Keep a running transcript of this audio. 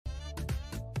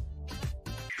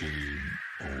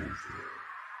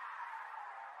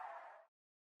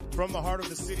From the heart of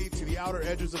the city to the outer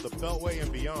edges of the Beltway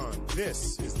and beyond,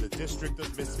 this is the District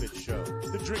of Misfits show,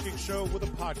 the drinking show with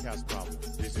a podcast problem.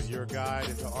 This is your guide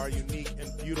into our unique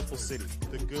and beautiful city,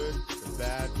 the good, the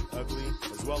bad, the ugly,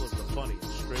 as well as the funny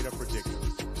and straight up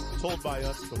ridiculous. Told by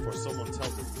us before someone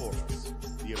tells it for us.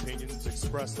 The opinions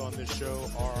expressed on this show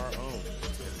are our own,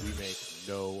 and we make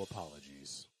no apologies.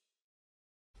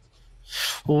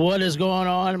 What is going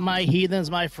on, my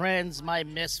heathens, my friends, my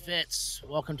misfits?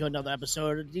 Welcome to another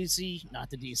episode of DC,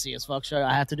 not the DC as fuck show.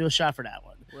 I have to do a shot for that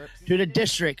one. Whoops. To the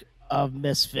District of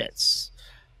Misfits.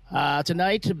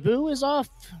 Tonight, Boo is off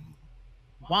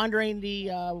wandering the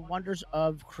wonders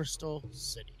of Crystal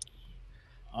City.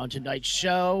 On tonight's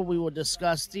show, we will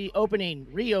discuss the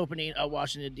reopening of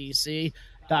Washington, D.C.,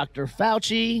 Dr.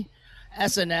 Fauci,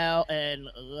 SNL, and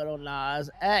Little Nas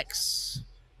X.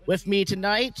 With me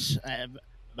tonight, I have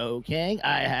Bo King,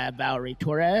 I have Valerie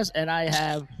Torres, and I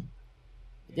have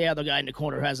the other guy in the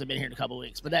corner who hasn't been here in a couple of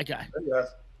weeks, but that guy.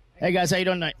 Hey guys, how you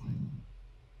doing tonight?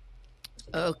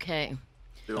 Okay.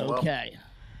 Doing well. Okay.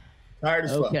 Tired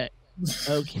as fuck.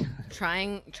 Okay.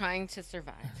 Trying to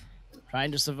survive.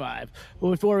 Trying to survive. Well,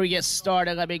 before we get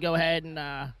started, let me go ahead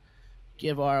and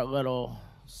give our little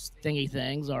stingy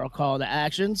things, our call to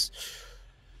actions.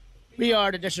 We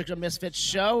are the District of Misfits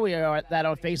show. We are that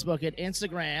on Facebook and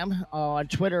Instagram. On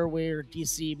Twitter, we're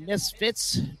DC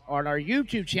Misfits. On our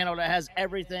YouTube channel that has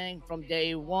everything from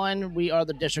day one, we are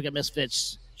the District of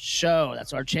Misfits show.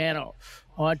 That's our channel.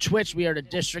 On Twitch, we are the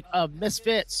District of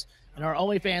Misfits. And our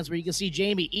OnlyFans, where you can see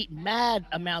Jamie eat mad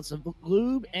amounts of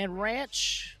lube and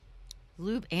ranch.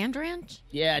 Lube and ranch?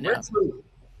 Yeah, I know.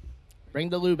 Bring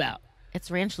the lube out. It's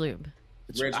ranch lube.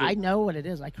 I know what it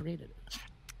is. I created it.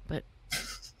 But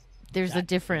there's a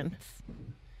difference.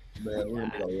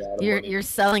 Man, you're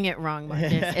selling it wrong,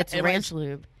 Marcus. It's ranch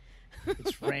lube.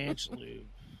 It's ranch lube.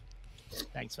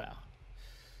 Thanks, Val.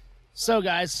 So,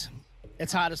 guys,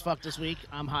 it's hot as fuck this week.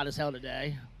 I'm hot as hell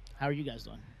today. How are you guys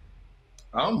doing?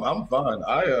 I'm fine.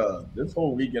 This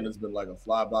whole weekend has been like a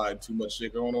flyby. Too much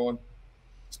shit going on,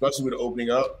 especially with the opening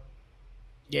up.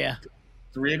 Yeah.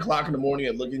 3 o'clock in the morning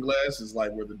at Looking Glass is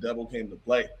like where the devil came to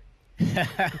play.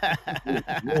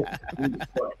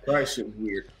 Christ, shit was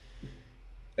weird.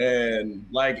 And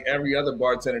like every other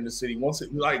bartender in the city,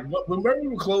 remember we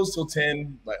were closed till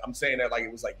 10. Like I'm saying that like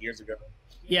it was like years ago.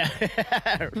 Yeah.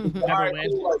 Right, cool,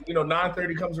 like,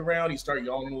 9:30 comes around, you start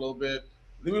yawning a little bit.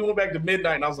 Then we went back to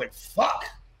midnight, and I was like, "Fuck!"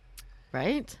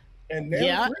 Right? And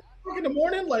now 3 o'clock in the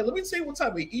morning, like, let me tell you what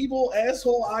type of evil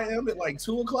asshole I am at like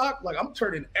 2 o'clock. Like, I'm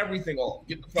turning everything off.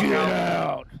 Get the fuck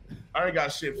out! I ain't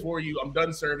got shit for you. I'm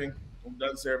done serving.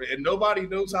 And nobody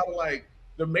knows how to like.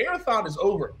 The marathon is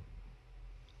over.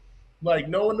 Like,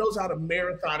 no one knows how to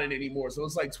marathon it anymore. So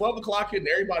it's like 12 o'clock, and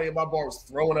everybody at my bar was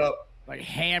throwing up. Like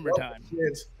hammer time.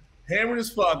 Kids. Hammered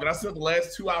as fuck, and I spent the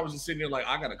last 2 hours just sitting there like,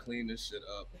 I gotta clean this shit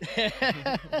up.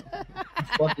 I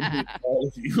fucking hate all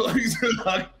of you.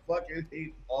 I fucking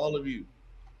hate all of you.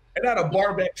 And I had a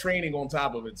bar back training on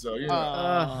top of it, so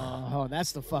Oh,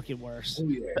 that's the fucking worst. Oh,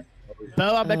 yeah.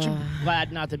 Bo, I bet you're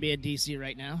glad not to be in DC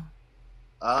right now.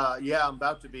 Yeah, I'm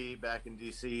about to be back in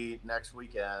DC next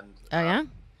weekend. Oh yeah.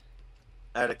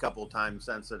 I had a couple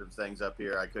time-sensitive things up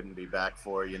here I couldn't be back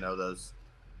for. Those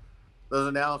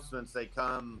announcements, they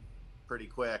come pretty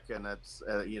quick, and it's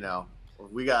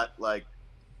we got like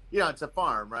it's a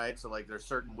farm, right? So like there's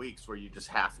certain weeks where you just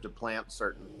have to plant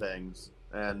certain things,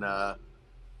 and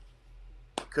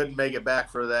couldn't make it back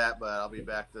for that, but I'll be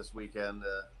back this weekend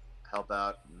to help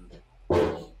out, and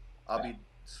I'll be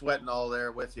sweating all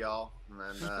there with y'all, and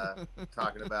then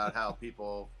talking about how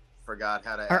people forgot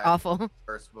how to are act awful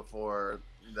first before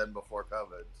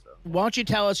COVID. So why don't you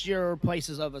tell us your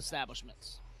places of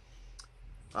establishments?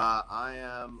 I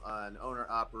am an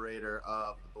owner-operator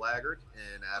of The Blackguard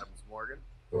in Adams Morgan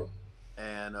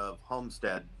and of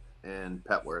Homestead in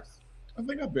Petworth. I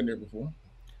think I've been there before.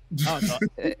 Oh, no.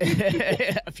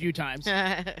 A few times.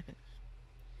 Yeah,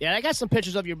 I got some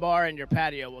pictures of your bar and your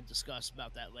patio. We'll discuss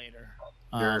about that later.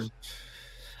 Sure.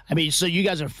 So you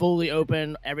guys are fully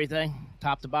open, everything,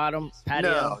 top to bottom,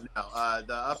 patio? No.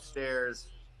 The upstairs,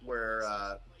 we're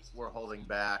holding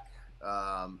back.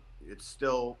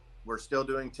 We're still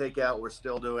doing takeout. We're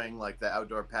still doing like the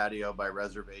outdoor patio by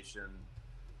reservation.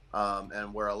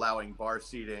 And we're allowing bar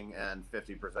seating and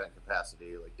 50%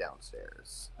 capacity like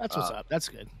downstairs. That's what's up. That's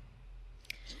good.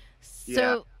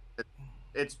 So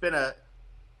it's been a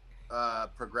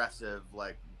progressive,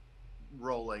 like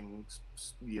rolling,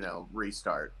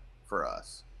 restart for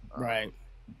us. Right.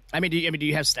 Do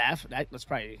you have staff? That's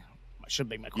probably should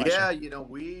be my question. Yeah,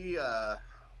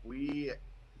 we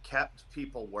kept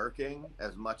people working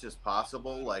as much as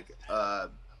possible. Like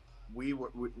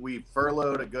we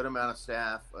furloughed a good amount of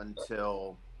staff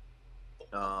until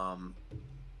the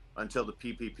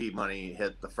PPP money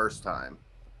hit the first time.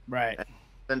 Right. And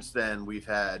since then, we've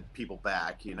had people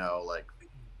back. You know, like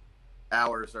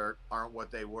hours aren't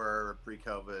what they were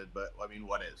pre-COVID, but I mean,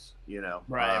 what is? You know.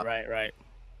 Right.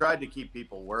 Tried to keep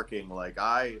people working. Like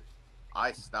I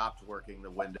stopped working the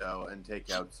window and take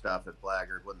out stuff at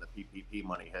Blackguard when the PPP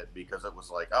money hit, because it was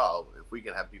like, oh, if we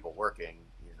can have people working,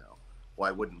 you know,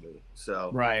 why wouldn't we? So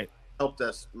right, helped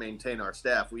us maintain our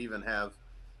staff. We even have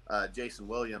Jason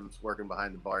Williams working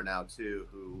behind the bar now too,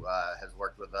 who has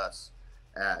worked with us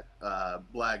at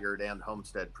Blackguard and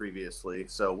Homestead previously.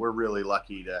 So we're really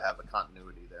lucky to have a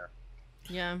continuity there.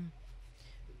 Yeah.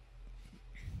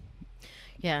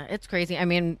 Yeah, it's crazy. I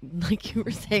mean, like you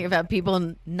were saying about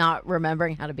people not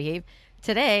remembering how to behave.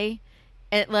 Today,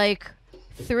 at like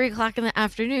 3 o'clock in the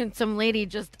afternoon, some lady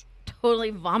just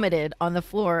totally vomited on the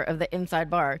floor of the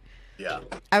inside bar. Yeah.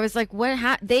 I was like,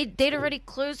 what? They'd already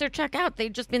closed their checkout.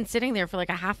 They'd just been sitting there for like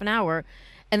a half an hour.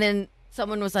 And then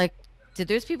someone was like, did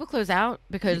those people close out?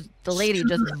 Because the lady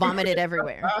just vomited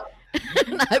everywhere.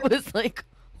 And I was like,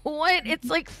 what? It's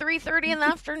like 3:30 in the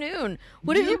afternoon.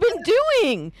 What have you been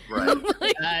doing? Right.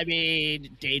 Like, I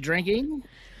mean, day drinking.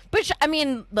 but I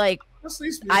mean, like,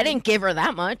 I didn't give her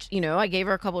that much. You know, I gave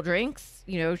her a couple drinks.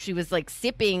 You know, she was like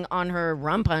sipping on her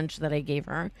rum punch that I gave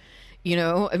her. You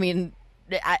know, I mean,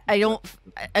 I don't,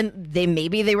 and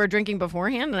maybe they were drinking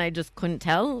beforehand and I just couldn't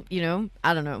tell. You know,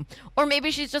 I don't know. Or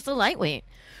maybe she's just a lightweight.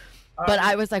 But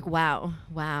I was like, wow,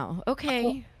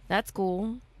 okay, that's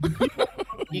cool.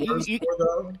 The worst for,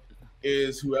 though,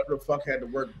 is whoever the fuck had to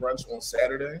work brunch on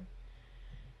Saturday.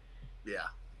 Yeah.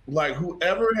 Like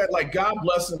whoever had, like, God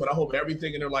bless them, but I hope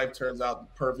everything in their life turns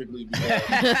out perfectly.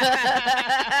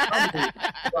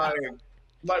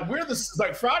 Like we're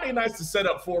like Friday night's to set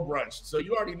up for brunch, so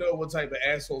you already know what type of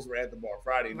assholes were at the bar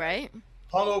Friday night. Right?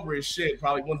 Hungover as shit,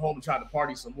 probably went home and tried to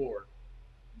party some more.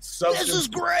 This is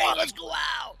great. Let's go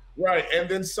out. Right, and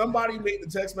then somebody made the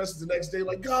text message the next day,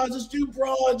 like, "God, just do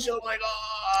brunch." I'm like,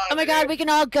 oh my God, we can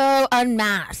all go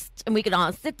unmasked and we can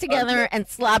all sit together and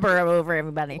slobber over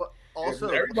everybody. Well, also,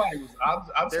 everybody was.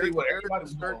 I'll tell you what, everybody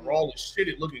was going raw as shit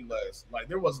at Looking Glass. Like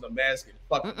there wasn't a mask in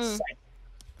fucking sight.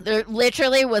 There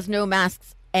literally was no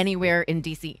masks anywhere in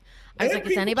DC. I was like,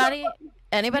 is anybody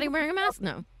wearing a mask?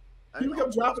 No. People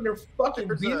kept dropping their fucking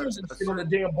beers and shit on the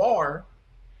damn bar.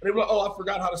 And they were like, oh, I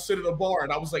forgot how to sit at a bar.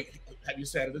 And I was like, have you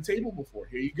sat at a table before?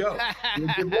 Here you go.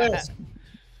 Here's your mask.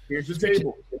 Here's your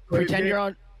table. Pretend you're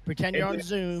on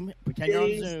Zoom. Pretend you're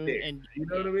on Zoom. And you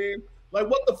know what I mean? Like,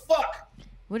 what the fuck?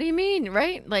 What do you mean,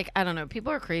 right? Like, I don't know.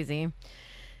 People are crazy.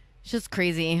 It's just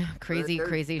crazy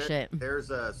shit.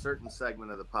 There's a certain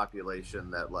segment of the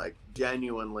population that, like,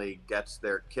 genuinely gets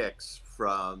their kicks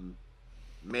from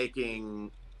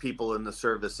making people in the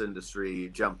service industry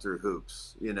jump through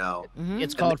hoops, you know. Mm-hmm.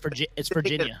 It's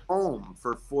Virginia. Home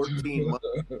for 14 months,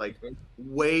 like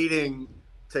waiting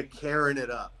to Karen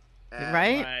it up. And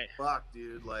right? Fuck,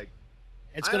 dude. Like,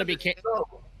 it's gonna be.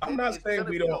 I'm not saying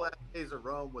we don't. The last days of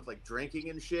Rome with like drinking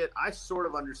and shit. I sort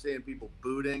of understand people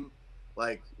booting,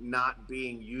 like not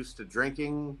being used to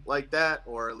drinking like that,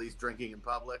 or at least drinking in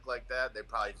public like that. They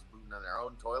probably just booting on their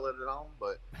own toilet at home,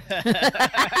 but.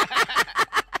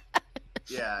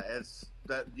 Yeah, it's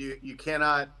that you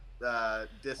cannot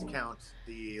discount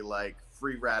the like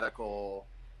free radical,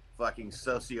 fucking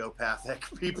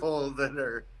sociopathic people that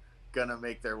are gonna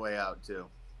make their way out too.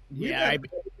 Yeah,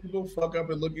 people fuck up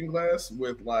at Looking Glass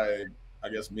with like I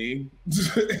guess me,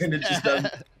 and it just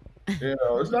doesn't. You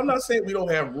know, I'm not saying we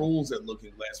don't have rules at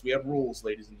Looking Glass. We have rules,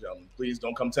 ladies and gentlemen. Please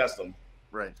don't come test them.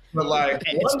 Right. But like,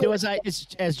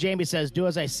 it's as Jamie says, do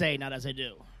as I say, not as I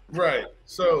do. Right.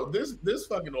 So this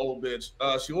fucking old bitch,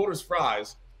 she orders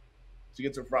fries. She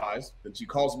gets her fries, and she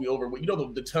calls me over. You know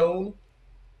the tone.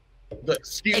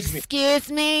 Excuse me.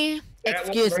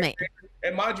 Excuse me.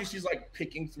 And mind you, she's like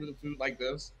picking through the food like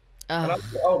this. And I'm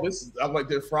like, I'm like,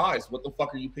 they're fries. What the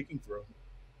fuck are you picking through?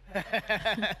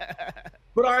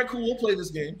 But all right, cool. We'll play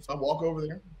this game. So I walk over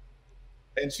there,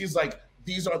 and she's like,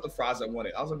 "These aren't the fries I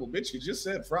wanted." I was like, "Well, bitch, you just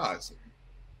said fries.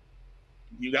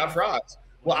 You got fries."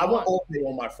 Well, I want Old Bay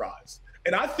on my fries.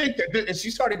 And I think that, and she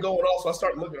started going off, so I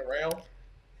started looking around.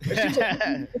 And she was like,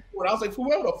 and I was like,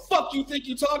 whoever the fuck you think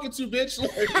you're talking to, bitch?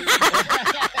 Like,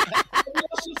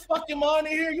 what's your fucking mind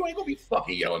in here? You ain't gonna be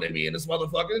fucking yelling at me in this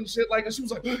motherfucker and shit. Like, and she was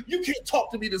like, you can't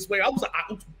talk to me this way. I was like,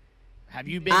 have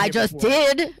you been? I just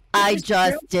did.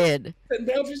 Setting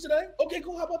boundaries today? Okay,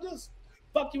 cool. How about this?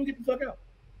 Fuck you and get the fuck out.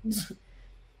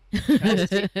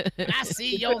 I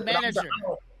see your manager.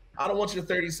 I don't want your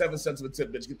 37 cents of a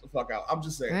tip, bitch. Get the fuck out. I'm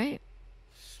just saying. Right.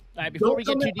 All right, before we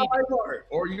get too deep,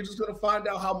 or you're just gonna find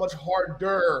out how much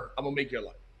harder I'm gonna make your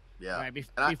life. Yeah, right,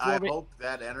 and I hope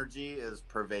that energy is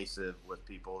pervasive with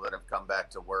people that have come back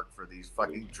to work for these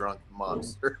fucking drunk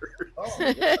monsters. Oh,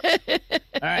 yeah.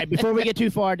 all right, before we get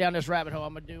too far down this rabbit hole,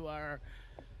 I'm gonna do our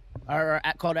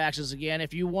call to actions again.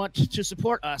 If you want to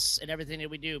support us and everything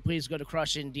that we do, please go to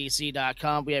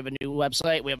crushingdc.com. We have a new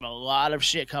website. We have a lot of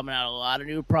shit coming out, a lot of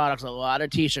new products, a lot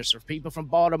of t-shirts for people from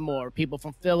Baltimore, people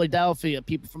from Philadelphia,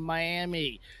 people from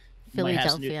Miami.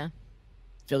 Philadelphia.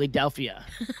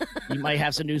 You might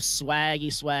have some new swag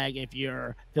if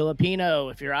you're Filipino,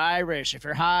 if you're Irish, if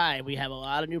you're high. We have a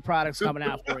lot of new products coming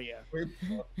out for you.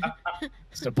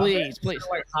 So please. Like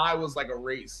high was like a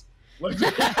race.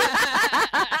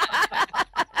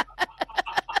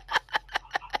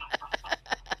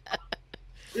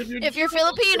 If you're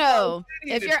Filipino,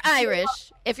 if you're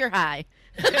Irish, if you're high.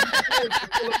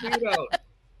 Filipino.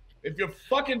 If you're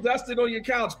fucking dusted on your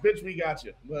couch, bitch, we got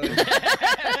you.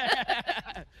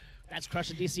 That's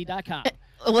crushingdc.com.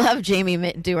 We'll have Jamie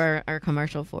do our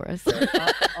commercial for us.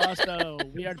 Also,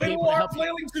 we are Inflatable arm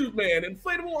flailing tooth man.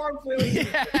 Inflatable arm flailing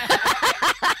tooth man.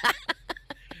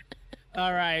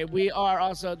 All right. We are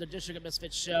also the District of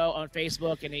Misfits show on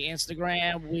Facebook and the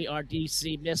Instagram. We are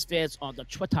DC Misfits on the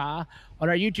Twitter. On our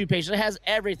YouTube page, it has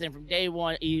everything from day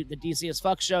one, the DC as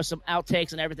Fuck show, some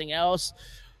outtakes and everything else.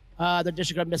 The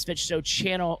District of Misfits show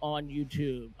channel on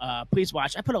YouTube. Please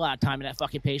watch. I put a lot of time in that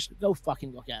fucking page. Go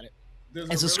fucking look at it.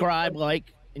 And subscribe,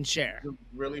 like, and share. There's a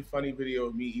really funny video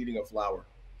of me eating a flower.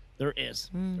 There is.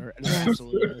 There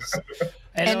absolutely is.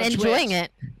 And enjoying Twitch,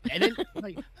 it. And then,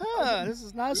 like, this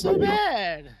is not so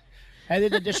bad. And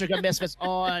then the District of Misfits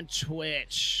on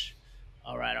Twitch.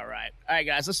 All right,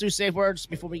 guys. Let's do safe words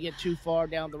before we get too far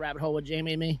down the rabbit hole with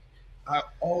Jamie and me. I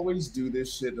always do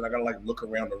this shit that I gotta like look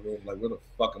around the room like, where the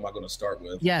fuck am I gonna start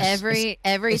with? Yes.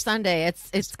 Every Sunday,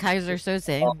 it's Kaiser Soze.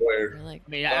 I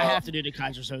mean, I have to do the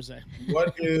Kaiser Soze.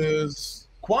 What is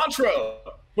Cointreau?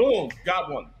 Boom,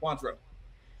 got one. Cointreau.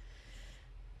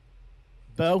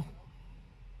 Bo?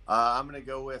 I'm gonna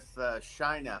go with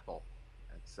Shine Apple.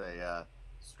 It's a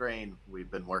strain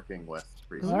we've been working with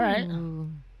recently. All right.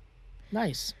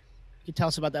 Nice. You can tell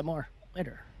us about that more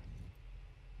later.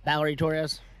 Valerie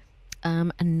Torres?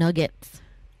 Nuggets.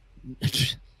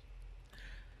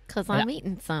 Because I'm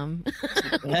eating some.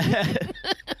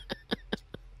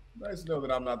 Nice to know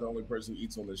that I'm not the only person who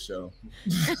eats on this show.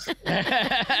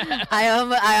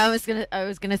 I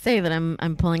was gonna say that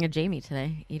I'm pulling a Jamie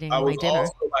today, eating my dinner. I was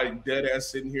also like dead ass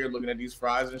sitting here looking at these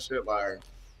fries and shit like.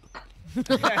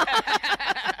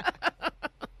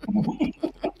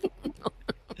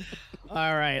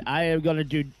 All right, I am gonna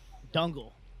do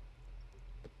Dungle.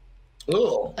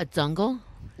 Ugh. A dungle?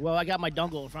 Well, I got my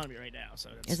dongle in front of me right now, so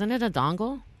Isn't it a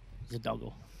dongle? it's a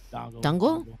dongle.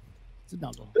 Dongle? It's a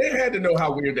dongle. They had to know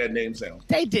how weird that name sounds.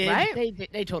 They did. Right?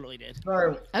 They totally did.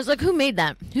 Sorry. I was like, who made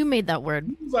that? Who made that word?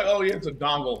 It's like, oh yeah, it's a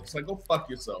dongle. It's like, go fuck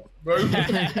yourself.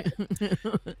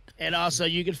 And also,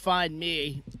 you can find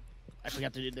me. I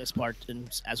forgot to do this part,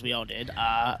 as we all did.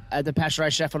 At the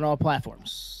Pasteurized Chef on all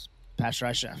platforms.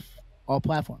 Pasteurized Chef, all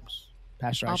platforms.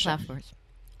 Pasteurized All Chef. platforms.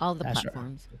 All the That's right.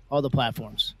 platforms. All the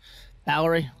platforms.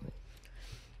 Valerie?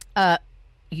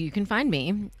 You can find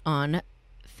me on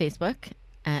Facebook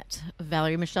at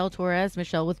Valerie Michelle Torres,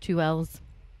 Michelle with two L's.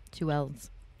 Dose.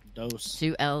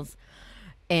 2 L's.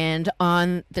 And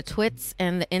on the Twits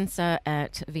and the Insta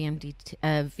at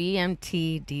VMTDC.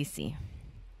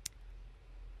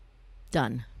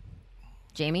 Done.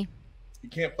 Jamie? You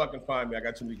can't fucking find me. I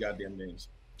got too many goddamn names.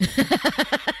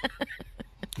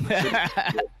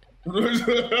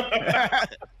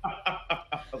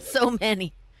 So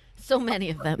many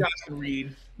of them. You guys can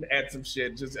read, add some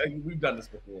shit. Just we've done this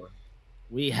before.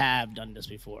 We have done this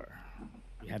before.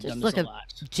 We have Just done look this a at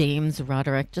lot. James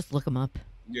Roderick. Just look him up.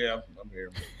 Yeah, I'm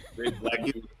here. Like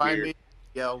you find me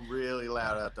yell really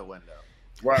loud out the window.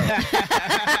 Right.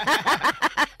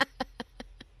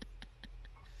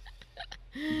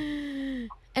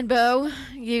 And Bo,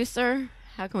 you, sir,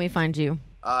 how can we find you?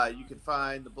 You can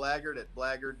find the Blackguard at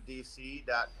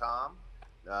blackguarddc.com.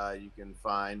 You can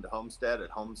find Homestead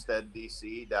at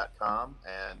homesteaddc.com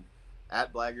and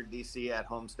at BlackguardDC at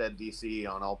HomesteadDC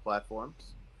on all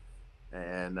platforms.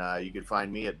 And you can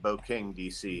find me at Bo King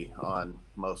DC on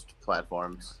most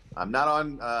platforms. I'm not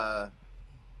on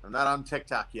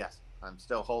TikTok yet. I'm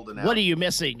still holding out. What are you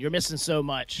missing? You're missing so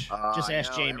much. Just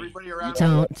ask Jamie. Everybody around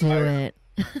Don't do it.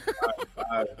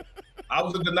 I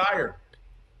was a denier.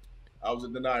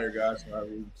 Guys. I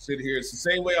mean, sit here. It's the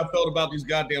same way I felt about these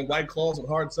goddamn White Claws and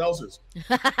hard seltzers.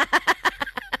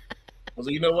 was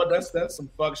like, you know what? That's some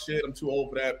fuck shit. I'm too old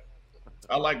for that.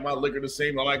 I like my liquor the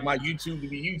same. I like my YouTube to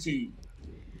be YouTube.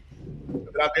 And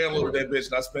I downloaded that bitch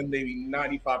and I spend maybe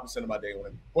 95% of my day on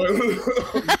it.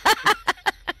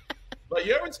 Like,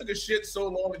 you ever took a shit so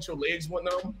long that your legs went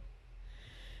numb?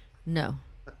 No.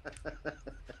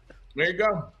 There you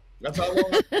go. That's how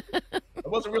long. I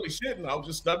wasn't really shitting. I was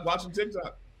just stuck watching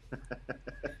TikTok.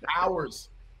 Hours.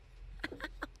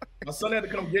 My son had to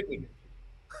come get me.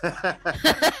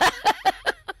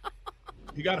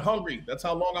 He got hungry. That's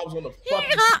how long I was on the fucking.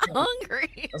 He got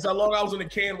hungry. That's how long I was in the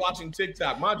can watching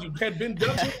TikTok. Mind you, had been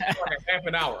done for like a half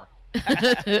an hour.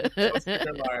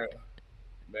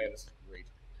 Man, it's great.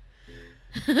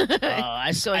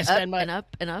 I spend my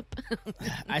up and up.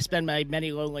 I spend my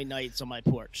many lonely nights on my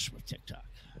porch with TikTok.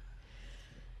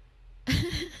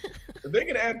 If they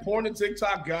can add porn to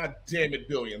TikTok, god damn it,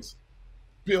 billions.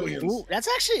 Ooh, that's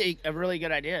actually a really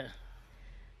good idea.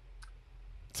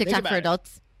 TikTok for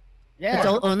adults. Yeah.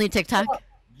 Adult only TikTok.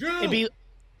 Dude. It'd be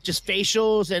just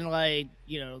facials and like,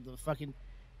 the fucking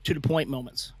to the point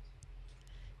moments.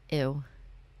 Ew.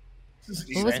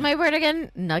 What was my word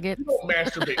again? Nuggets. You don't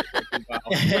masturbate.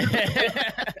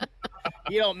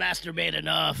 You don't masturbate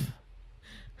enough.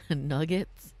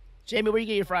 Nuggets. Jamie, where you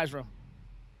get your fries from?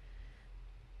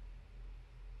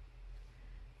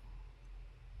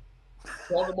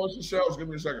 Talk amongst yourselves. Give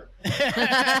me a second.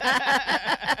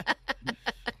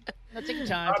 No, take your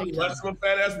time. Take your Less of a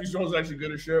fat ass. These shows actually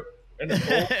good as shit. And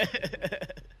they're cold.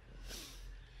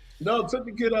 No, took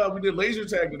the kid. We did laser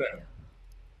tag today.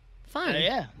 Fun.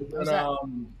 Yeah.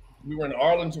 And, we were in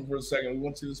Arlington for a second. We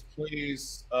went to this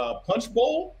place, Punch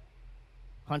Bowl.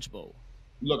 Punch Bowl.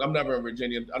 Look, I'm never in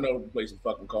Virginia. I know what the place is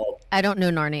fucking called. I don't know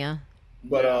Narnia.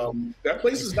 But that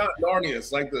place is not Narnia.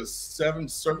 It's like the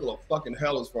seventh circle of fucking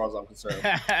hell, as far as I'm concerned.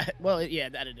 Well, yeah,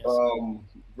 that it is.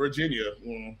 Virginia.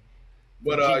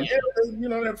 But yeah,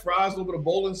 they had fries, a little bit of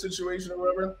bowling situation or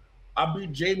whatever. I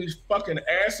beat Jamie's fucking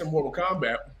ass in Mortal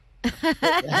Kombat.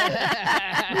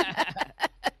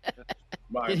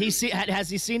 Did he see? Has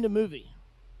he seen the movie?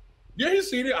 Yeah, he's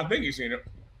seen it. I think he's seen it.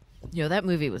 Yo, that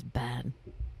movie was bad.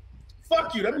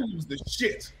 Fuck you. That movie was the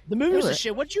shit. The movie was the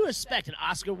shit. What'd you expect? An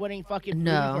Oscar-winning fucking movie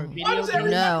for a video game?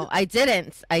 No, I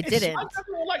didn't. I didn't. I'm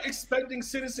like expecting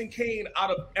Citizen Kane out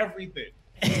of everything.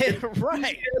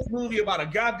 Right. This movie about a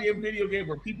goddamn video game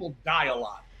where people die a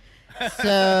lot.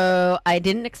 So I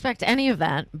didn't expect any of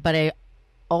that, but I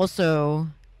also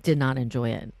did not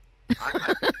enjoy it.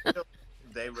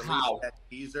 They released that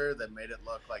teaser that made it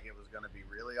look like it was going to be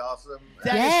really awesome.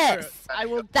 Yes,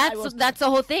 that's the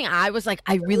whole thing. I was like,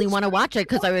 I really want to watch it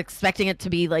because I was expecting it to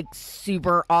be like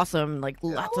super awesome, like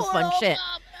lots of fun shit.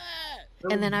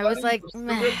 And then I was like,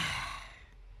 it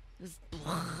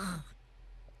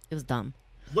was dumb.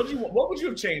 What would you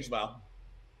have changed, Val?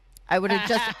 I would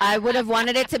have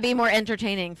wanted it to be more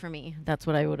entertaining for me. That's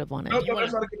what I would have wanted. No,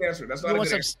 that's not a good answer. That's not a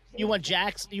good answer. You want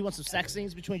some sex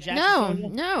scenes between Jax and Sonya?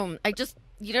 No. I just,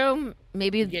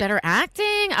 maybe better acting.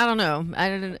 I don't know. I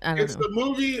don't It's know. a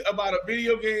movie about a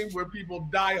video game where people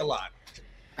die a lot.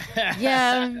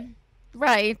 Yeah,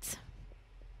 right.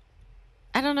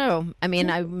 I don't know. I mean,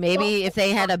 maybe if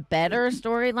they had a better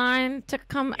storyline to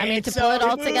come, to pull it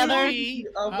all together.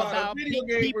 About a video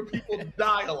game where people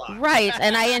die a lot. Right,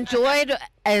 and I enjoyed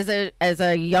as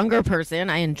a younger person,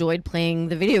 I enjoyed playing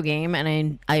the video game,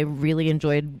 and I really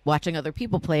enjoyed watching other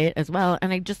people play it as well.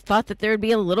 And I just thought that there would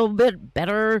be a little bit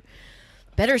better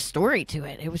story to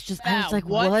it. It was just I was like,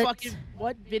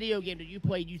 what video game did you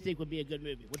play? You think would be a good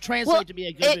movie? Would translate to be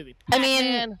a good movie?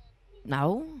 Pac-Man.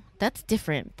 No, that's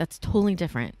different. That's totally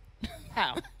different.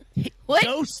 How? What?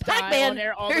 Ghost Pac-Man. on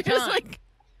there all You're the time. just like,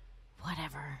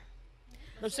 whatever.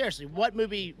 No, seriously, what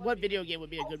video game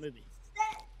would be a good movie?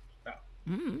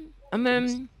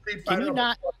 Can you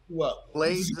not?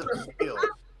 Blades of Steel.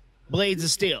 Blades of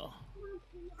Steel.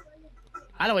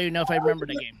 I don't even know if I remember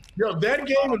the game. Yo, that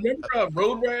game, remember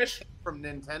Road Rash? From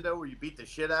Nintendo where you beat the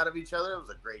shit out of each other? It was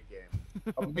a great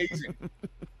game. Amazing.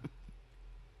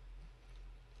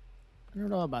 I don't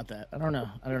know about that. I don't know.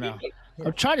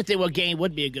 I'm trying to think what game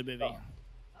would be a good movie.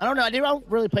 I don't know. I don't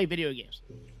really play video games.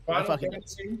 Final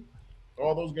Fantasy.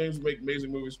 All those games make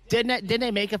amazing movies. Didn't they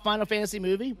make a Final Fantasy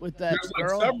movie with that There's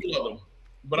girl? several of them.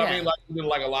 But I mean, like, we did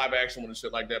like a live action one and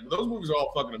shit like that. But those movies are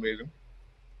all fucking amazing.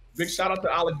 Big shout out to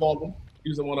Alec Baldwin.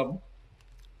 He's in one of them.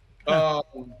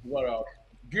 What else?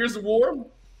 Gears of War.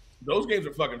 Those games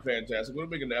are fucking fantastic. We're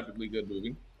making an epically good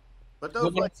movie. But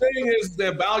what I'm saying is,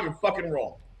 they're about you're fucking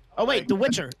wrong. Oh wait, The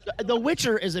Witcher. The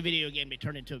Witcher is a video game they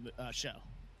turned into a show.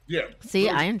 Yeah. See,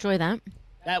 I enjoy that.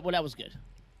 That was good,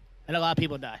 and a lot of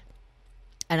people die.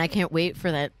 And I can't wait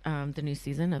for that the new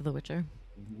season of The Witcher.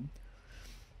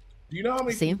 Do you know how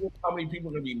many people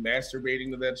are going to be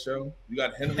masturbating to that show? You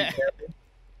got Henry Cavill,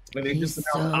 and they just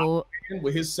announced Aquaman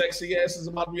with his sexy ass is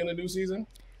about to be in the new season.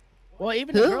 Well,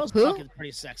 even the girls talk is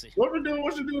pretty sexy. What we doing?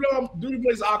 What you do? Dude who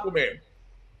plays Aquaman.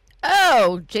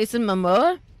 Oh, Jason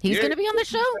Momoa. He's going to be on the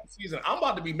show. Season. I'm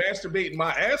about to be masturbating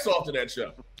my ass off to that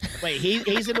show. Wait,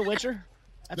 he's in The Witcher.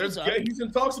 He's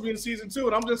in talks to be in season 2,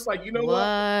 and I'm just like, you know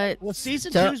what? Well,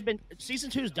 season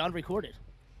 2's done recorded.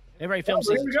 They've already filmed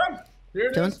season 2. Here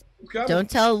it is. Don't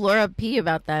tell Laura P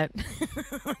about that.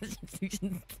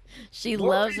 She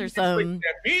Laura loves her some.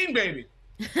 That bean, baby.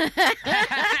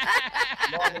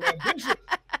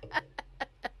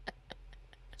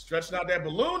 Stretching out that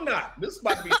balloon knot. This is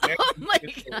about to be. Oh my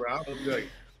God.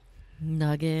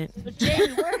 Nugget. But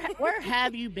Jamie, where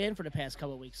have you been for the past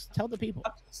couple of weeks? Tell the people.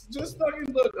 Just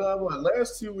fucking look.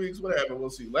 Last 2 weeks, what happened? We'll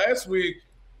see. Last week,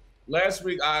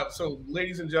 so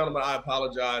ladies and gentlemen, I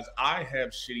apologize. I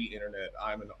have shitty internet.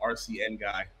 I'm an RCN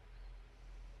guy.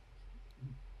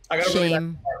 I got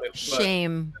shame.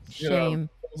 Shame. It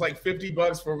was like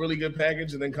 $50 for a really good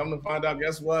package, and then come to find out,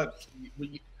 guess what?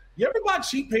 You ever buy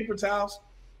cheap paper towels?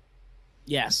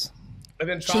 Yes. And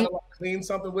then try to clean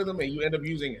something with them, and you end up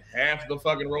using half the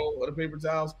fucking roll of the paper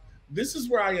towels. This is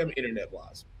where I am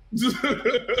internet-wise.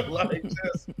 Like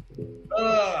just,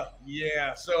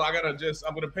 yeah. So I'm gonna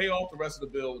pay off the rest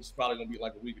of the bill, which is probably gonna be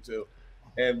like a week or two,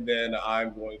 and then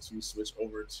I'm going to switch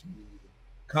over to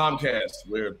Comcast,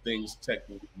 where things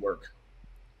technically work.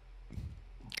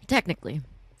 Technically.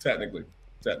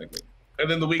 And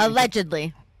then the week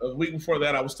allegedly. A week before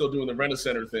that, I was still doing the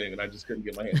Rent-A-Center thing, and I just couldn't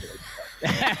get my hands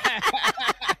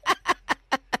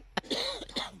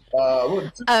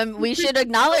on it. We should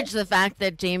acknowledge the fact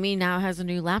that Jamie now has a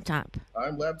new laptop.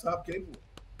 I'm laptop capable.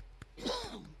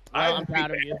 I'm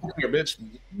proud of you. You're a bitch.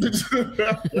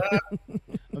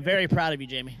 I'm very proud of you,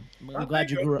 Jamie. I'm glad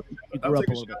you grew up. You grew up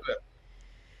a little bit.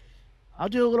 I'll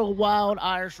do a little Wild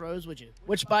Irish Rose with you,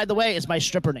 which, by the way, is my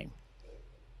stripper name.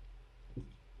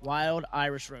 Wild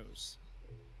Irish Rose.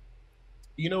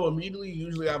 You know, immediately,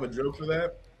 usually I have a joke for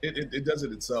that. It does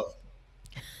it itself.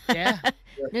 Yeah.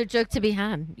 No joke to be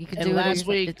had. You could do last it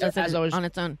week, it does it on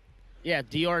its own. Yeah,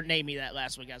 Dior named me that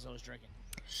last week as I was drinking.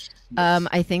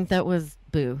 I think that was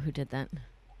Boo who did that.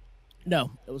 No,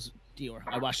 it was Dior.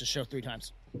 I watched the show 3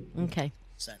 times. Okay.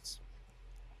 Sense.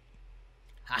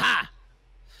 Ha-ha!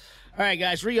 All right,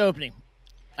 guys, reopening.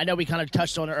 I know we kind of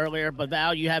touched on it earlier, but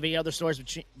Val, you have any other stories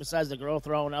besides the girl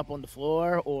throwing up on the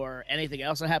floor or anything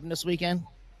else that happened this weekend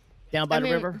down by the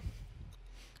river?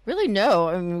 Really, no.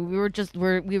 I mean, we were.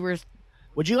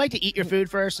 Would you like to eat your food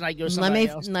first, and I go somewhere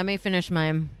else? Let me finish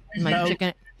my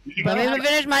chicken. Let me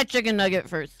finish my chicken nugget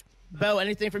first. Bo,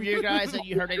 anything from you guys that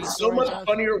you heard? Any it's so much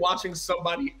funnier watching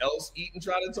somebody else eat and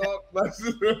try to talk.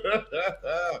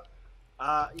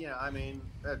 Yeah, I mean,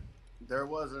 there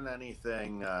wasn't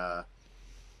anything.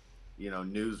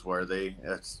 Newsworthy.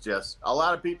 It's just a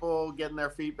lot of people getting their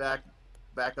feet back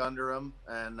under them,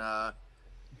 and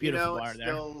beautiful bar it's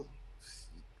still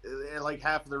like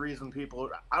half the reason people.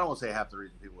 I don't want to say half the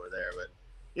reason people are there, but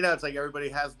it's like everybody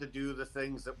has to do the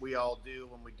things that we all do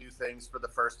when we do things for the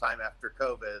first time after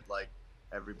COVID. Like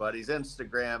everybody's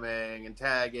Instagramming and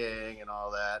tagging and all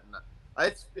that, and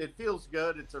it feels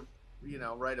good. It's a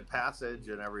rite of passage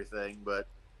and everything, but.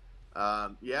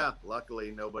 Yeah,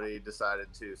 luckily nobody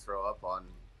decided to throw up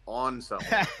on someone. So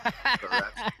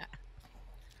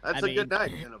that's a good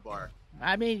night in a bar.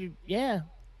 I mean, yeah.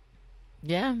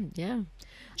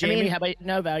 Jamie, how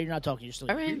about Val? You're not talking. You're still.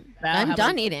 All right. Val, I'm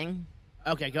done eating.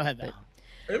 Okay, go ahead, Val.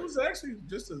 It was actually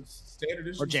just a standard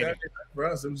issue Saturday night for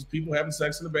us. It was people having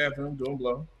sex in the bathroom, doing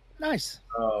blow. Nice.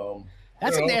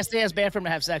 That's a nasty ass bathroom to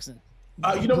have sex in.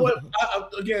 You know what? I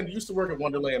again used to work at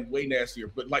Wonderland, way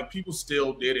nastier, but like people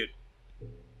still did it.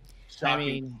 Shocking. I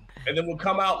mean, and then we'll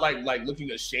come out like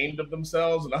looking ashamed of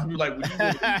themselves, and I'll be like,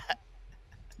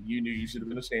 "You knew you should have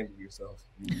been ashamed of yourself."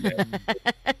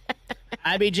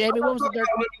 I mean, Jamie, what was the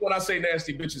when I say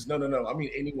nasty bitches? No. I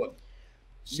mean anyone.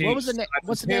 What's the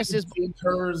nastiest?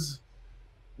 Hers,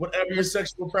 whatever your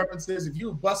sexual preference is. If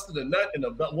you busted a nut in a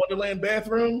Wonderland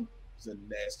bathroom, it's a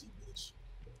nasty bitch.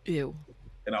 Ew.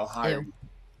 And I'll hire you.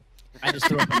 I just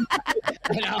threw up.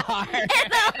 And I'll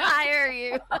hire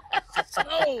you.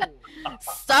 So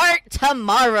start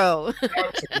tomorrow.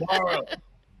 Dirty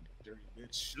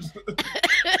bitch.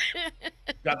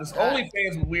 Got this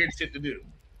OnlyFans with weird shit to do.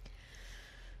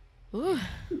 Ooh.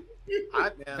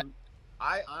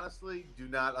 I honestly do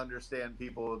not understand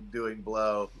people doing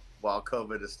blow while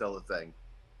COVID is still a thing.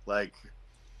 Like,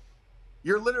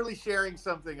 you're literally sharing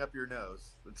something up your nose.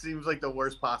 It seems like the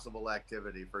worst possible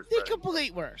activity for the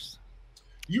complete worst.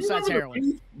 You remember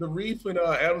the reef in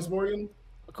Adams Morgan?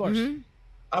 Of course.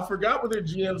 I forgot what their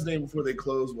GM's name before they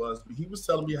closed was, but he was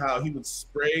telling me how he would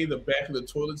spray the back of the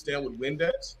toilets down with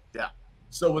Windex. Yeah.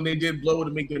 So when they did blow it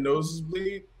to make their noses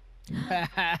bleed.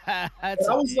 I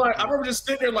was like, I remember just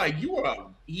sitting there like, you are an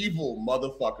evil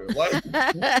motherfucker. Like,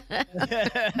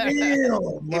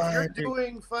 damn, if you're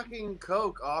doing fucking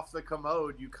coke off the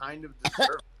commode, you kind of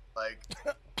deserve it.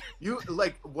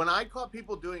 Like when I caught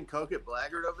people doing coke at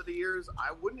Blackguard over the years,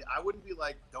 I wouldn't be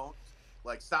like, don't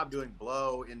like stop doing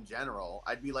blow in general.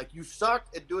 I'd be like, you suck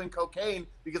at doing cocaine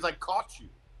because I caught you.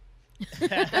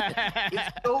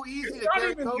 It's so easy to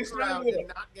carry coke around and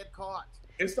not get caught.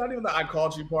 It's not even the I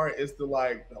caught you part. It's the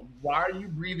like, why are you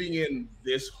breathing in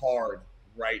this hard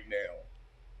right now?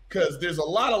 Because there's a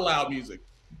lot of loud music,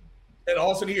 and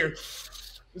all of a sudden here,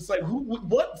 it's like,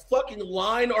 what fucking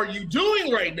line are you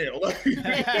doing right now? Like, there's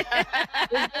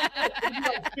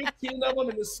like 15 of them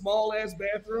in this small ass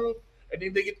bathroom, and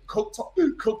then they get coke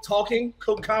talking,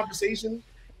 coke conversation.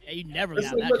 Yeah, you never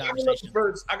got that conversation.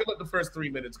 I can let the first 3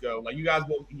 minutes go. Like, you guys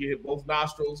both you hit both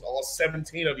nostrils, all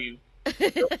 17 of you. and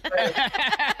here's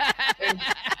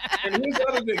the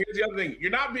other thing.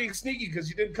 You're not being sneaky because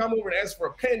you didn't come over and ask for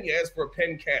a pen. You asked for a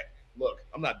pen cap. Look,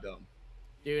 I'm not dumb.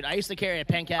 Dude, I used to carry a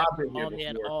pen cap on me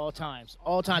at all times.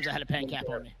 All times I had a pen cap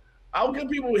on me. I'll give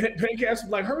people with pen caps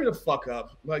like, hurry the fuck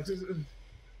up. Like, just,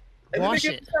 and wash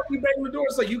then they get we bang the door.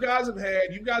 It's like, you guys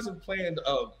have planned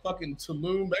a fucking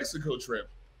Tulum, Mexico trip.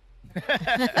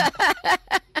 That's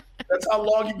how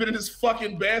long you've been in this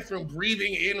fucking bathroom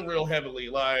breathing in real heavily.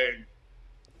 Like,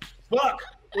 fuck.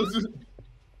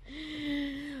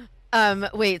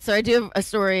 Wait, so I do have a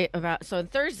story about, so on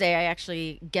Thursday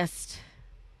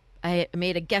I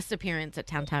made a guest appearance at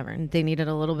Town Tavern. They needed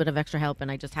a little bit of extra help,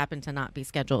 and I just happened to not be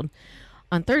scheduled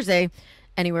on Thursday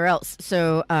anywhere else.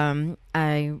 So I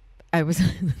was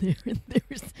there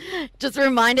was just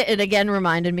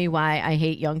reminded me why I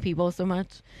hate young people so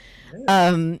much.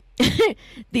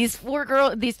 These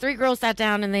three girls sat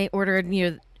down and they ordered,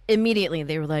 immediately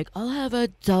they were like, I'll have a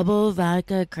double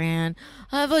vodka cran,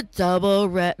 I'll have a double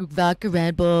vodka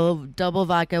Red Bull, double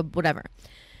vodka, whatever.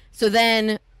 So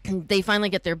then they finally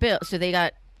get their bill. So they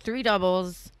got 3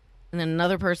 doubles, and then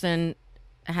another person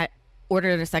had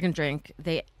ordered a second drink.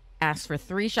 They asked for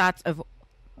 3 shots of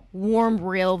warm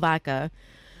real vodka.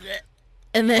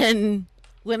 And then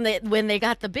when they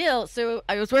got the bill, so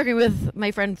I was working with my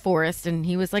friend Forrest, and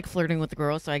he was like flirting with the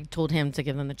girl, so I told him to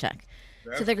give them the check.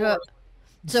 They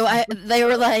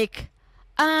were like,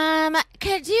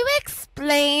 could you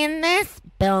explain this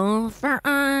bill for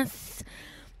us?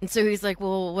 And so he's like,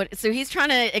 well, what? So he's trying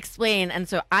to explain, and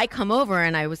so I come over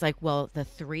and I was like, well, the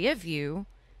 3 of you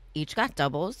each got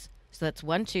doubles, so that's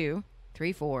 1, 2,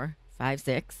 3, 4, 5,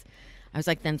 6. I was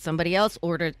like, then somebody else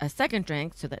ordered a second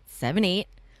drink, so that's 7, 8.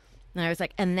 And I was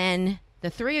like, and then the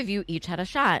 3 of you each had a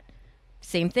shot.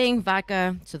 Same thing,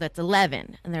 vodka, so that's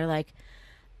 11. And they're like,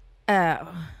 oh.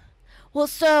 Well,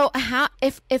 so how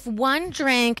if one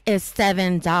drink is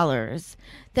 $7,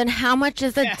 then how much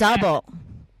is a double?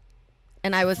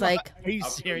 And I was like, are you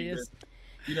serious?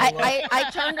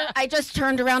 I just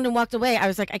turned around and walked away. I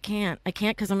was like, I can't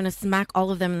because I'm going to smack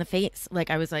all of them in the face. Like,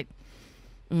 I was like,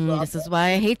 this is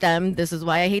why I hate them. This is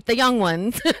why I hate the young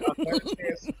ones. I've had a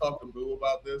chance to talk to Boo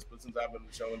about this, but since I've been on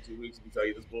the show in 2 weeks, I can tell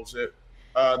you this bullshit.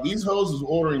 These hoes is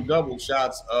ordering double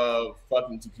shots of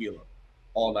fucking tequila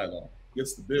all night long.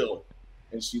 Gets the bill,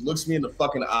 and she looks me in the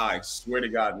fucking eye, swear to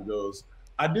God, and goes,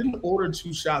 I didn't order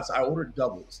 2 shots. I ordered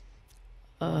doubles.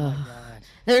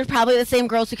 They're probably the same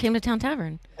girls who came to Town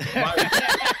Tavern.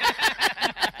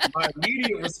 My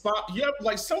immediate response,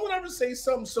 like someone ever say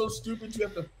something so stupid you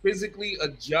have to physically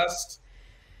adjust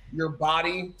your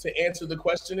body to answer the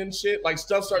question and shit. Like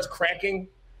stuff starts cracking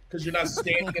because you're not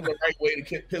standing in the right way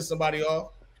to piss somebody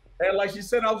off. And like she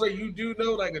said, I was like, you do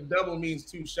know like a double means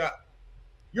 2 shots.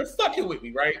 You're fucking with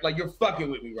me, right? Like you're fucking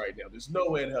with me right now. There's no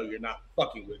way in hell you're not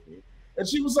fucking with me. And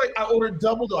she was like, I ordered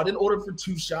double though. I didn't order for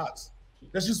 2 shots.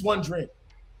 That's just 1 drink.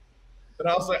 And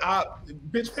I was like,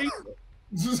 bitch, pay them.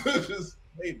 Just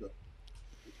pay them.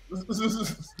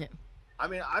 I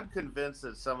mean, I'm convinced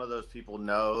that some of those people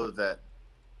know that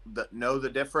know the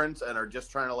difference and are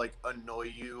just trying to like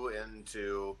annoy you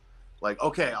into like,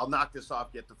 okay, I'll knock this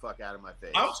off, get the fuck out of my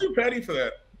face. I'm too petty for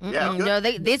that. Yeah, no,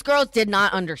 these girls did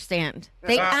not understand.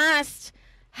 They asked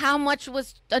how much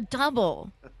was a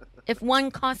double. If one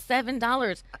costs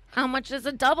 $7, how much does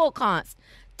a double cost?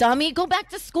 Dummy, go back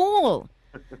to school.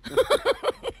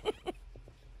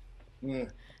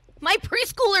 My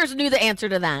preschoolers knew the answer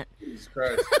to that. Jesus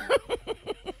Christ.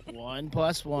 1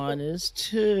 + 1 is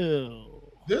 2.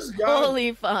 This guy.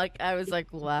 Holy fuck! I was like,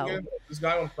 wow. This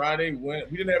guy on Friday went.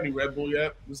 We didn't have any Red Bull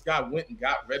yet. This guy went and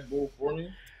got Red Bull for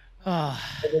me. And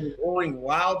then was ordering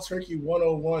Wild Turkey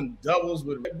 101 doubles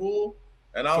with Red Bull,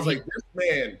 and I was like, this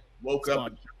man woke up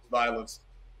and violence.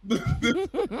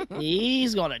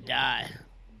 He's gonna die.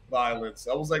 Violence.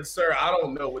 I was like, sir, I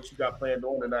don't know what you got planned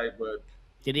on tonight, but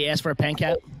did he ask for a pen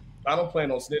cap? I don't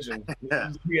plan on snitching.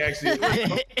 He actually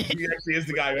is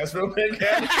the guy who asked for a pen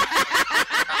cap.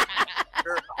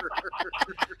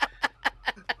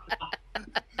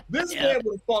 This man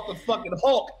would have fought the fucking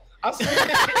Hulk. I swear.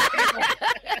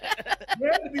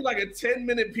 There had to be like a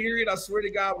 10-minute period, I swear to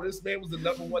God, where this man was the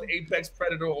 #1 apex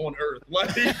predator on Earth.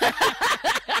 Like,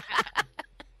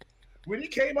 when he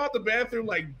came out the bathroom,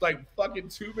 like fucking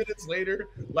 2 minutes later,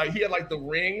 like he had like the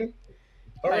ring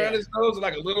around his nose and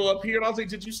like a little up here, and I was like,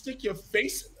 "Did you stick your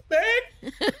face in the bag?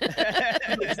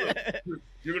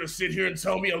 You're gonna sit here and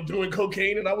tell me I'm doing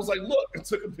cocaine?" And I was like, "Look," I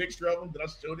took a picture of him, then I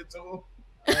showed it to him.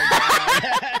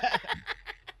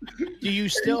 Do you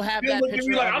still have that look picture? At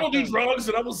me like, I don't do drugs,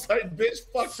 and I was like, "Bitch,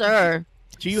 fuck." Sir,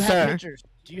 do you have pictures?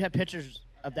 Do you have pictures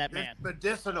of that man?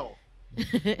 Medicinal.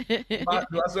 I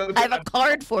have a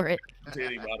card for it. To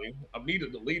anybody, I need to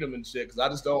delete them and shit because I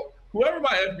just don't. Whoever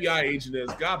my FBI agent is,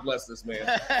 God bless this man.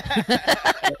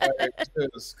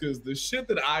 Because the shit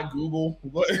that I Google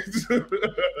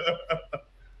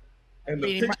and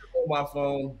the pictures on my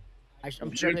phone,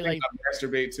 I'm sure they like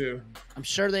masturbate too. I'm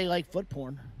sure they like foot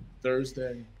porn.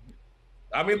 Thursday.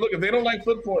 I mean, look, if they don't like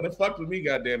foot porn, then fuck with me,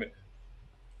 goddammit.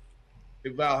 Hey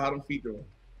Val, how them feet doing?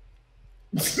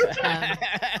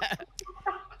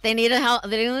 They need help.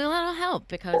 They need a little help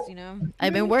because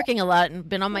I've been working a lot and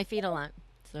been on my feet a lot.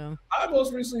 So I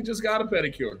most recently just got a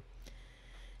pedicure.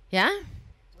 Yeah.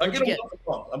 I get them once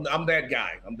a month. I'm that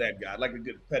guy. I'd like to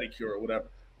get a pedicure or whatever.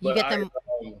 You get them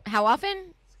how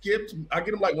often? I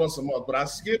get them like once a month, but I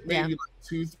skip maybe like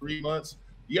 2-3 months.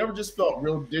 You ever just felt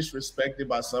real disrespected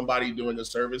by somebody doing a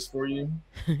service for you?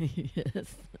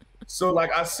 Yes. So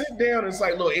like I sit down and it's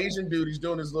like little Asian dude, he's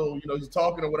doing his little, he's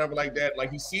talking or whatever like that. Like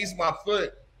he sees my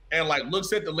foot and like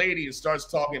looks at the lady and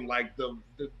starts talking like the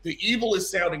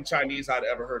evilest sounding Chinese I'd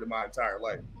ever heard in my entire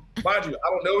life. Mind you, I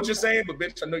don't know what you're saying, but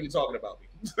bitch, I know you're talking about me.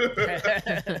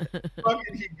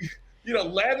 Fucking,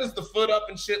 lathers the foot up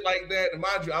and shit like that. And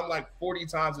mind you, I'm like 40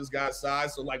 times this guy's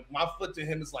size. So like my foot to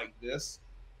him is like this.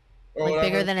 Or like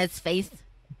bigger than his face?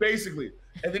 Basically.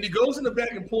 And then he goes in the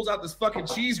back and pulls out this fucking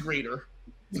cheese grater.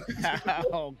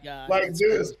 Oh, God. Like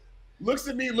this. Looks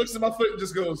at me, looks at my foot, and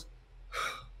just goes.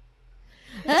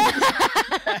 And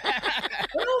I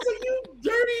was like, "You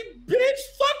dirty bitch,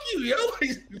 fuck you, yo!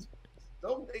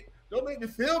 Like, don't make me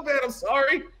feel bad. I'm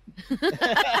sorry.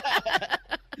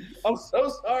 I'm so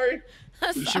sorry.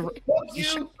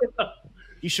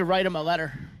 You should write him a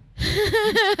letter.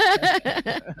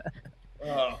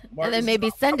 And then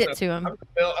maybe send it to him.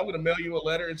 I'm gonna mail you a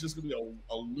letter. It's just gonna be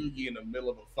a loogie in the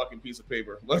middle of a fucking piece of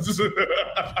paper. At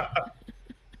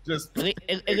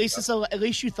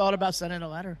least you thought about sending a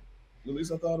letter. At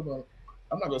least I thought about it.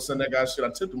 I'm not gonna send that guy shit. I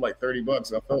tipped him like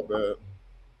 $30. I felt bad.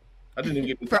 I didn't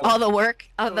even get for all the work,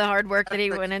 all the hard work that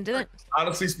he went into it.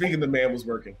 Honestly speaking, the man was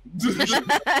working.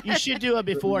 You should do a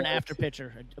before and after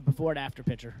picture.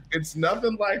 It's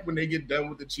nothing like when they get done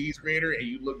with the cheese grater and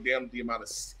you look down at the amount of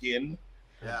skin.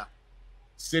 Yeah.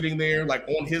 Sitting there, like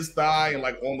on his thigh and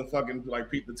like on the fucking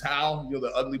the towel,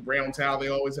 the ugly brown towel they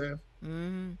always have.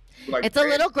 Mm. Like, it's a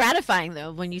little gratifying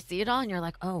though when you see it all and you're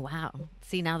like, oh wow,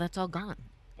 see now that's all gone.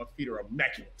 My feet are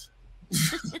immaculate.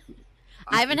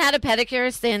 I haven't had a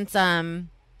pedicure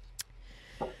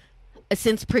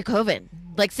since pre-COVID.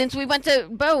 Like since we went to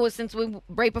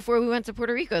right before we went to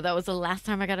Puerto Rico, that was the last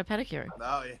time I got a pedicure.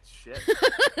 Oh yeah, shit.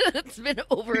 It's been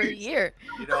over a year.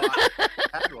 I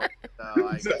had one.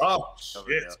 Oh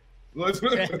shit.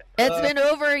 It's been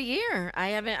over a year.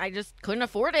 I just couldn't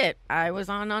afford it. I was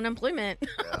on unemployment.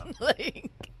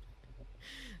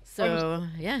 Yeah.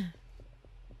 Yeah.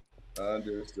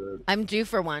 Understood. I'm due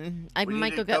for one. I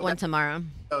might go get one tomorrow.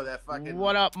 Oh, that fucking.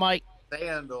 What up, Mike?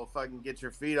 Sand will fucking get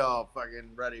your feet all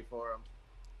fucking ready for them.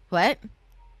 What?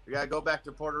 You gotta go back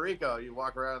to Puerto Rico. You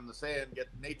walk around in the sand, get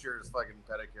nature's fucking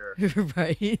pedicure.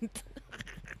 Right.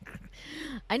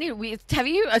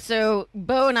 So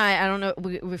Bo and I don't know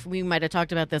if we might have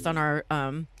talked about this on our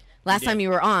last time you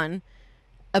were on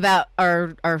about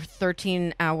our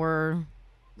 13-hour.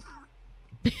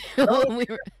 we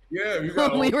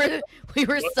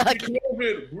were stuck.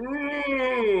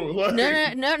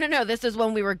 No. This is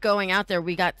when we were going out there.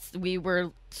 We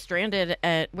were stranded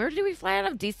at, where did we fly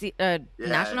out of? DC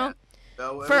National.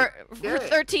 Yeah. For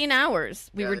 13 hours.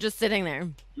 We were just sitting there.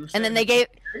 And then they gave.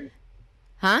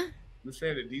 Huh? You were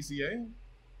stranded at DCA?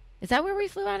 Is that where we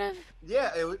flew out of?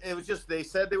 Yeah, it was just they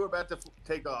said they were about to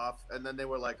take off, and then they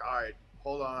were like, "All right,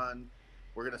 hold on,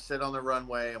 we're gonna sit on the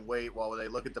runway and wait while they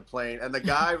look at the plane." And the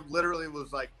guy literally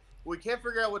was like, "We can't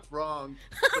figure out what's wrong.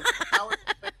 So power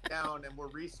down, and we're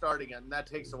restarting it, and that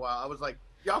takes a while." I was like,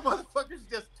 "Y'all motherfuckers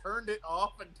just turned it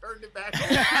off and turned it back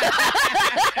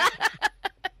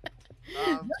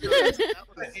on." You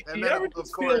ever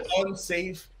just feel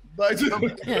unsafe? Like, we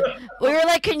were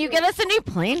like, "Can you get us a new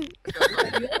plane?"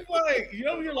 you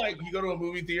go to a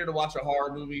movie theater to watch a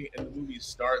horror movie, and the movie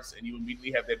starts, and you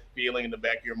immediately have that feeling in the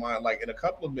back of your mind, like, in a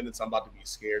couple of minutes, I'm about to be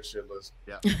scared shitless.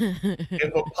 Yeah.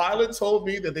 If a pilot told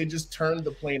me that they just turned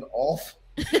the plane off,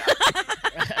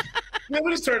 man,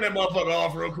 we just turn that motherfucker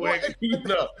off real quick. Y'all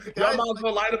might as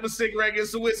well light up a cigarette, get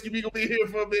some whiskey. We gonna be here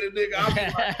for a minute, nigga.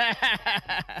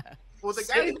 Well, the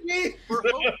guys we're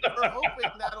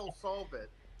hoping that'll solve it.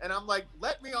 And I'm like,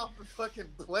 let me off the fucking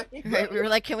plane. Right, we were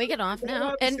like, "Can we get off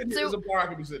now?" And so, there's a bar I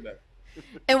can be sitting there.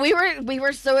 And we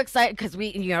were so excited because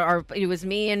it was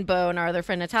me and Bo and our other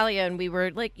friend Natalia, and we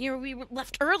were like, we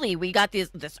left early. We got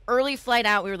this early flight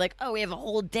out. We were like, "Oh, we have a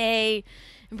whole day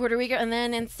in Puerto Rico," and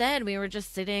then instead we were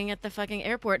just sitting at the fucking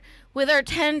airport with our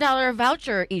 $10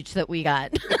 voucher each that we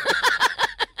got.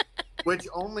 Which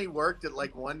only worked at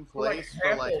like one place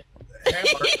for like.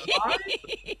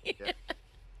 Yeah.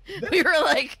 We were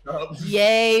like,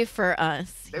 "Yay for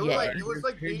us!" They were like, it was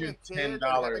like being a kid and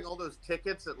having all those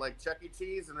tickets at like Chuck E.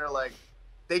 Cheese, and they're like,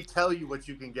 they tell you what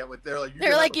you can get with. They're like,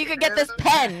 you could get this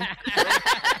pen.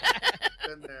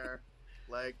 In there,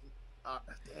 like,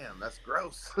 damn, that's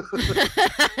gross.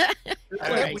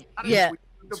 Yeah.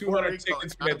 200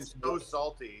 tickets. I'm so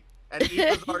salty, and he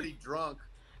was already drunk.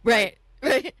 Right.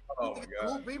 Right. Oh my god.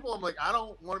 Cool people. I'm like, I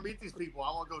don't want to meet these people.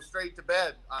 I want to go straight to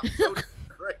bed. I'm so tired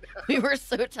right now. We were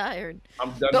so tired.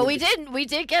 I'm done. But we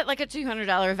did get like a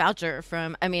 $200 voucher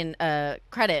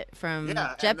credit from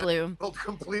JetBlue.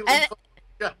 Completely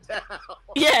shut down.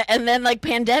 Yeah, and then like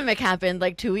pandemic happened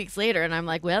like 2 weeks later, and I'm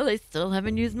like, well, I still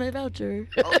haven't used my voucher.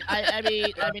 Oh, I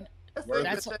mean,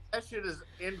 that shit is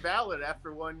invalid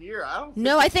after 1 year.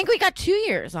 No, I think we got 2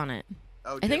 years on it.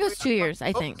 Oh, I think it was 2 years.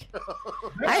 I think.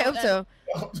 I hope so.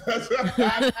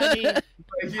 By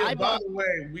the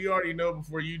way, we already know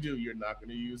before you do, you're not going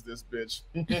to use this bitch.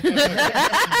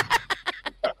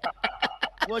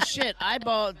 Well, shit, I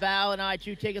bought Val and I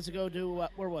 2 tickets to go to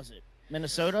where was it?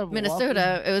 Minnesota.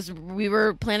 Minnesota. It was. We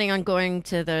were planning on going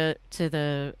to the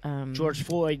George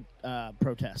Floyd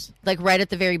protest, like right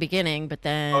at the very beginning, but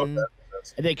then.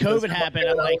 And then COVID happened.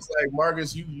 I'm like,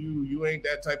 Marcus, you ain't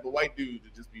that type of white dude to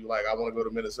just be like, I want to go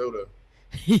to Minnesota.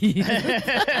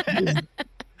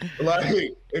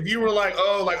 Like, if you were like,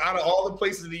 oh, like out of all the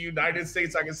places in the United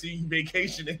States I can see you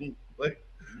vacationing, like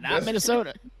not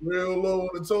Minnesota. Real low on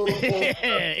the total.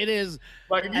 It is.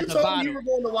 Like if you told me you were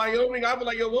going to Wyoming, I'd be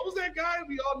like, yo, what was that guy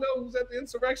we all know who's at the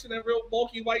insurrection? That real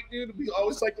bulky white dude that we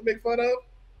always like to make fun of.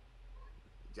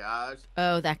 Josh.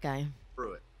 Oh, that guy.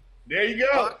 Screw it. There you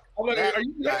go. I'm like, are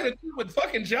you having a tweet with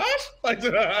fucking Josh? Like,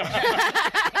 what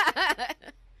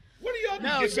do y'all do?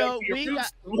 No, so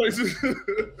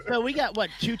we got what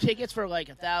 2 tickets for like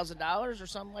 $1,000 or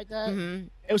something like that. Mm-hmm.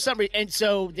 It was something, and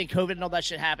so then COVID and all that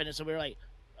shit happened, and so we were like,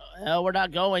 oh, hell, we're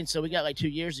not going. So we got like 2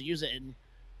 years to use it,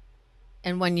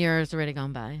 and 1 year has already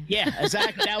gone by. Yeah,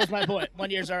 exactly. That was my point. 1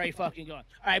 year's already fucking gone.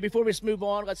 All right, before we move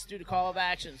on, let's do the call of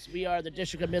actions. We are the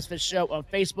District of Misfits Show on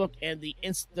Facebook and the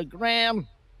Instagram.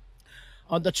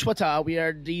 On the Twitter, we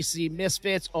are DC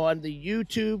Misfits. On the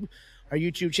YouTube, our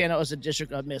YouTube channel is the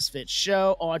District of Misfits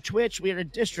Show. On Twitch, we are the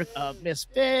District of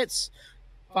Misfits.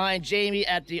 Find Jamie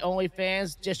at the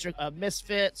OnlyFans, District of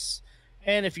Misfits.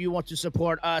 And if you want to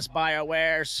support us, buy our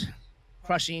wares,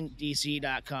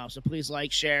 crushingdc.com. So please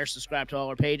like, share, subscribe to all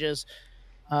our pages.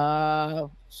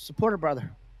 Support a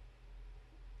brother.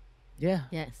 Yeah.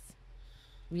 Yes.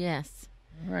 Yes.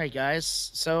 All right, guys.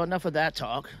 So enough of that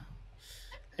talk.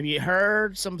 Have you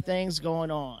heard some things going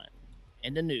on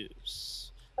in the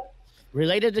news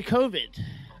related to COVID?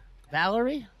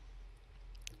 Valerie?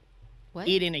 What?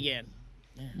 Eating again.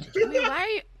 Yeah. I mean, why are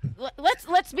you?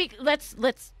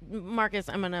 Let's Marcus.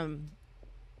 I'm gonna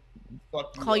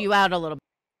call you out a little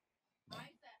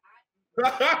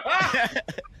bit.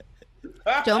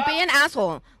 Don't be an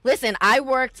asshole. Listen, I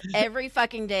worked every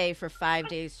fucking day for 5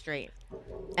 days straight,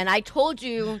 and I told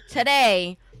you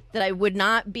today that I would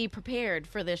not be prepared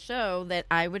for this show, that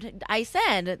I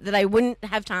said that I wouldn't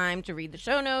have time to read the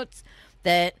show notes,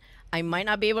 that I might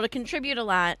not be able to contribute a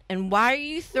lot. And why are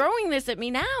you throwing this at me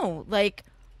now? Like,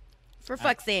 for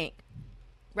fuck's sake.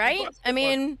 Right? I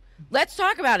mean, let's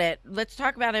talk about it.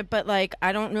 But, like,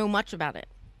 I don't know much about it.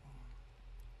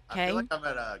 Okay. I feel like I'm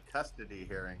at a custody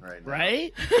hearing right now.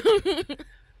 Right?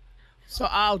 So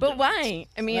I'll. But why?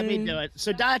 I mean, let me do it.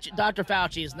 So Dr.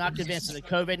 Fauci is not convinced that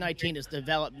COVID-19 is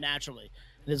developed naturally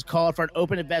and has called for an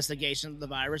open investigation of the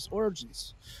virus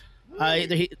origins.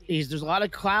 There's a lot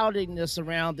of cloudiness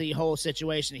around the whole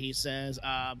situation, he says.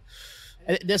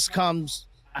 This comes,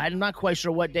 I'm not quite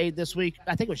sure what day this week.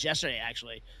 I think it was yesterday,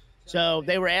 actually. So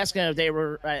they were asking if they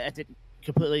were, I think,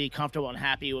 completely comfortable and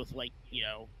happy with, like, you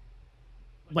know,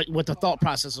 like with the thought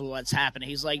process of what's happening.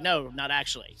 He's like, no, not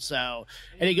actually. So,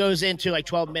 and he goes into like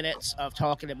 12 minutes of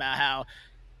talking about how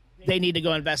they need to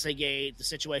go investigate the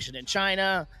situation in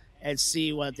China and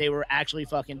see what they were actually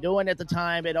fucking doing at the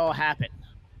time it all happened.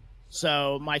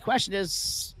 So my question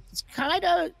is, it's kind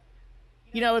of,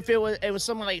 you know, if it was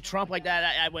someone like Trump like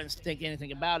that, I wouldn't think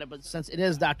anything about it. But since it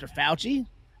is Dr. Fauci,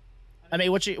 I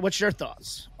mean, what's your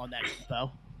thoughts on that,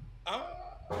 Bo?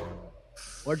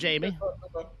 Or Jamie?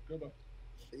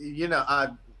 You know,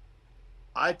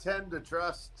 I tend to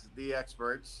trust the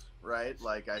experts, right?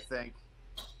 Like, I think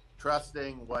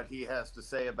trusting what he has to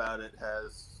say about it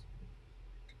has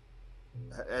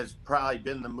probably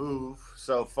been the move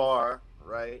so far,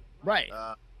 right? Right.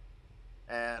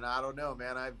 And I don't know,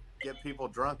 man. I get people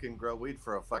drunk and grow weed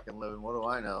for a fucking living. What do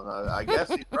I know? I guess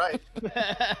he's right.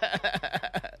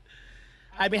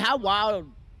 I mean, how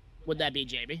wild would that be,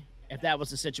 Jamie? If that was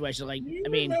the situation, like, do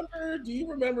you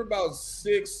remember about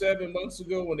 6-7 months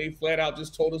ago when they flat out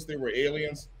just told us they were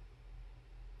aliens?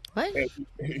 What? And,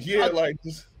 yeah, like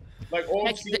all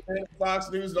CNN, Fox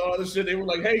News, and all this shit. They were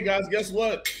like, "Hey guys, guess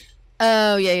what?"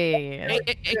 Oh yeah.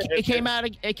 It came out.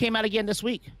 It came out again this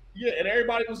week. Yeah, and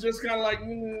everybody was just kind of like,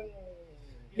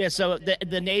 Yeah, so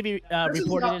the Navy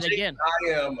reported it again.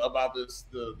 I am about this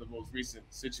the most recent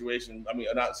situation. I mean,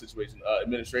 not situation,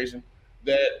 administration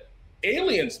that.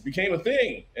 Aliens became a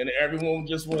thing, and everyone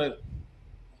just went.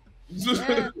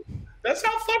 Yeah. That's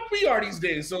how fucked we are these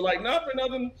days. So, like, not for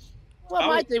nothing. Well,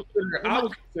 I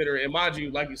would consider it, and mind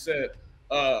you, like you said,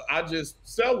 I just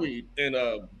sell weed and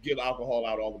give alcohol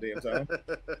out all the damn time.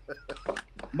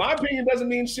 My opinion doesn't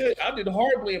mean shit. I did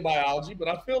horribly in biology, but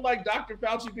I feel like Dr.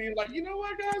 Fauci being like, you know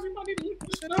what, guys, we might need to look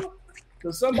this shit up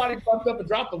because somebody fucked up and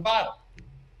dropped the vial.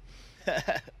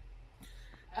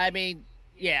 I mean,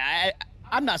 yeah.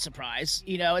 I'm not surprised.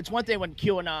 You know, it's one thing when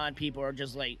QAnon people are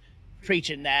just like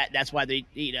preaching that. That's why they,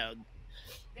 you know,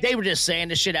 they were just saying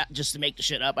the shit out just to make the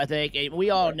shit up, I think. And we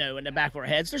all know in the back of our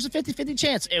heads, there's a 50-50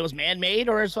 chance it was man-made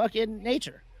or it's fucking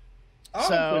nature.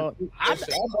 So I've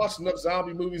watched enough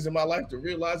zombie movies in my life to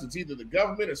realize it's either the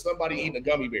government or somebody eating a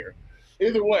gummy bear.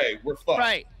 Either way, we're fucked.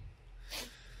 Right.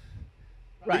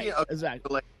 Right. Yeah,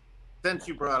 exactly. Since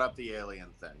you brought up the alien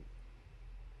thing.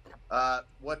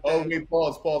 Wait,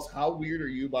 pause. How weird are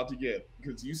you about to get?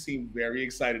 Because you seem very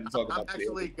excited to talk about the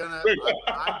alien.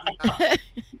 I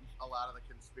a lot of the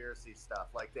conspiracy stuff.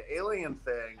 Like the alien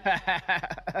thing,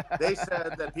 they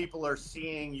said that people are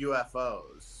seeing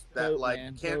UFOs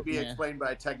that can't be explained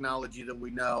by technology that we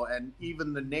know. And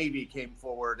even the Navy came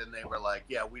forward and they were like,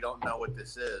 yeah, we don't know what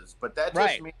this is. But that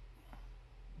just means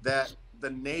that the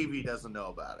Navy doesn't know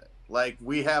about it. Like,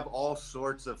 we have all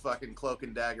sorts of fucking cloak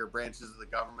and dagger branches of the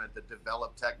government that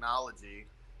develop technology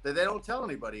that they don't tell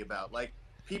anybody about. Like,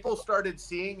 people started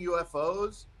seeing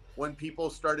UFOs when people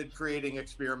started creating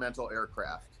experimental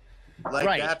aircraft.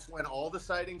 Like, that's when all the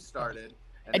sightings started.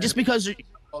 And just because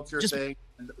thing,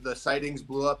 the sightings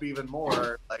blew up even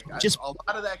more. Like, a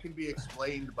lot of that can be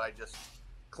explained by just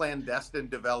clandestine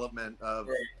development of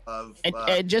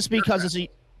and just because it's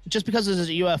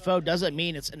a UFO doesn't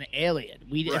mean it's an alien.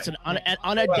 It's an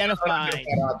unidentified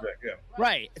object. Yeah.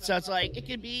 Right. So it's like it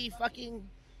could be fucking,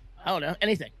 I don't know,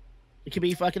 anything. It could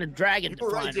be fucking a dragon.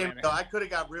 You're right, Jim. No, I could have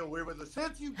got real weird with it.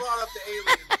 Since you brought up the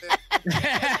alien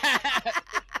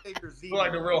thing, you're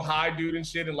like the real high dude and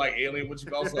shit, and like alien. What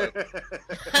you also like?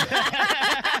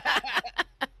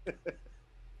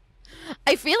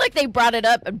 I feel like they brought it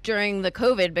up during the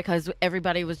COVID because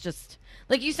everybody was just.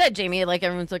 Like you said, Jamie, like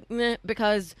everyone's like, meh,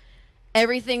 because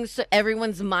everyone's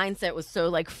mindset was so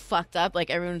like fucked up. Like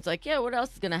everyone's like, yeah, what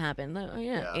else is gonna happen? Like, oh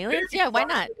yeah, aliens, yeah, why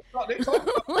not? They talk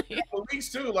about it for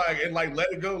weeks too, like and like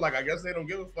let it go. Like I guess they don't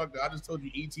give a fuck. I just told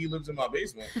you, ET lives in my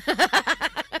basement.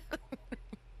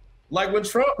 Like when they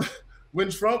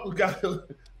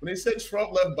said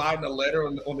Trump left Biden a letter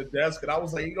on the desk, and I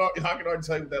was like, you know, I can already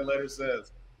tell you what that letter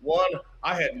says. One,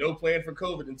 I had no plan for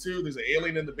COVID, and two, there's an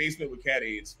alien in the basement with cat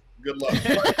AIDS. Good luck.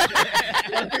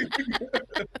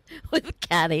 With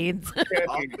cat AIDS.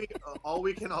 All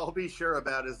we can all be sure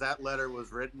about is that letter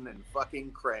was written in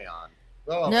fucking crayon.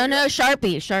 Oh, no,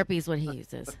 Sharpie. Sharpie's what he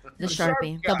uses. The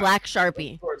Sharpie. The black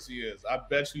Sharpie. Of course he is. I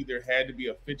bet you there had to be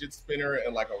a fidget spinner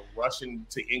and like a Russian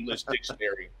to English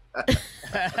dictionary.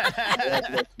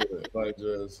 Like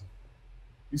just,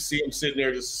 you see him sitting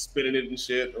there just spinning it and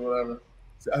shit or whatever.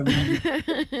 I mean,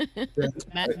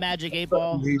 Magic 8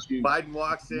 Ball. Biden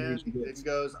walks in and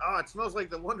goes, "Oh, it smells like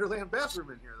the Wonderland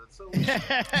bathroom in here. That's so weird."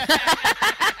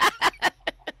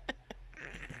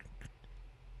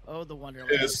 Oh, the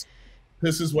Wonderland.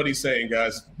 This is what he's saying,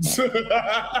 guys.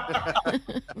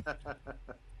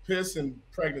 Piss and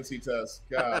pregnancy test.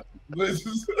 God.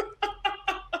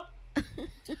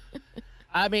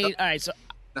 I mean, all right. So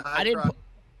I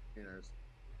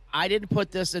didn't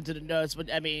put this into the notes,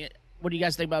 but I mean, what do you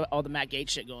guys think about all the Matt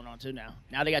Gaetz shit going on too now?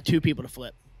 Now they got two people to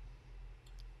flip.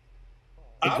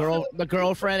 The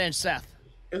girlfriend and Seth.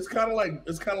 It's kind of like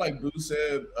Boo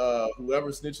said. Whoever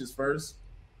snitches first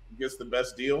gets the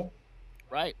best deal.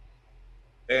 Right.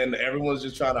 And everyone's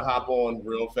just trying to hop on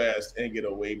real fast and get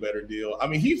a way better deal. I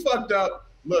mean, he fucked up.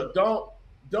 Look, don't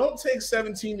take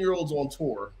 17-year-olds on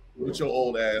tour with your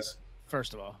old ass.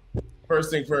 First of all.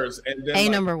 First thing first. And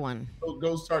then number one.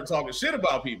 Go start talking shit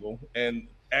about people and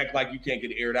act like you can't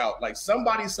get aired out. Like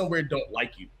somebody somewhere don't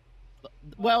like you.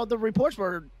 Well, the reports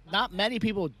were not many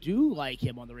people do like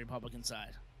him on the Republican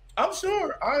side. I am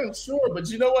sure. But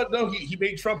you know what? No, he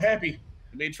made Trump happy.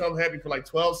 He made Trump happy for like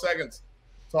 12 seconds.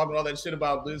 Talking all that shit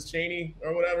about Liz Cheney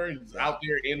or whatever. He's out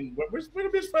there in where's the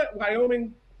bitch from?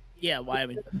 Wyoming? Yeah,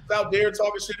 Wyoming. He's out there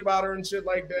talking shit about her and shit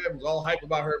like that. It was all hype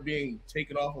about her being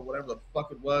taken off or whatever the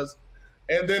fuck it was.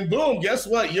 And then boom, guess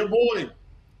what? Your boy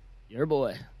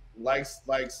likes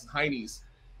Heinies.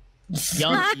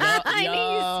 Young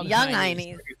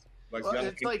Heinies.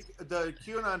 It's like the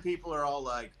QAnon people are all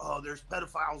like, "Oh, there's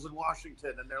pedophiles in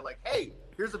Washington," and they're like, "Hey,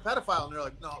 here's a pedophile," and they're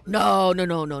like, "No,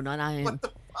 not him." What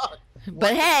the fuck?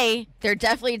 But hey, they're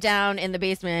definitely down in the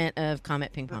basement of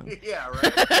Comet Ping Pong. Yeah,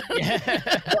 right.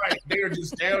 Right, they're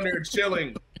just down there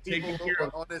chilling, taking care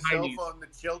of on his cell phone the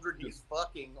children he's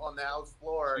fucking on the house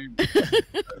floor.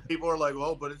 People are like,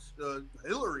 "Oh, but it's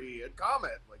Hillary and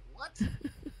Comet." Like, what?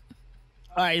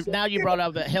 All right, now you brought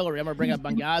up Hillary. I'm gonna bring up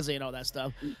Benghazi and all that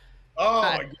stuff. Oh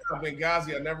my God,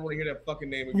 Benghazi! I never want to hear that fucking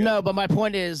name again. No, but my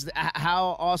point is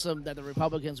how awesome that the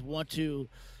Republicans want to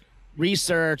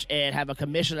research and have a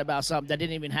commission about something that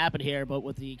didn't even happen here, but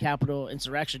with the Capitol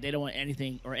insurrection, they don't want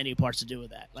anything or any parts to do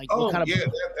with that. Like,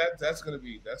 that's gonna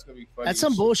be funny. That's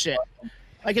some bullshit.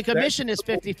 Like a commission is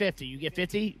 50-50. You get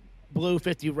 50 blue,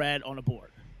 50 red on a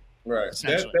board. Right.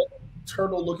 That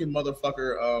turtle-looking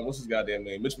motherfucker. What's his goddamn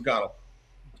name? Mitch McConnell.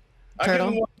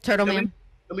 Turtle man.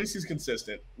 At least he's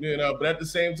consistent, you know. But at the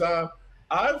same time,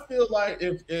 I feel like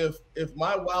if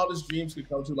my wildest dreams could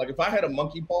come true, like if I had a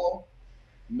monkey paw,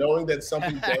 knowing that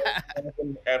something bad would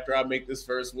happen after I make this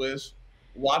first wish,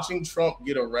 watching Trump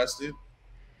get arrested,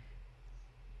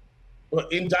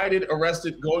 indicted,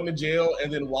 arrested, going to jail,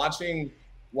 and then watching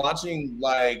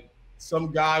like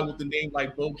some guy with the name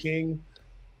like Bo King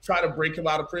try to break him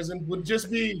out of prison would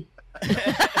just be.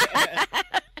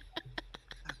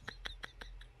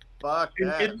 Fuck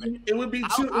that. It would be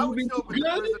too. I would still be in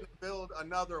prison to build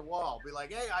another wall. Be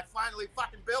like, "Hey, I finally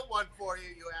fucking built one for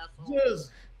you, you asshole."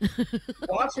 Just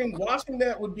watching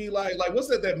that would be like what's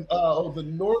that? The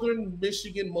Northern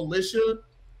Michigan Militia.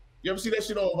 You ever see that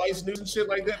shit on Vice News and shit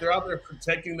like that? They're out there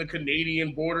protecting the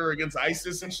Canadian border against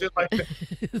ISIS and shit like that.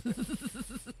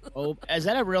 Oh, is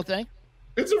that a real thing?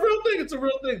 It's a real thing. It's a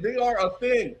real thing. They are a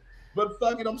thing. But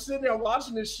fucking, I'm sitting there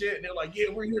watching this shit, and they're like, "Yeah,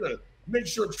 we're here to make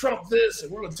sure Trump this,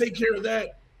 and we're going to take care of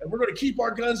that, and we're going to keep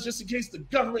our guns just in case the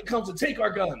government comes to take our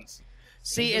guns."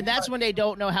 See, and that's when they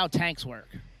don't know how tanks work.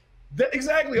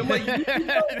 Exactly. I'm like,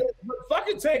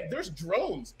 fucking tank. There's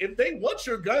drones. If they want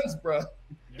your guns, bro,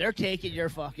 they're taking your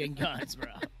fucking guns, bro.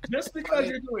 Just because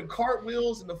you're doing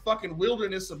cartwheels in the fucking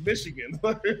wilderness of Michigan.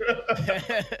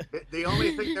 The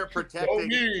only thing they're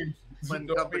protecting when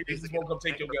companies won't come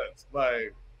take your guns.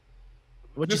 Like,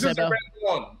 what you said,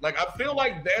 like, I feel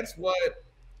like that's what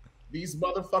these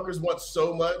motherfuckers want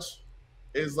so much,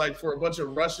 is like for a bunch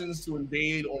of Russians to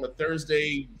invade on a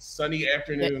Thursday sunny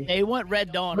afternoon. They want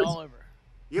Red Dawn all over.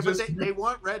 Yeah, but they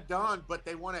want Red Dawn, but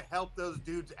they want to help those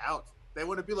dudes out. They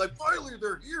want to be like, finally,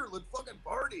 they're here. Let's fucking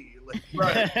party. Like,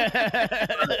 right.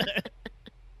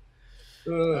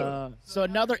 So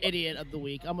another idiot of the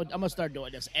week. I'm gonna start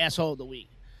doing this. Asshole of the week.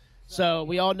 So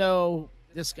we all know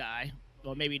this guy.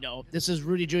 Well, maybe no. This is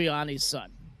Rudy Giuliani's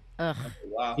son.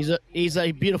 Wow. He's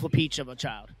a beautiful peach of a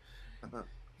child.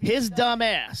 His dumb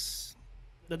ass.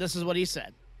 This is what he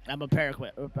said. I'm a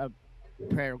paraphrase.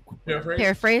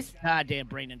 Goddamn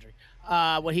brain injury.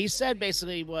 What he said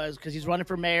basically was, because he's running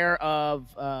for mayor of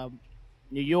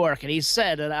New York, and he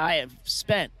said that I have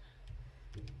spent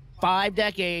 5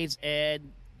 decades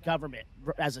in government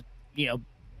as a,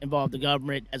 involved in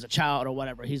government as a child or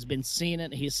whatever. He's been seeing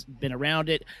it. He's been around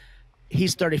it.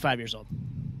 He's 35 years old.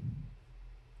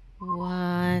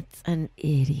 What an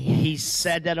idiot. He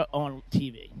said that on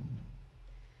TV.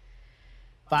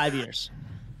 5 years.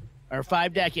 Or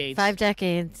 5 decades. 5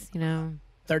 decades,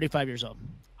 35 years old.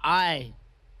 I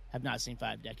have not seen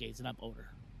 5 decades, and I'm older.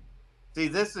 See,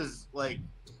 this is like...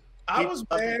 I was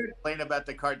mad. Complain about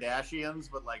the Kardashians,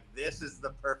 but like this is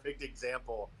the perfect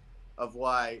example of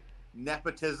why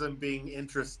nepotism being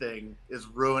interesting is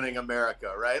ruining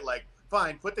America, right? Like,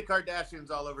 fine, put the Kardashians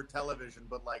all over television,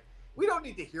 but like, we don't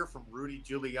need to hear from Rudy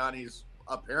Giuliani's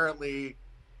apparently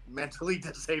mentally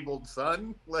disabled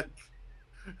son. Like,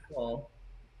 well,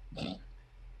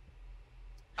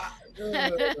 I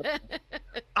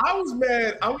was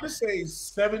mad. I'm going to say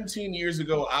 17 years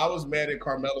ago, I was mad at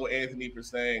Carmelo Anthony for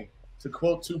saying, to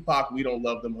quote Tupac, "We don't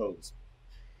love them hoes."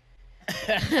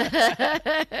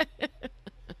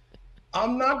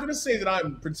 I'm not going to say that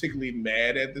I'm particularly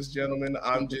mad at this gentleman.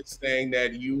 I'm just saying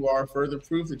that you are further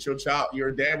proof that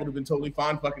your dad would have been totally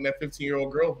fine fucking that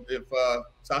 15-year-old girl if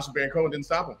Sacha Baron Cohen didn't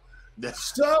stop him.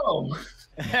 So,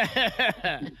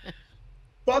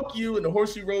 fuck you and the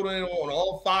horse you rode in on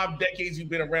all 5 decades you've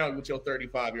been around with your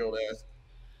 35-year-old ass.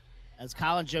 As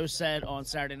Colin Joe said on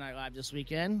Saturday Night Live this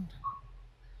weekend,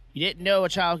 you didn't know a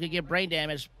child could get brain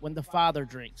damage when the father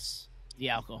drinks the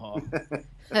alcohol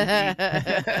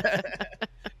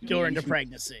during the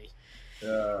pregnancy.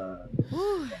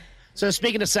 So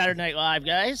speaking of Saturday Night Live,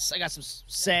 guys, I got some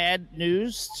sad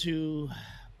news to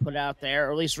put out there,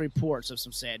 or at least reports of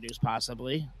some sad news,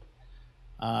 possibly.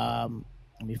 Let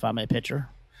me find my picture.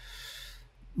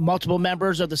 Multiple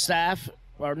members of the staff,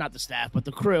 or not the staff, but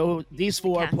the crew, these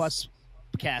four plus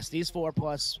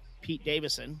Pete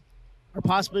Davidson, are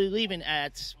possibly leaving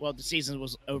the season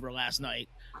was over last night,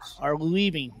 are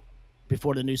leaving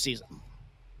before the new season.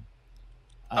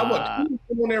 He's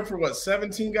been on there for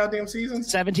 17 goddamn seasons?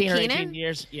 17 or Keenan? 18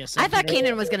 years. Yeah, I thought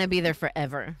Keenan was going to be there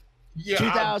forever. Yeah,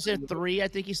 2003, I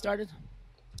think he started.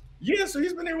 Yeah, so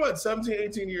he's been there, 17,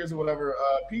 18 years or whatever.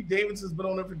 Pete Davidson's been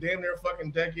on there for damn near a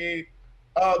fucking decade.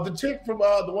 The chick from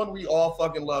the one we all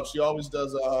fucking love, she always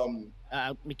does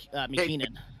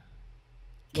McKinnon.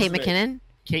 Kate McKinnon?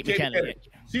 Kate McKinnon. Yeah.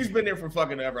 She's been there for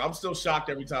fucking ever. I'm still shocked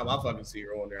every time I fucking see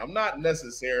her on there. I'm not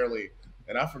necessarily,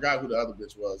 and I forgot who the other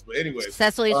bitch was, but anyway.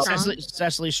 Cecily Strong.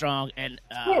 Cecily Strong and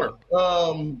sure.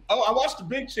 I watched the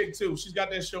big chick too. She's got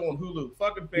that show on Hulu.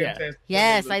 Fucking fantastic.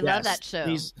 Yeah. Yes, I love that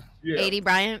show. 80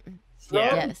 Bryant.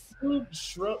 Shrub? Yes.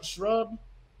 Shrub,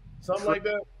 something like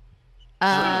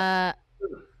that.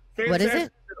 What is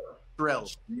it?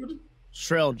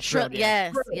 Shrilled.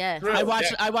 Yes.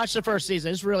 I watched the first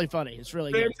season. It's really funny. It's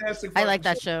really fantastic. I like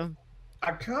that show.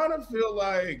 I kind of feel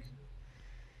like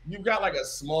you've got like a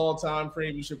small time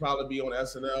frame. You should probably be on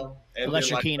SNL, and unless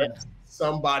you're Keenan.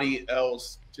 Somebody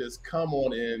else just come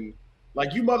on in.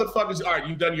 Like, you motherfuckers, all right,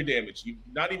 you've done your damage. You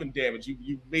not even damage.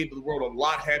 You've made the world a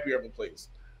lot happier of a place.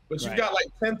 But you've got like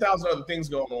 10,000 other things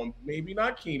going on. Maybe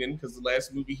not Keenan, because the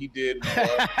last movie he did. Hey,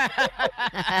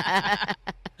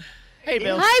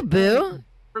 Bill. Hi, Boo.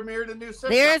 Premiered a new sitcom.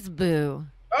 There's Boo.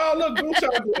 Oh, look, Boo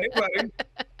trying to do anybody.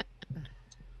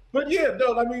 But yeah,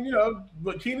 no, I mean,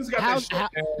 but Keenan's got that shit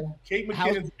now. Kate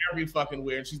McKinnon's every fucking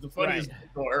weird. She's the funniest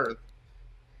on earth.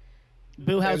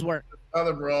 Boo, how's work?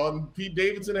 Other bro, and Pete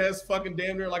Davidson has fucking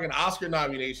damn near like an Oscar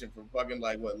nomination for fucking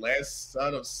Last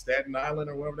Son of Staten Island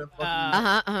or whatever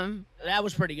that fucking. That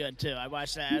was pretty good too. I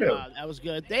watched that. Yeah. That was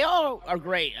good. They all are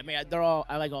great. I mean, I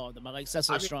like all of them. I like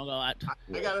Cecily Strong a lot.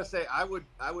 I gotta say, I would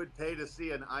pay to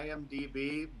see an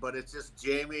IMDb, but it's just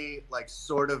Jamie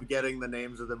sort of getting the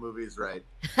names of the movies right.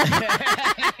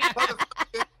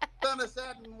 Son of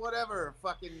Satin, whatever,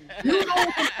 fucking. You know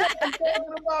what the fuck I'm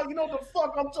talking about? You know what the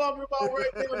fuck I'm talking about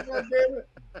right there, goddammit.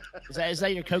 Is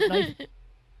that your Coke knife?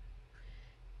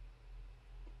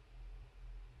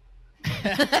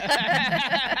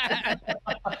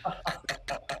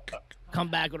 Come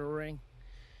back with a ring.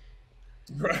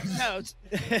 Right. No,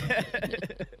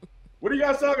 what are you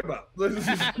guys talking about?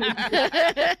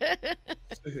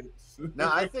 No,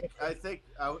 I think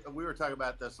we were talking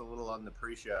about this a little on the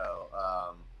pre-show.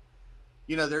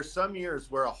 There's some years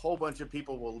where a whole bunch of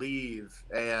people will leave,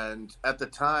 and at the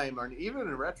time, or even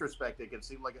in retrospect, it can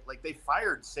seem like they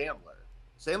fired Sandler.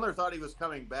 Sandler thought he was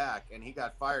coming back, and he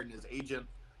got fired, and his agent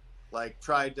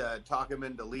tried to talk him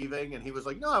into leaving, and he was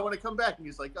like, "No, I want to come back," and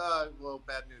he's like, well,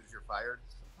 bad news, you're fired."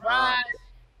 Right.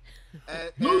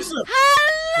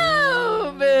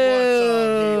 Hello,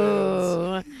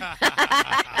 Boo.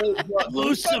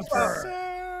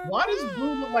 Lucifer. Why does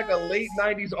Blue look like a late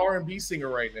 '90s R&B singer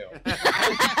right now?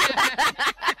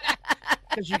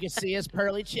 Because you can see his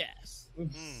pearly chest.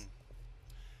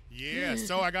 Yeah,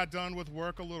 so I got done with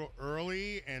work a little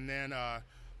early, and then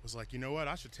was like, you know what?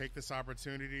 I should take this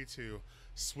opportunity to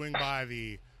swing by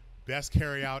the best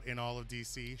carryout in all of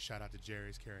DC. Shout out to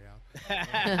Jerry's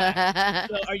Carryout.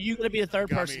 So are you going to be the third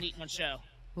person eating on the show?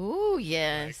 Ooh,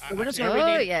 yes. We're just gonna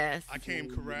rename, yes. I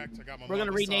came correct. I got my. We're going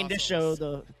to rename this show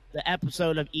the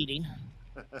episode of eating.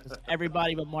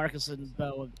 Everybody but Marcus and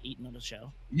Bo have eaten on the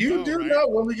show. You do know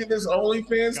when we get this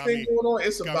OnlyFans Got thing me- going on,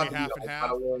 it's got about me to half be and a half.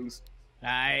 lot of ones.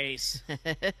 Nice.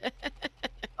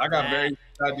 I got very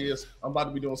good ideas. I'm about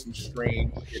to be doing some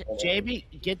strange shit.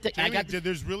 JB, get the. I got.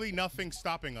 There's really nothing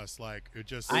stopping us. Like it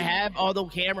just. I have all the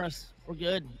cameras. We're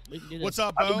good. We can do this. What's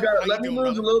up, I Bo? just gotta How let you me doing,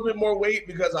 lose a brother? little bit more weight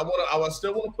because I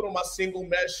still want to put on my single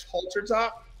mesh halter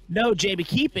top. No, JB,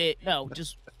 keep it. No,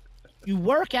 just you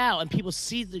work out and people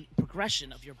see the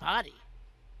progression of your body.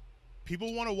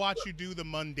 People want to watch you do the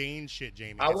mundane shit,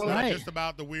 Jamie. I It's wanna- not Right. just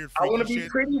about the weird I want to freaky be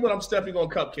shit. pretty when I'm stepping on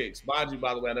cupcakes. Mind you,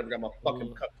 by the way, I never got my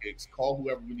fucking cupcakes. Call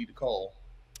whoever we need to call.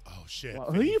 Oh shit!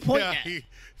 Well, who you pointing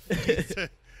at? He's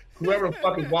Whoever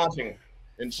fucking watching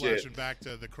and shit. flashing back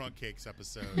to the Crunk Cakes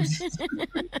episode.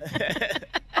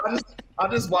 I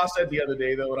just watched that the other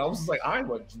day though, and I was just like, I'm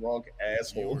a drunk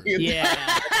asshole.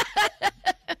 Yeah.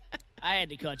 I had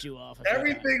to cut you off.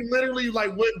 Everything literally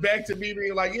like went back to me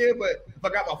being like, yeah, but if I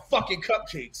got my fucking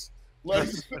cupcakes, like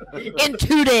In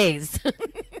 2 days.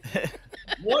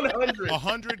 100.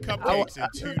 100 cupcakes in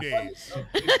 2 days.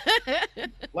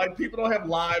 Like people don't have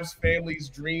lives, families,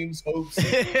 dreams, hopes.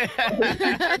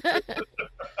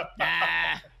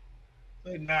 Nah,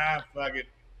 Like, nah, fuck it.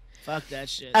 fuck that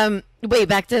shit. Wait,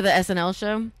 back to the SNL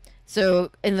show.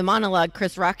 So in the monologue,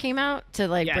 Chris Rock came out to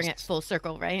like bring it Yes. full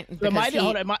circle, right? Am Because am I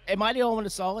the only one that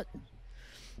saw it?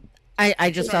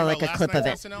 I just saw like a Last clip of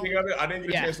night's it. SNL? I didn't get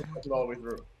a Yeah. chance to watch it all the way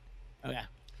through. Okay.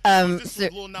 This So,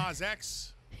 was Lil Nas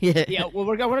X. yeah. Yeah, well,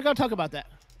 we're going to talk about that.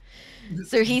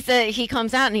 So he said he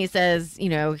comes out and he says, you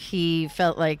know, he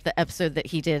felt like the episode that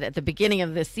he did at the beginning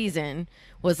of this season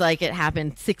was like it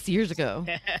happened 6 years ago,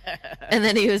 and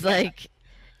then he was like,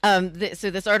 so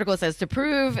this article says to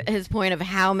prove his point of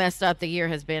how messed up the year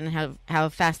has been, how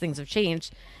fast things have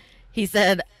changed. He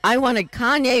said, "I wanted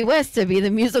Kanye West to be the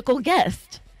musical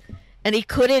guest, and he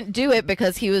couldn't do it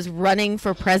because he was running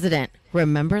for president.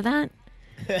 Remember that?"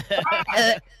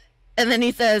 And then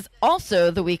he says,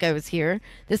 also, the week I was here,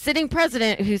 the sitting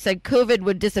president who said COVID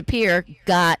would disappear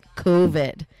got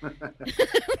COVID.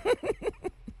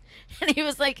 And he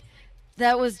was like,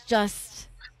 that was just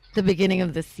the beginning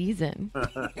of the season.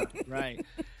 Right.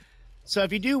 So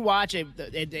if you do watch it,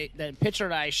 the picture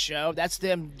that I show, that's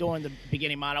them doing the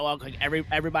beginning monologue. Like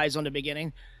everybody's on the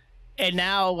beginning. And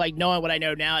now, like knowing what I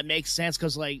know now, it makes sense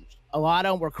because like a lot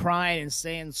of them were crying and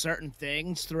saying certain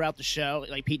things throughout the show.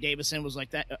 Like Pete Davidson was like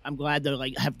that. I'm glad to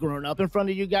like have grown up in front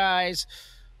of you guys.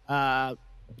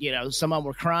 You know, some of them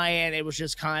were crying. It was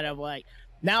just kind of like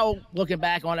now looking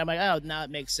back on it, I'm like, oh, now it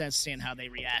makes sense seeing how they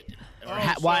reacted or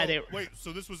why they Wait,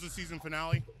 so this was the season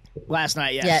finale? last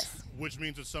night. Yes. Yes. Which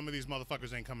means that some of these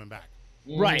motherfuckers ain't coming back.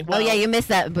 Right. Oh, yeah, you missed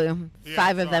that, Boom. Yeah,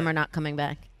 5 of them sorry. are not coming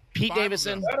back. Pete 5 of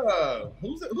Davidson. them.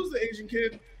 Who's the Asian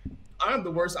kid? I'm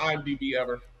the worst IMDb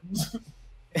ever.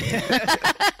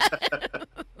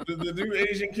 the new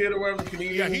Asian kid or whatever, the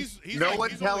Canadian. Yeah, he's No like, one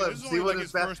he's tell only, him. This is See only what like his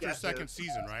his best first or guess second is.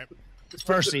 season, right? It's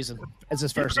first season. It's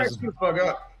his first Shut season. the fuck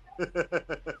up.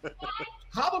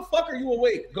 How the fuck are you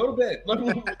awake? Go to bed.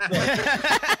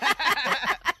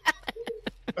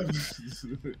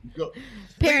 Go.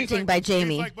 Parenting He's like- by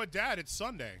Jamie. He's like, but Dad, it's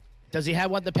Sunday. Does he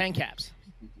have one of the pen caps?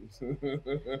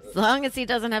 As long as he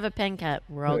doesn't have a pen cap,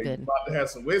 we're all He's good. about to have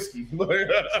some whiskey.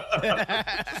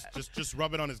 Just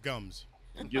rub it on his gums.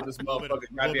 Get this Little bit- motherfucker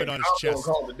little bit goddamn on his alcohol chest.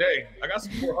 call today. I got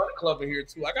some 400 Club in here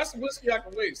too. I got some whiskey I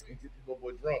can waste and get this little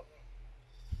boy drunk.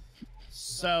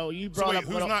 So you So brought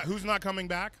wait, up who's not coming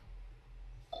back?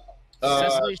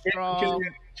 Cecily Strong.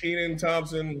 Keenan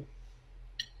Thompson.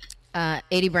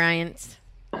 80 Bryant,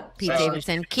 Pete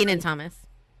Davidson, Keenan Thomas.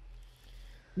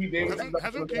 Pete Davidson.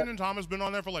 Hasn't Kenan Thomas been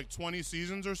on there for like 20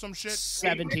 seasons or some shit?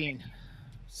 17.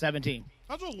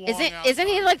 That's a long Isn't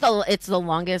he like it's the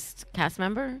longest cast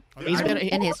member He's been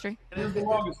in history? And his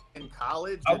longest in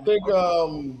college. I and think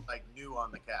like new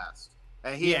on the cast,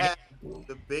 and he Yeah. had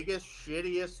the biggest,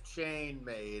 shittiest chain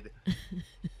made.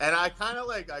 And I kind of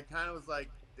was like,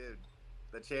 dude,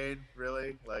 the chain,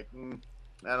 really? Like,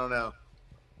 I don't know.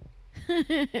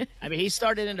 I mean, he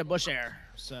started in the Bush era,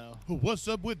 so. What's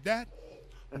up with that?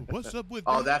 What's up with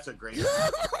Oh, that? that's a great.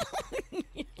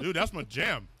 Dude, that's my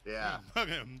jam. Yeah.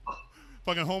 Fucking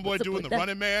Fucking homeboy doing the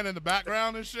Running Man in the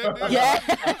background and shit. Dude. Yeah.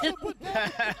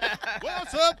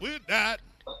 What's up with that?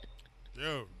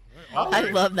 Dude. I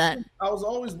love that. I was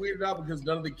always weirded out because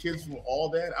none of the kids from All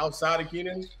That outside of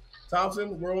Kenan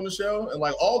Thompson were on the show, and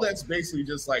like All That's basically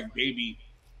just like baby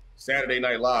Saturday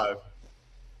Night Live.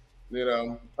 You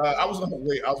know, I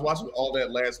was watching All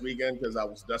That last weekend because I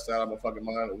was dusted out of my fucking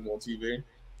mind. It was on TV.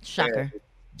 Shocker. And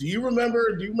do you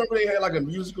remember they had like a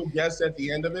musical guest at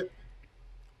the end of it?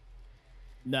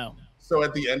 No. So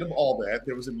at the end of All That,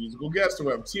 there was a musical guest or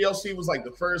whatever. TLC was like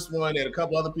the first one, and a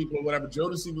couple other people or whatever.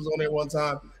 Jodeci was on there one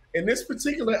time. In this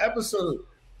particular episode,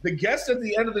 the guest at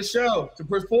the end of the show to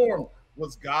perform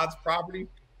was God's Property,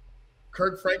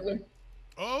 Kirk Franklin.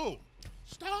 Oh,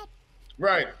 stop.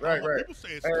 Right. People say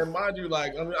it's And mind you,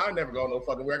 like, I mean, I never go no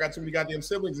fucking where. I got too many goddamn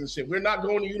siblings and shit. We're not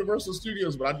going to Universal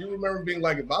Studios, but I do remember being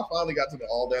like, if I finally got to the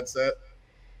All That set,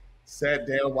 sat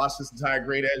down, watched this entire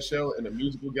great ass show, and the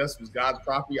musical guest was God's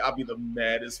Property, I'll be the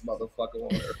maddest motherfucker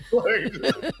on earth.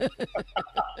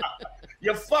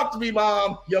 You fucked me,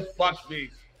 Mom. You fucked me.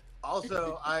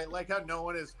 Also, I like how no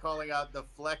one is calling out the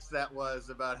flex that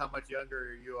was about how much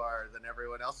younger you are than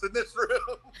everyone else in this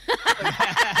room. You're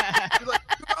like,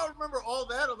 you all remember All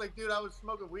That? I'm like, dude, I was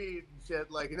smoking weed and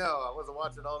shit. Like, no, I wasn't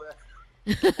watching All That.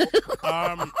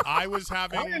 I was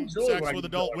having sex with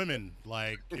adult women,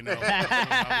 like, you know.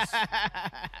 I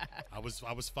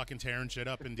was fucking tearing shit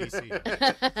up in DC.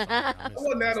 I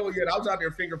wasn't that old yet. I was out there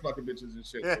finger fucking bitches and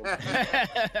shit.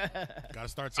 Gotta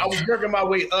start. I was working my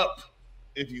way up,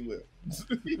 if you will.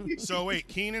 So wait,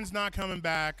 Keenan's not coming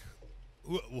back.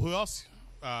 Who else?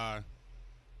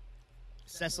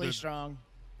 Cecily Strong.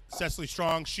 Cecily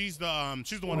Strong. She's the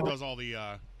one who does all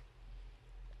the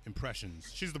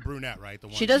impressions. She's the brunette, right? The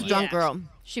one She does like, drunk girl.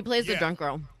 She plays the Yeah. drunk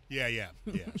girl. Yeah.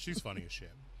 She's funny as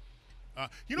shit.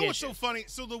 You know what's so funny?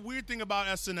 So the weird thing about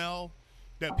SNL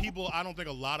that I don't think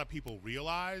a lot of people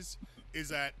realize is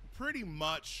that pretty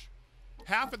much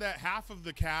half of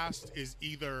the cast is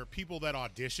either people that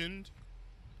auditioned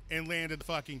and landed the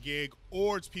fucking gig,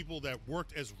 or it's people that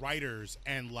worked as writers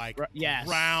and like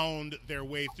ground their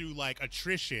way through like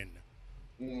attrition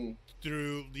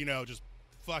through, you know, just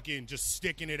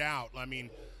sticking it out. I mean,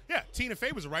 yeah, Tina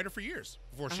Fey was a writer for years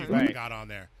before she got on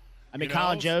there. I mean,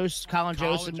 Colin Jost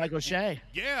and Michael Shea.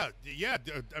 Yeah.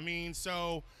 I mean,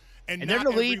 so and they're not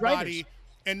the lead everybody, writers.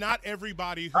 and not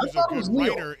everybody who's a good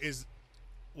writer is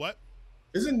what?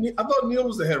 I thought Neil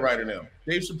was the head writer now.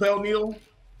 Dave Chappelle, Neil.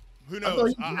 Who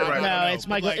knows? No, it's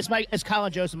Michael. It's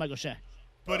Colin Jost and Michael Shea.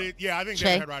 But I think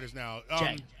they're head writers now.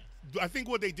 I think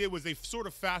what they did was they sort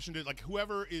of fashioned it like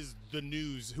whoever does the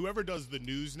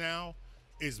news now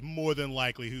is more than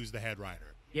likely who's the head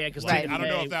writer. Yeah, because I don't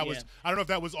know if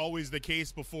that was always the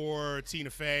case before Tina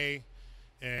Fey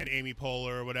and Amy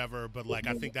Poehler or whatever, but like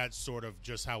I think that's sort of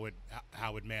just how it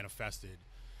manifested.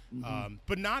 Mm-hmm.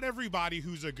 But not everybody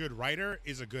who's a good writer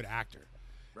is a good actor.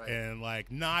 Right. And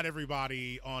like not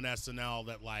everybody on SNL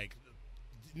that like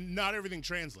not everything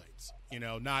translates. You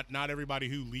know, not everybody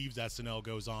who leaves SNL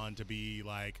goes on to be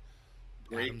like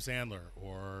Adam Sandler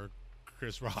or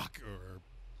Chris Rock or,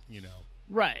 you know.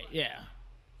 Right, yeah.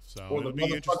 So it'll be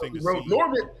interesting to see.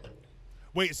 Norbit.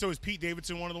 Wait, so is Pete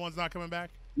Davidson one of the ones not coming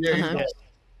back? Yeah.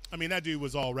 I mean, that dude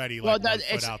was already like one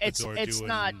foot out the door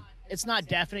doing. It's not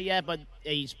definite yet, but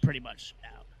he's pretty much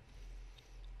out.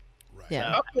 Right.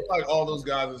 Yeah. I feel like all those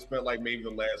guys have spent like maybe the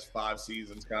last 5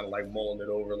 seasons kind of like mulling it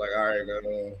over. Like, all right,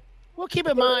 man. Well, keep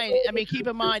in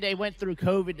mind they went through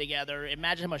COVID together.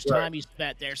 Imagine how much time you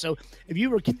spent there. So if you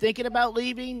were thinking about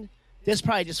leaving, this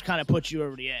probably just kind of puts you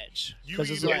over the edge. You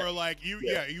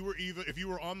were either if you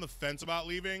were on the fence about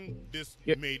leaving, this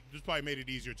probably made it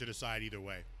easier to decide either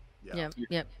way. Yep.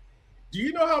 Do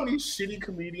you know how many shitty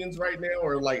comedians right now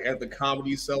are like at the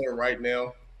Comedy Cellar right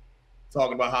now,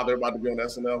 talking about how they're about to be on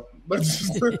SNL?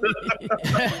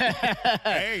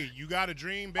 Hey, you got a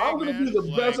dream, big I'm gonna man. be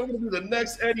the best. I'm gonna be the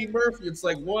next Eddie Murphy. It's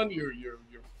like one, you're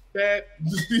fat.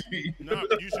 No,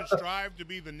 you should strive to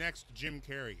be the next Jim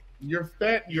Carrey. You're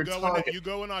fat. You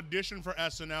go and audition for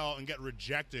SNL and get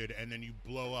rejected, and then you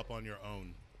blow up on your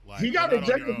own. Like, he got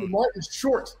rejected for Martin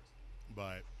Short.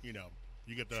 But you know,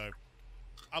 you get the.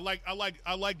 I like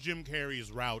Jim Carrey's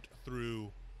route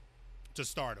through to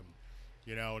stardom,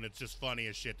 you know, and it's just funny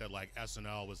as shit that like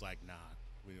SNL was like, nah,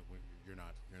 you're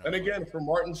not. And again, for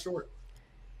Martin Short.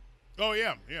 Oh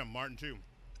yeah, Martin too.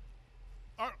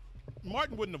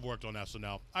 Martin wouldn't have worked on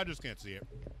SNL. I just can't see it.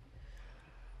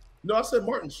 No, I said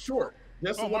Martin Short.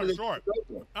 That's the one Martin Short.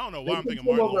 I don't know why I'm thinking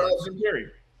Martin Lawrence.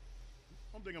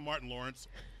 I'm thinking Martin Lawrence.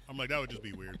 I'm like, that would just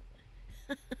be weird.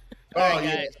 Oh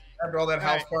yeah. After all that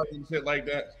house party and shit like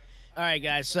that. All right,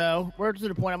 guys. So we're to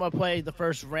the point I'm going to play the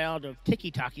first round of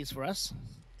Tiki-Takis for us.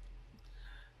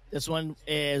 This one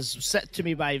is set to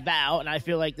me by Val, and I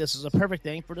feel like this is a perfect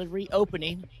thing for the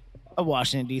reopening of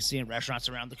Washington, D.C. and restaurants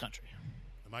around the country.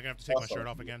 Am I going to have to take my shirt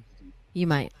off again? You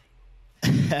might.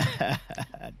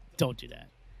 Don't do that.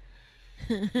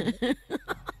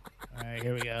 All right,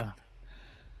 here we go.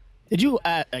 Did you?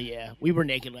 Yeah, we were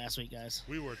naked last week, guys.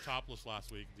 We were topless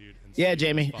last week, dude. Yeah,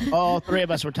 Jamie. All three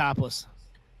of us were topless.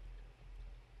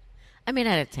 I mean,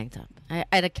 I had a tank top. I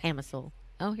had a camisole.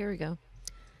 Oh, here we go.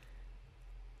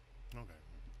 Okay.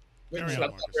 Wait, Carry should I on,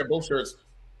 Marcus. wear both shirts?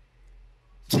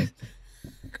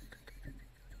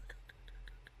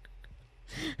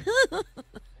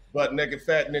 Butt naked,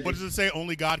 fat nigga. What does it say?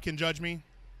 Only God can judge me?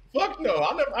 Fuck no.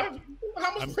 How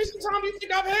much prison time do you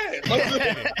think I've had? Like,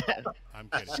 I'm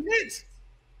kidding. shit.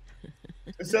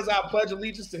 It says I pledge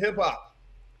allegiance to hip hop.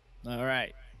 All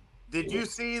right. Did you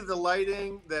see the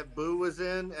lighting that Boo was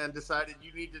in and decided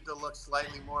you needed to look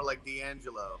slightly more like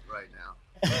D'Angelo right now?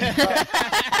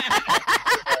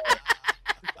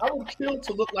 I would kill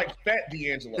to look like fat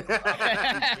D'Angelo. Dude.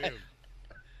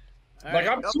 Like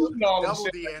I'm shooting all this double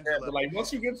shit like that, D'Angelo. but like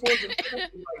once you get towards the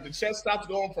like the chest stops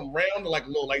going from round to like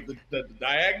little like the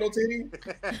diagonal titty. You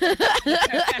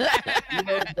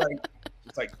know,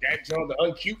 it's like that John, the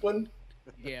uncute one,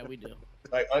 Yeah, we do.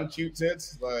 like uncute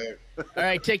tits. Like All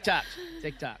right, TikTok.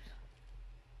 Hey,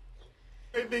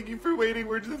 thank you for waiting.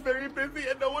 We're just very busy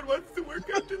and no one wants to work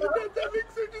after the pandemic,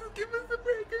 so just give us a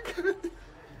break.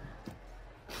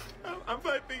 I'm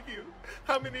fine, thank you.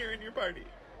 How many are in your party?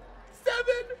 7?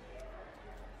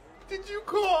 Did you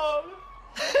call?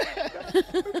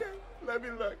 Okay, let me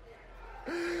look.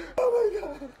 Oh my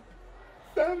god.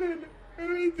 7. And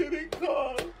we didn't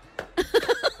call.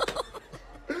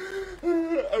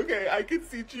 Okay, I can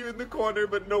seat you in the corner,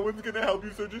 but no one's gonna help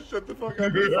you, so just shut the fuck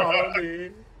up and follow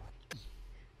me.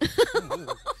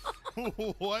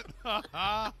 What?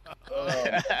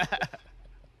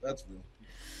 that's real.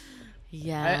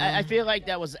 Yeah. I feel like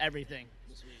that was everything.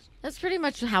 That's pretty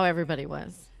much how everybody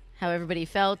was. How everybody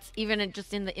felt, even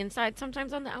just in the inside,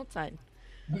 sometimes on the outside.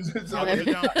 How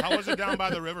was it down by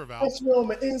the river, Val? What's wrong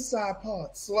with my inside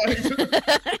parts? Like,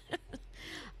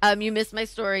 You missed my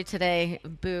story today,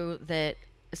 Boo, that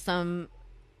some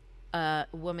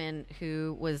woman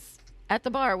who was at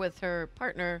the bar with her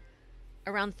partner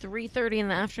around 3:30 in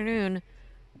the afternoon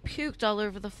puked all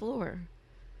over the floor.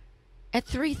 At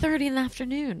 3:30 in the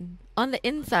afternoon on the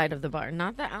inside of the bar,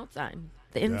 not the outside.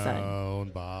 The inside. Down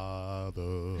by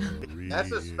the river.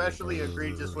 That's especially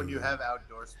egregious when you have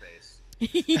outdoor space. Oh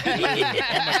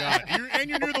my god!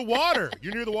 You're near the water.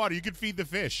 You're near the water. You could feed the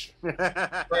fish.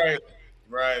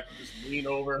 right. Just lean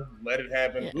over, let it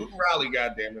happen. Yeah. Root and rally,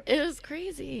 goddammit. It was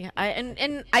crazy.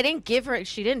 And I didn't give her.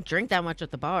 She didn't drink that much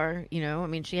at the bar. You know, I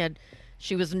mean,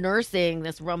 she was nursing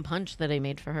this rum punch that I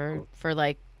made for her for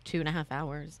like 2.5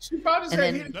 hours. She probably And said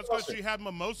then- he didn't That's trust why her. she had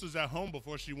mimosas at home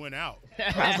before she went out.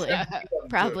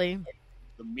 Probably.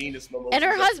 The meanest mimosa. And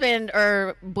her husband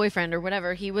or boyfriend or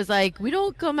whatever, he was like, "We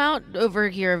don't come out over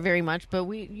here very much, but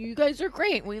you guys are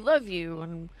great. We love you,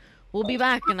 and we'll be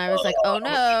back." And I was like, "Oh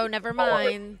no, never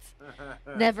mind,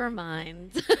 never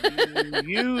mind,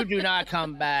 You do not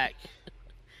come back.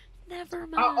 never I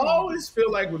mind." always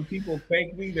feel like when people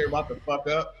thank me, they're about to fuck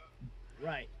up.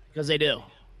 Right. Because they do.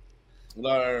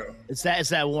 Like, It's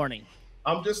that warning.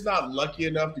 I'm just not lucky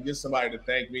enough to get somebody to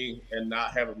thank me and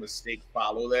not have a mistake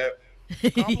follow that.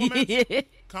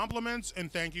 Compliments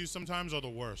and thank yous sometimes are the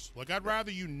worst. Like, I'd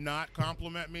rather you not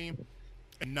compliment me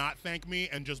and not thank me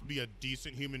and just be a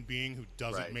decent human being who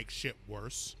doesn't Right. make shit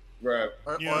worse. Right.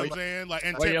 You know what I'm saying? Like,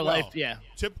 and Or tip your well. life, yeah.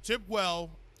 Tip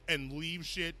well and leave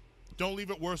shit. Don't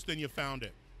leave it worse than you found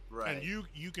it. Right. And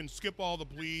you can skip all the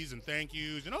please and thank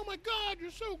yous and oh my god,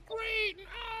 you're so great. And,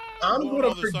 I'm blowing going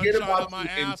all to the forget sunshine about out my you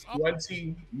ass. in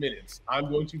 20 minutes. I'm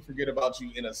going to forget about you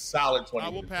in a solid 20 I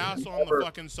will minutes. pass on the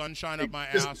fucking sunshine up my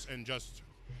ass and just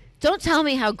Don't tell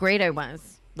me how great I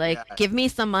was. Like, Yeah. give me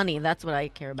some money. That's what I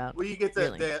care about. Well, you get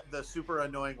Really. the super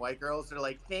annoying white girls that are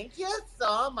like, "Thank you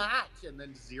so much," and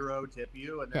then 0 tip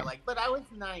you, and they're Yeah. like, "But I was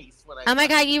nice when I." Oh my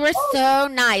god, you were so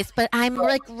nice, but I'm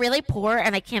like really poor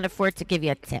and I can't afford to give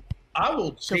you a tip. I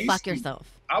will So chase fuck you. yourself.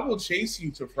 I will chase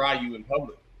you to fry you in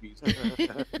public.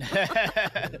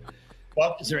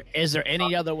 Fuck you. Is there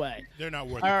any other way? they're not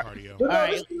worth All the right. cardio. But no, All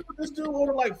right. this dude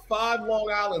ordered like 5 Long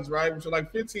Islands, right? Which are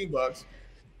like $15.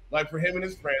 Like for him and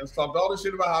his friends. Talked all this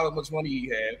shit about how much money he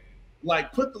had.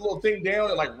 Like put the little thing down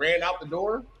and like ran out the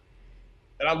door.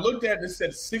 And I looked at it and it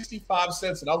said 65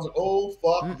 cents. And I was like, oh,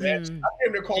 fuck that. shit. I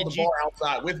came there called Did the you- bar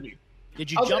outside with me. Did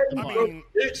you I was jump like, the I bar? mean,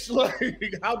 bitch,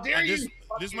 like, how dare I you? just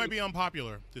this might be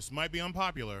unpopular. This might be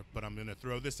unpopular, but I'm going to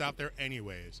throw this out there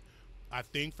anyways. I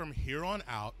think from here on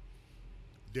out,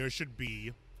 there should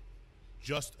be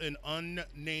just an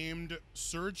unnamed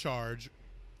surcharge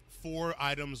for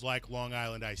items like Long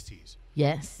Island iced teas.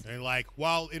 Yes. And like,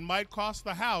 while it might cost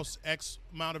the house X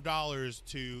amount of dollars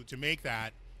to make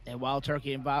that, and Wild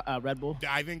Turkey and Red Bull,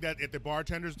 I think that at the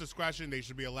bartender's discretion, they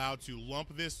should be allowed to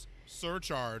lump this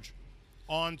surcharge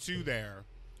onto there.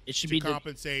 It should to be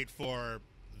compensate for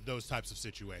those types of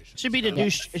situations. It should be the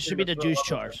douche. It should be the douche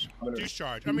charge. Douche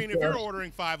charge. I mean, if you're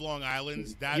ordering 5 Long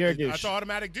Islands, that's an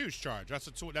automatic douche charge. That's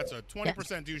a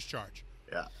 20% douche charge.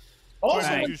 Yeah.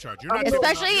 Also, Douche charge. You're not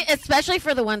especially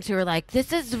for the ones who are like,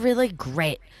 this is really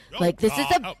great. Like, this is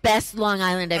the best Long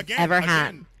Island I've ever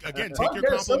had. Again, take your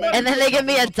compliments. And then they give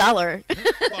me $1.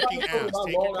 Fucking ass.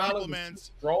 Take your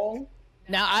compliments.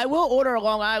 Now, I will order a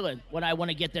Long Island when I want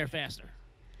to get there faster.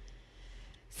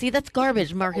 See, that's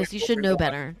garbage, Marcus. You should know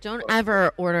better. Don't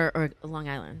ever order a Long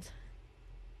Island.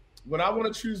 When I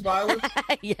want to choose violence,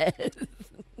 yes,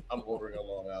 I'm ordering a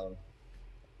Long Island.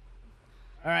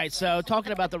 All right, so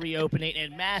talking about the reopening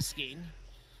and masking,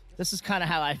 this is kind of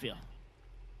how I feel.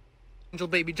 Angel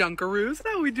baby Junkaroos,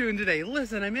 how are we doing today?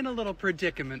 Listen, I'm in a little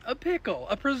predicament. A pickle,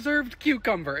 a preserved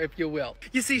cucumber, if you will.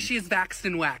 You see, she's vaxxed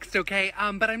and waxed, okay?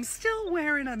 But I'm still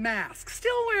wearing a mask.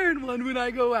 Still wearing one when I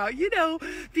go out, you know,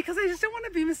 because I just don't want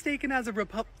to be mistaken as a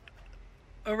Republican.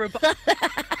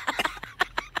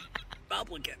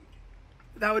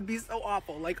 That would be so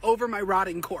awful, like over my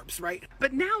rotting corpse, right?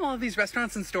 But now all of these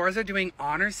restaurants and stores are doing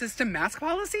honor system mask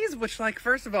policies, which, like,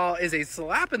 first of all, is a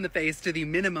slap in the face to the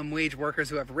minimum wage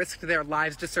workers who have risked their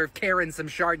lives to serve Karen some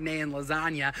Chardonnay and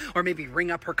lasagna, or maybe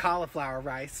ring up her cauliflower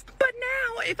rice. But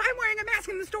now, if I'm wearing a mask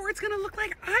in the store, it's gonna look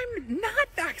like I'm not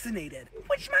vaccinated,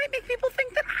 which might make people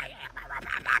think that I am a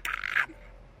Republican.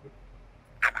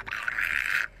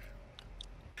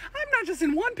 I'm not just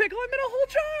in one pickle, I'm in a whole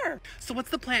jar. So what's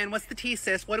the plan? What's the tea,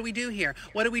 sis? What do we do here?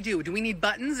 What do we do? Do we need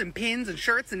buttons and pins and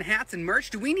shirts and hats and merch?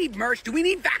 Do we need merch? Do we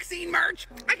need vaccine merch?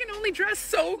 I can only dress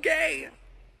so gay.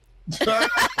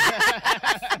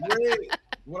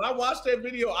 When I watched that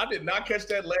video, I did not catch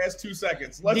that last 2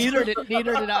 seconds. Neither did I.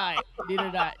 Neither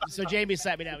did I. So Jamie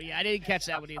sent me that. Yeah, I didn't catch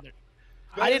that one either.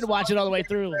 I didn't watch it all the way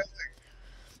through.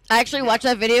 I actually watched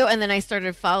that video and then I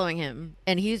started following him,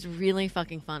 and he's really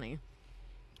fucking funny.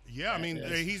 Yeah, I mean,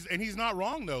 he's not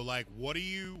wrong though. Like, what do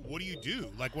you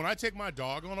do? Like, when I take my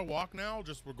dog on a walk now,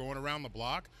 just we're going around the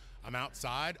block. I'm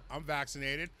outside. I'm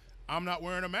vaccinated. I'm not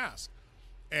wearing a mask,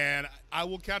 and I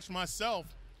will catch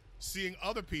myself seeing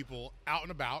other people out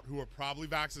and about who are probably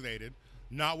vaccinated,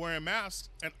 not wearing masks,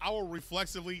 and I will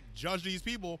reflexively judge these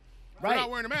people for not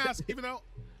wearing a mask, even though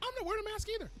I'm not wearing a mask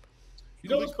either. You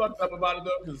know what's fucked up about it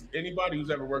though? Because anybody who's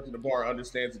ever worked in a bar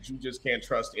understands that you just can't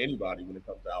trust anybody when it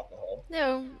comes to alcohol.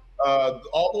 No.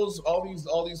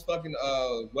 All these fucking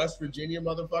West Virginia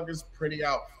motherfuckers printing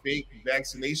out fake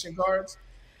vaccination cards.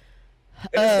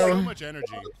 So much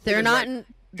energy. They're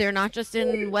not just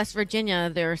in West Virginia.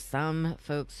 There are some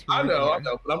folks who I know,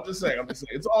 but I'm just saying,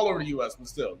 it's all over the U.S. But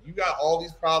still, you got all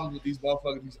these problems with these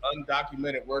motherfuckers, these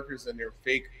undocumented workers and their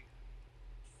fake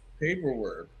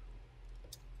paperwork.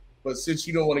 But since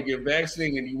you don't want to get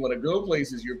vaccinated and you want to go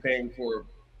places, you're paying for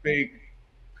fake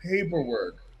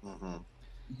paperwork. Mm-hmm.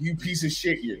 You piece of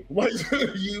shit, you.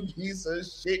 You piece of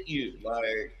shit, you.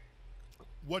 Like,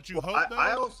 what you hope, though?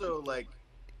 I also, like,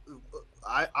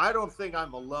 I don't think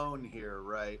I'm alone here,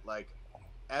 right? Like,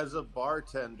 as a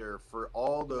bartender for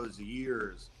all those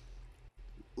years,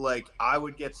 like, I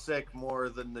would get sick more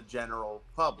than the general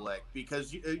public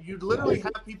because you'd literally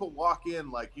have people walk in,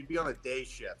 like, you'd be on a day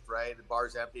shift, right? The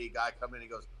bar's empty, a guy come in, he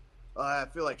goes, I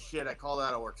feel like shit, I called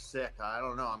out of work sick, I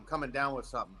don't know, I'm coming down with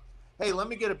something. Hey, let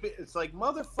me get a bit. It's like,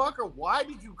 motherfucker, why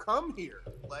did you come here?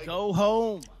 Like, go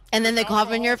home. And then they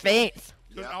cough in your face.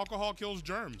 Because alcohol kills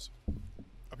germs,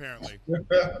 apparently.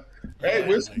 Hey,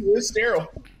 whiskey is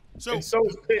sterile. And so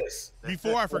is piss.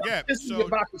 Before I forget, This is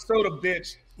about the soda,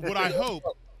 bitch. What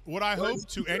I hope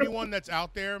to anyone that's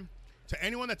out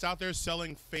there,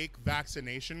 selling fake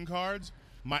vaccination cards,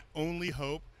 my only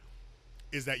hope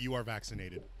is that you are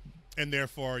vaccinated, and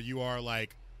therefore you are,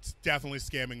 like, definitely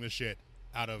scamming the shit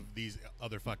out of these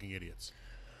other fucking idiots.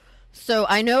 So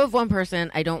I know of one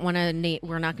person. I don't want to name.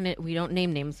 We don't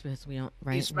name names because we don't.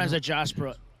 Right? He's friends with Josh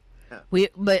Pruitt.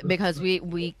 Because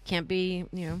we can't be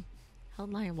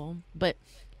held liable. But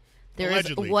there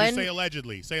allegedly. is one. You say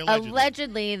allegedly. Say allegedly.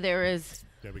 Allegedly, there is.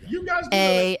 There we go. You guys.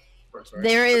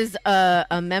 There is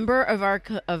a member of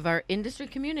our industry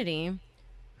community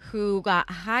who got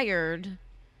hired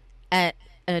at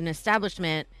an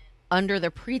establishment under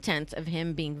the pretense of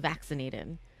him being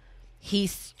vaccinated.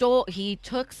 He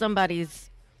took somebody's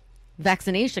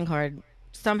vaccination card,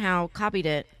 somehow copied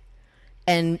it,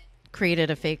 and created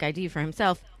a fake ID for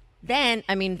himself.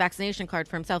 Vaccination card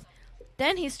for himself.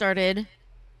 Then he started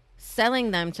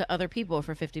selling them to other people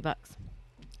for $50.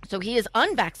 So he is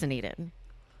unvaccinated,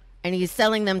 and he's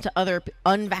selling them to other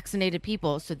unvaccinated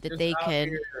people so that they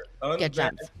could get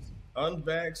jobs.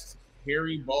 Unvaxxed,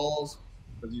 hairy balls,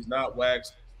 because he's not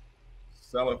waxed,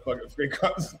 selling fucking fake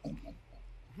cards.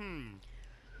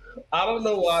 I don't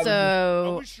know why.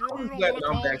 Are we sure we don't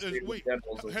want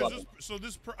to call it?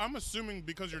 I'm assuming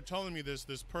because you're telling me this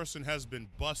person has been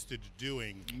busted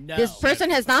doing. No. This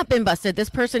person has not been busted. This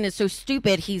person is so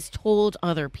stupid, he's told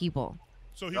other people.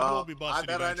 So he will be busted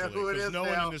eventually. I know who it is. No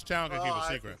one in this town can keep a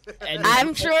secret. And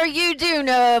I'm sure you do,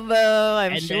 Novo.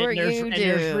 I'm sure you do. And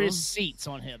there's receipts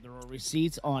on him. There were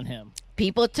receipts on him.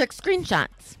 People took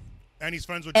screenshots. And he's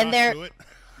friends with Josh Pruitt.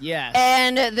 Yeah.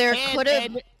 And there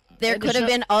could have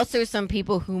been also some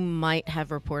people who might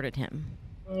have reported him.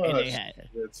 Allegedly.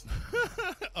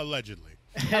 Allegedly.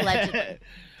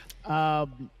 And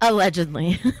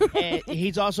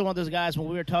he's also one of those guys. When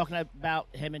we were talking about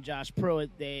him and Josh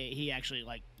Pruitt, he actually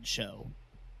liked the show.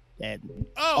 And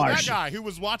that guy who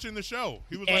was watching the show.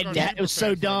 He was like, it was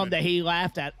so dumb that he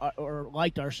laughed at or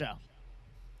liked our show.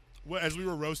 Well, as we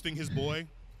were roasting his boy.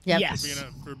 Yep. Yes.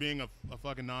 For being a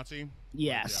fucking Nazi.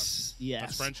 Yes. Yeah. Yes.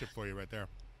 That's friendship for you right there.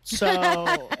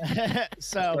 So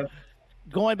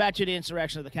going back to the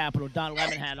insurrection of the Capitol, Don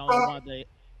Lemon had on one of the.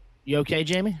 You okay,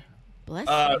 Jamie? Bless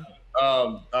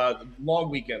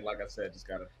long weekend, like I said, just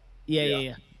gotta.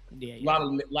 Yeah. A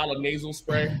lot of nasal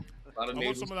spray. I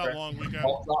want some of that long weekend.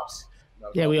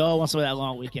 Yeah, we all want some of that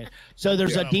long weekend. So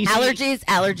there's a DC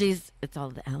allergies. It's all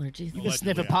the allergies. You been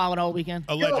sniffing pollen all weekend.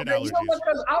 Alleged allergies. You know what,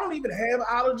 I don't even have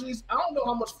allergies. I don't know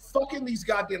how much fucking these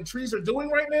goddamn trees are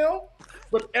doing right now,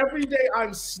 but every day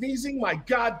I'm sneezing my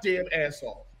goddamn ass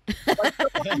off. Like,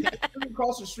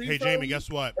 across the street. Hey Jamie, guess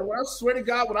what? And when I swear to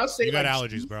God, when I say you got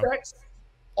allergies, bro,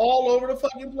 all over the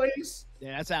fucking place.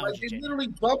 Yeah, that's allergies. Like, they literally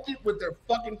bumped it with their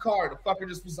fucking car. The fucker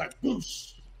just was like,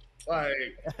 boosh.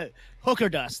 Like hooker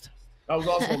dust. I was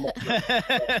also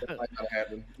that might not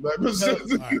happen.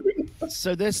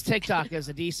 So this TikTok is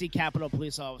a DC Capitol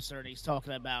police officer, and he's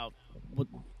talking about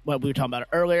what we were talking about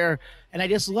earlier. And I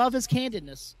just love his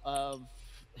candidness of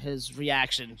his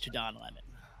reaction to Don Lemon.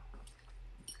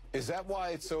 Is that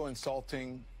why it's so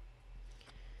insulting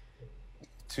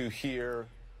to hear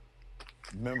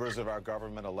members of our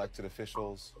government, elected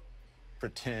officials,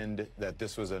 pretend that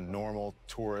this was a normal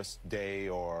tourist day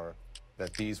or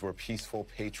that these were peaceful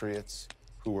patriots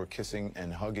who were kissing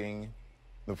and hugging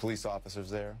the police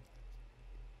officers there?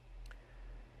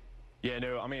 Yeah,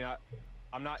 no, I mean,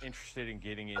 I'm not interested in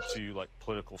getting into, like,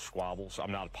 political squabbles.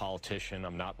 I'm not a politician.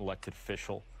 I'm not an elected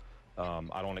official.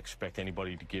 I don't expect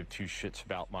anybody to give two shits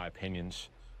about my opinions.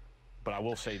 But I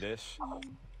will say this,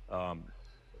 those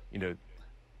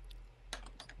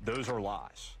are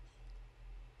lies.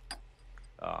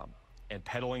 And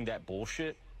peddling that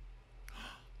bullshit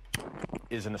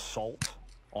is an assault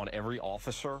on every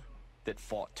officer that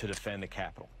fought to defend the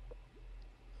Capitol.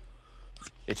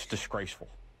 It's disgraceful.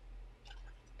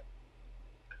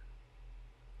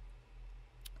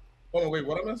 Oh, wait,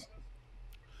 what am I?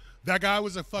 That guy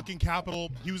was a fucking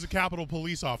he was a Capitol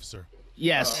police officer.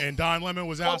 Yes. And Don Lemon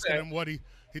was asking him what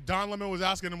Don Lemon was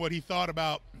asking him what he thought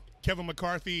about Kevin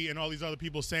McCarthy and all these other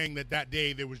people saying that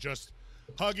day there was just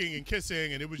hugging and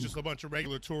kissing and it was just a bunch of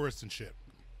regular tourists and shit.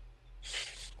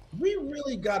 We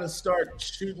really got to start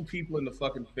shooting people in the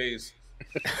fucking face.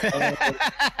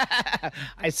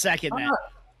 I second that.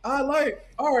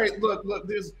 All right, look,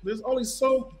 there's only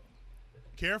so.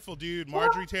 Careful, dude.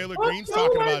 Marjorie Taylor Greene's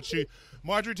talking about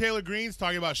Marjorie Taylor Greene's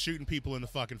talking about shooting people in the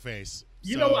fucking face.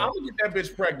 You know what? I'm going to get that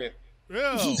bitch pregnant.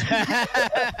 Ew.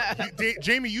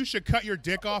 Jamie, you should cut your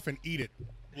dick off and eat it.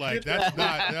 Like, that's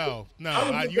not, no.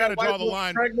 You got to draw the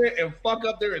line. Pregnant and fuck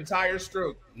up their entire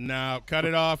stroke. No, cut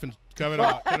it off and cut it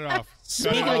off.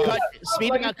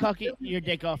 Speaking of cutting your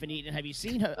dick off and eating, have you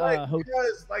seen her?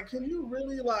 Can you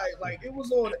really like it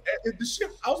was on the shit?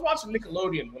 I was watching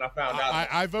Nickelodeon when I found out.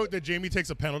 I vote that Jamie takes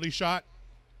a penalty shot.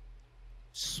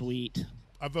 Sweet.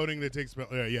 I'm voting that takes.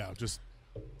 Yeah, just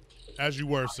as you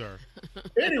were, sir.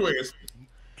 Anyways,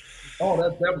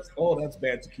 that's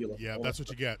bad tequila. Yeah, that's what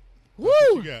you get. Woo! That's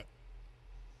what you get.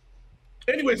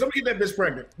 Anyways, I'm gonna get that bitch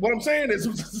pregnant. What I'm saying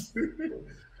is,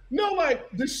 no,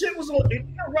 like the shit was on. It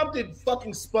interrupted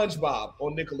fucking SpongeBob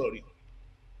on Nickelodeon.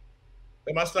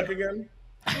 Am I stuck again?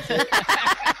 I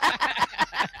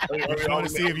just wanted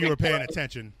to see if you were paying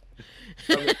attention.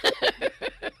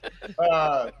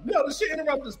 No, the shit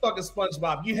interrupted is fucking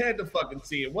SpongeBob. You had to fucking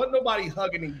see it. Wasn't nobody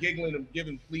hugging and giggling and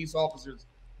giving police officers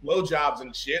blowjobs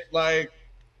and shit. Like,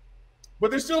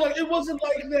 but they're still like, it wasn't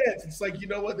like that. It's like, you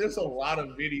know what? There's a lot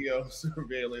of video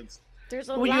surveillance. There's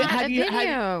a lot of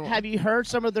video. Have you heard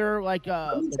some of their like?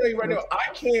 Let me tell you right now,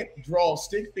 I can't draw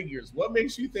stick figures. What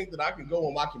makes you think that I can go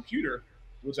on my computer,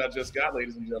 which I just got,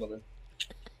 ladies and gentlemen,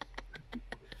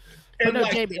 and no,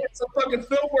 like some fucking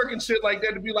film work and shit like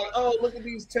that to be like, oh, look at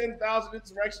these 10,000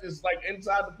 insurrectionists like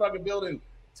inside the fucking building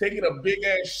taking a big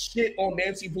ass shit on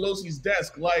Nancy Pelosi's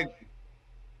desk, like.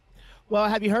 Well,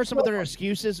 have you heard some of their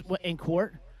excuses in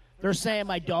court? They're saying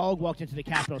my dog walked into the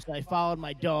Capitol, so I followed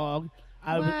my dog.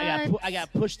 I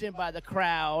got pushed in by the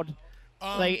crowd.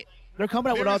 Like they're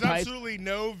coming up with all types. There is absolutely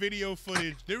no video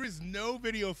footage. There is no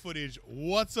video footage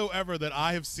whatsoever that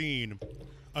I have seen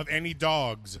of any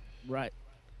dogs. Right.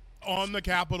 On the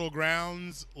Capitol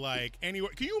grounds, like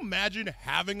anywhere. Can you imagine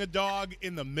having a dog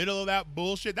in the middle of that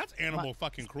bullshit? That's animal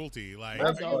fucking cruelty. Like,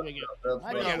 that's some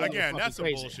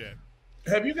bullshit.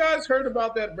 Have you guys heard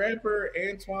about that rapper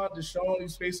Antoine Deshawn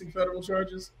who's facing federal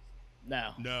charges?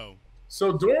 No.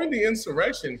 So during the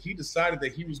insurrection, he decided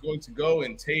that he was going to go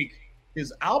and take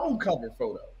his album cover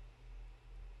photo.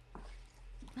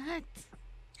 What?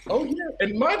 Oh yeah,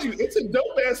 and mind you, it's a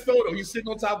dope ass photo. He's sitting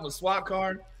on top of a SWAT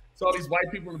car. It's all these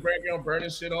white people in the background burning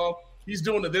shit off. He's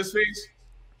doing this face.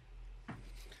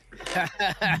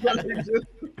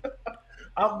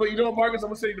 But you know what, Marcus? I'm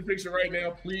gonna send you the picture right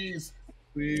now, please.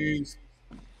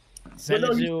 Send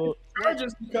it to.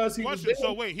 Just because he was.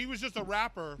 So wait, he was just a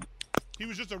rapper. He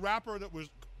was just a rapper that was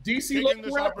DC taking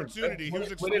this opportunity. He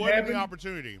was exploiting the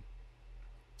opportunity.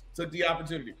 Took the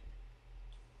opportunity.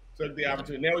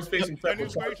 Now he's facing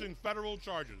federal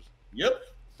charges. Yep.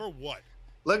 For what?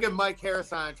 Look at Mike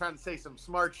Harrison trying to say some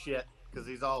smart shit because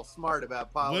he's all smart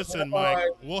about politics. Listen, Mike,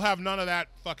 we'll have none of that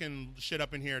fucking shit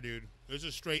up in here, dude. This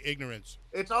is straight ignorance.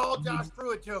 It's all Josh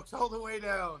Pruitt jokes all the way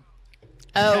down.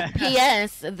 Oh,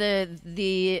 P.S.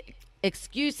 The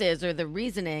excuses or the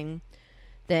reasoning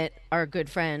that our good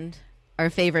friend, our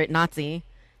favorite Nazi,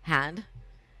 had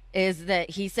is that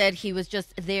he said he was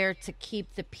just there to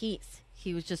keep the peace.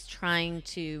 He was just trying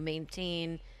to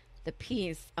maintain the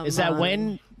peace. Is that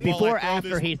when? Before or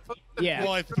after he? Yeah.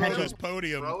 Well, I threw this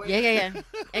podium. Yeah.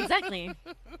 Exactly.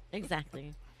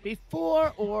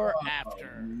 Before or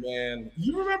after? Oh, man,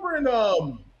 you remember in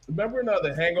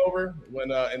The Hangover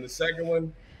when in the second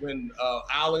one when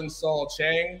Alan saw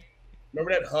Chang?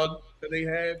 Remember that hug that they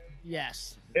had?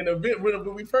 Yes. And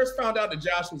when we first found out that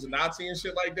Josh was a Nazi and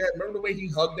shit like that, remember the way he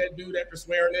hugged that dude after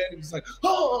swearing in? He was like,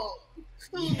 "Oh,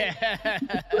 yeah,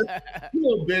 you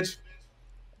little bitch."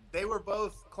 They were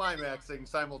both climaxing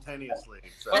simultaneously.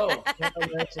 So.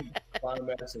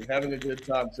 Climaxing, having a good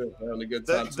time too.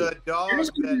 The dog. There's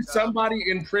gonna be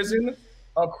somebody in prison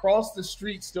across the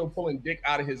street still pulling dick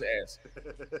out of his ass.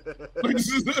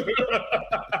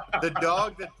 The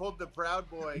dog that pulled the Proud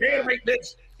Boy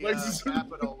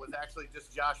Capitol was actually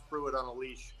just Josh Pruitt on a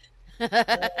leash.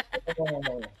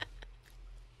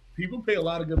 People pay a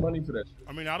lot of good money for that.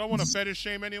 I mean, I don't want to fetish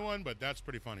shame anyone, but that's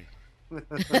pretty funny.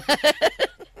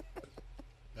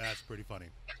 That's pretty funny.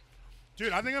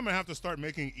 Dude, I think I'm going to have to start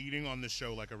making eating on this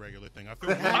show like a regular thing. I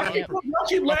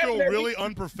feel really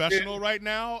unprofessional right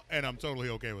now, and I'm totally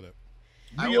okay with it.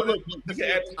 You can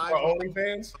add to our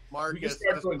OnlyFans. Marcus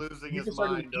is losing his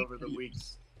mind over the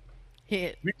weeks.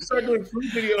 We can start doing food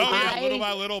videos. Oh, yeah, little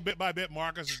by little, bit by bit,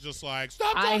 Marcus is just like,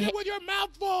 stop talking with your mouth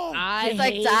full. He's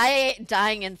like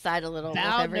dying inside a little.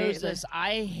 Val knows this.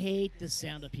 I hate the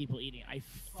sound of people eating. I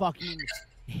fucking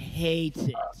hate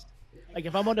it. Like,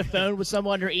 if I'm on the phone with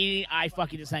someone they're eating, I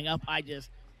fucking just hang up. I just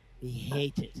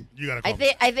hate it. You gotta.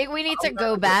 I think we need to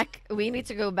go back. We need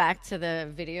to go back to the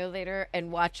video later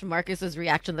and watch Marcus's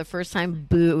reaction the first time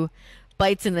Boo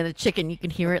bites into the chicken. You can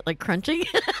hear it like crunching.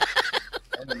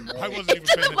 I wasn't even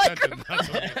paying attention. That's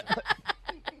okay.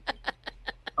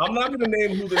 I'm not gonna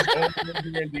name who this owner is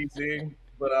here in DC,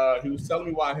 but he was telling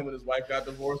me why him and his wife got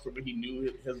divorced, or when he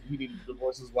knew he needed to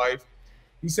divorce his wife.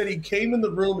 He said he came in the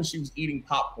room and she was eating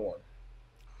popcorn.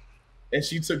 And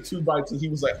she took 2 bites, and he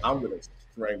was like, "I'm gonna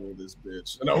strangle this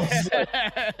bitch." And I was like,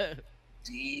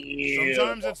 "Damn."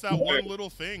 Sometimes it's that one little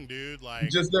thing, dude. Like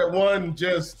just that one,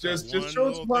 just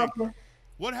show some popcorn.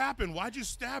 What happened? Why'd you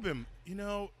stab him? You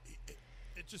know,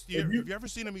 it just. Have you ever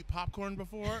seen him eat popcorn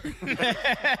before? Did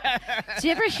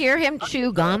you ever hear him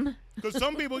chew gum? Because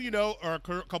some people, you know, are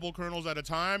a couple kernels at a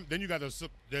time. Then you got those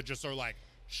that just are like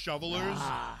shovelers.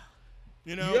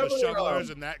 You know, the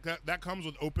shovelers, and that comes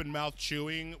with open mouth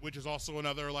chewing, which is also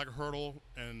another like hurdle.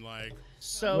 And like,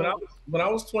 so when I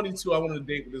was 22, I wanted to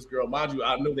date with this girl. Mind you,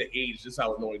 I know the age, just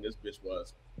how annoying this bitch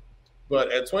was.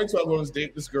 But at 22, I'm going to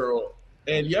date this girl.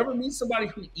 And you ever meet somebody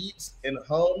who eats and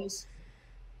hums?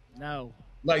 No.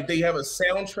 Like they have a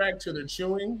soundtrack to their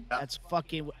chewing. That's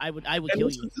fucking. I would kill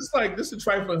you. This is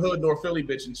trifling hood nor Philly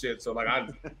bitch and shit. So like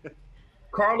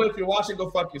Carla, if you're watching, go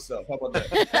fuck yourself. How about that?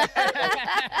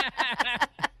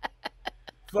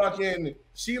 Fucking,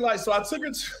 she like, so I took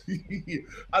her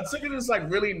to this like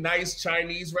really nice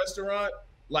Chinese restaurant,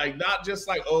 like not just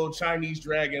like, oh, Chinese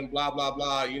dragon, blah, blah,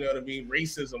 blah, you know what I mean?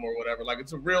 Racism or whatever. Like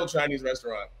it's a real Chinese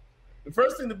restaurant. The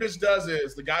first thing the bitch does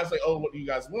is the guy's like, oh, what do you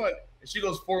guys want? And she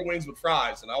goes 4 wings with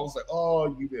fries. And I was like,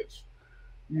 oh, you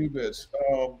bitch.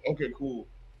 Okay, cool.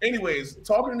 Anyways,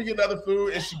 talking to get other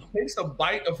food, and she takes a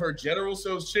bite of her General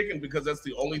Tso's chicken because that's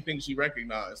the only thing she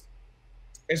recognized.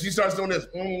 And she starts doing this.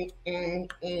 Oh,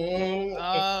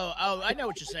 I know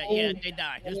what you're saying. Yeah, they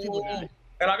die. Those people die.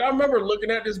 And like, I remember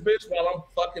looking at this bitch while I'm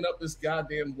fucking up this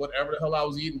goddamn whatever the hell I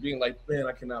was eating, being like, man,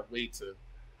 I cannot wait to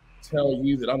tell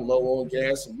you that I'm low on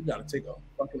gas and you got to take a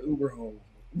fucking Uber home.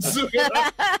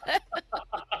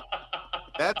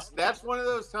 That's one of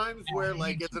those times where,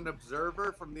 like, as an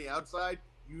observer from the outside,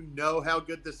 you know how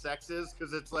good the sex is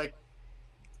because it's like,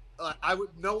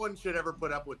 no one should ever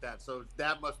put up with that. So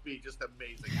that must be just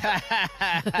amazing.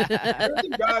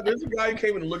 There's a guy who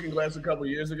came in the Looking Glass a couple of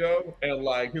years ago, and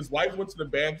like his wife went to the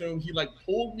bathroom. He like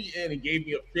pulled me in and gave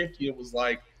me a 50 and was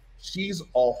like, "She's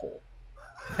awful."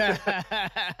 And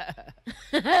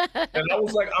I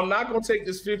was like, I'm not gonna take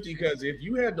this 50 because if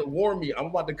you had to warn me, I'm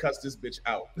about to cuss this bitch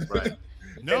out. Right.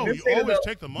 No, you always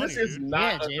take the money. This is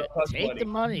not take the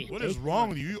money. What is wrong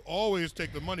with you? You always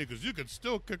take the money because you can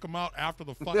still kick them out after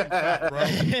the fucking fact, bro.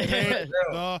 Take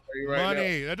the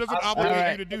money. That doesn't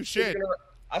obligate you to do shit.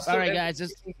 All right, guys,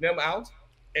 them out,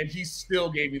 and he still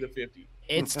gave me the 50.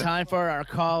 It's time for our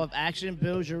call of action.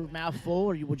 Bill, is your mouth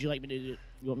full, or would you like me to do?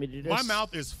 You want me to do this? My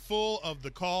mouth is full of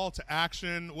the call to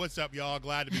action. What's up, y'all?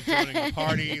 Glad to be joining the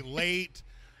party late.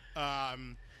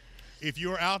 If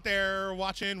you're out there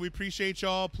watching, we appreciate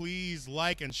y'all. Please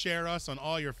like and share us on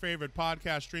all your favorite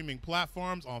podcast streaming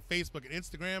platforms on Facebook and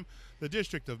Instagram. The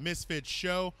District of Misfits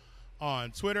Show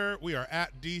on Twitter. We are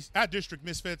at District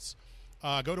Misfits.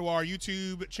 Go to our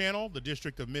YouTube channel, The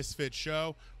District of Misfits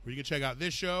Show, where you can check out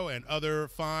this show and other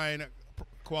fine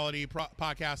quality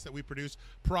podcasts that we produce,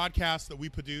 broadcasts that we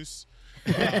produce.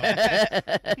 You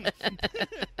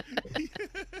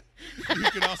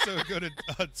can also go to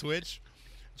Twitch.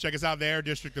 Check us out there,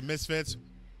 District of Misfits.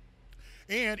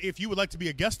 And if you would like to be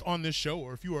a guest on this show,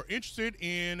 or if you are interested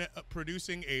in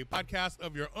producing a podcast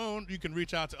of your own, you can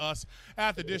reach out to us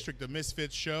at the District of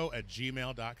Misfits Show at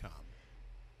gmail.com.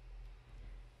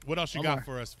 What else you got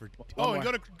for us? And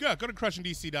go to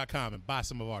crushingdc.com and buy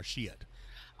some of our shit.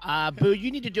 Boo,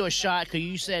 you need to do a shot because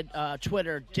you said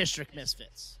Twitter District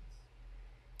Misfits.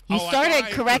 You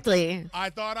started correctly. I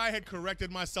thought I had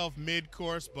corrected myself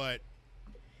mid-course, but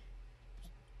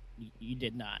you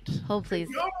did not. Hold please.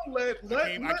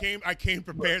 I came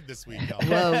prepared this week, y'all.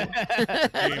 Whoa.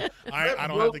 I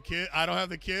don't have the kid. I don't have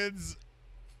the kids.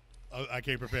 I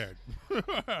came prepared. All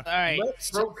right. Let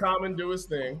Broke Common do his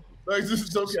thing.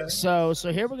 It's okay. So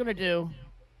here we're gonna do.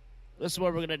 This is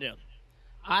what we're gonna do.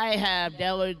 I have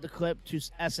downloaded the clip to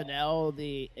SNL.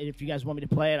 If you guys want me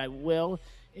to play it, I will.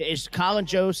 It's Colin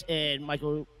Jost and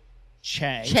Michael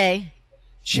Che.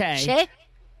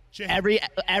 Every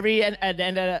at the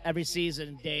end of every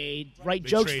season, they write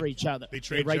jokes for each other.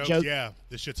 They write jokes. Yeah,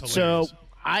 this shit's So hilarious.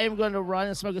 I am going to run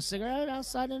and smoke a cigarette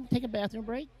outside and take a bathroom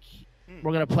break.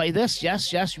 We're going to play this.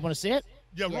 Yes. You want to see it?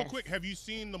 Yeah, real quick. Have you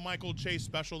seen the Michael Che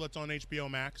special that's on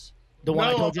HBO Max? The one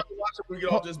I told you.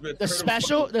 The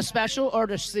special or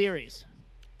the series?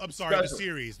 I'm sorry, the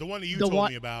series. The one that you told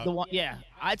me about. The one, yeah.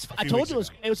 I told you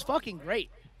it was fucking great.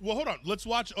 Well, hold on. Let's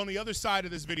watch on the other side of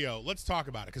this video. Let's talk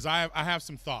about it because I have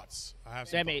some thoughts. All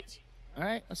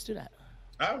right, let's do that.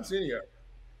 I haven't seen it yet.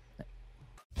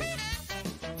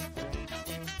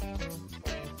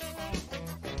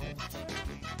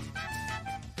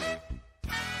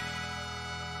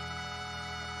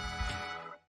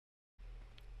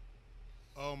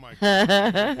 Oh my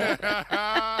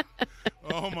god.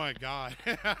 Oh my god.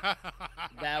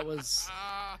 That was.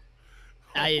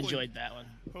 I enjoyed that one.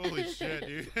 Holy shit,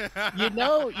 dude. You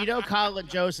know, Colin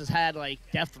Jost has had like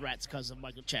death threats because of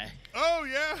Michael Che. Oh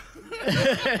yeah.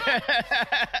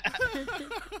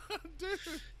 Dude.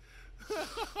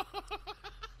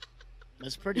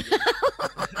 That's pretty good.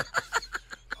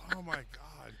 Oh my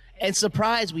god. And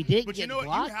surprise, we didn't But get you know what?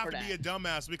 blocked You have for to that. be a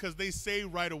dumbass because they say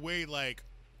right away like,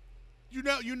 you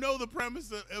know the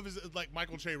premise of it was like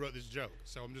Michael Che wrote this joke,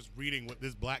 so I'm just reading what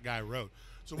this black guy wrote.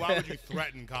 So why would you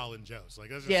threaten Colin Jost? Like,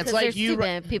 that's just it's like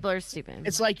people are stupid.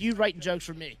 It's like you writing jokes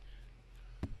for me.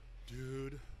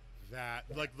 Dude, that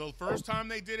like the first time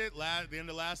they did it, the end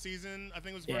of last season, I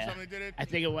think it was the first time they did it. I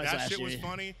think it was. That last shit year. was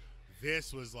funny.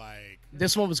 This was like.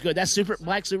 This one was good. That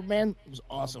Black Superman was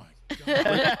awesome.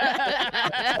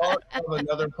 Oh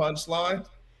Another punchline.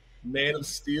 Man of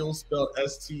Steel spelled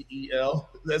S-T-E-L.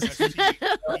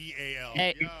 S-T-E-A-L.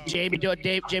 Hey, Jamie, do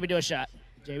a shot.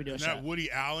 That Woody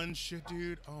Allen shit,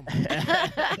 dude. Oh my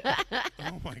god.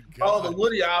 Oh my god. Oh, the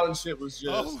Woody Allen shit was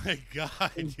just. Oh my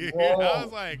god, dude. Wrong. I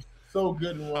was like so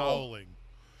good and wrong. howling.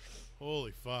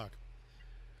 Holy fuck.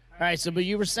 All right, so but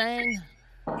you were saying.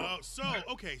 So I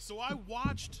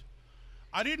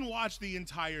didn't watch the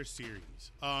entire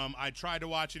series. I tried to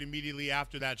watch it immediately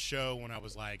after that show when I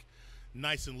was like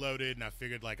nice and loaded, and I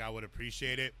figured like I would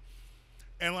appreciate it.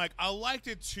 And like I liked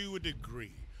it to a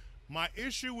degree. My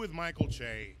issue with Michael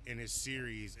Che in his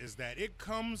series is that it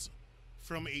comes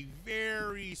from a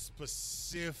very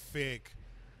specific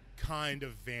kind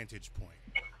of vantage point,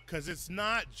 because it's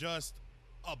not just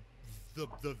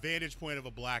the vantage point of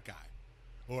a black guy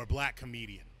or a black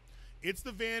comedian. It's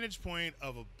the vantage point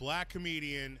of a black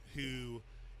comedian who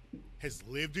has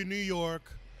lived in New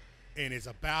York and is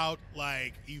about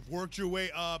like you've worked your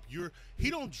way up. He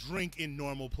don't drink in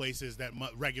normal places that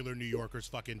regular New Yorkers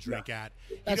fucking drink at.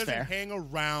 He That's doesn't fair. hang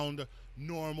around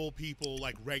normal people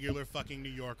like regular fucking New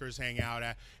Yorkers hang out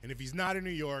at. And if he's not in New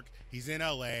York, he's in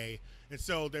LA. And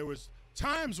so there was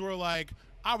times where like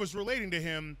I was relating to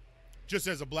him just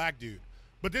as a black dude.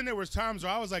 But then there was times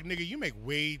where I was like, nigga, you make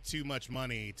way too much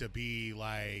money to be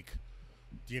like,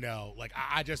 you know, like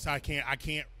I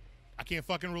can't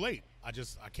fucking relate. I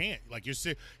can't. Like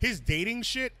his dating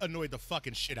shit annoyed the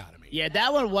fucking shit out of me. Yeah,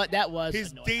 that was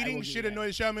his annoying. dating shit annoyed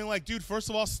the shit out of me. Like, dude, first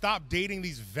of all, stop dating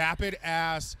these vapid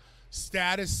ass,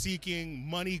 status seeking,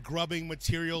 money grubbing,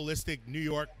 materialistic New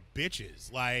York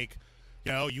bitches. Like,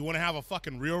 you know, you want to have a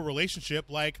fucking real relationship,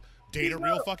 like date a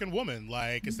real fucking woman.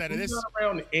 Like instead of this not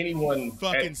around anyone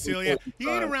fucking silly. He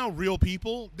ain't around real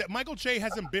people. That Michael Che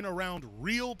hasn't been around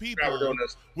real people,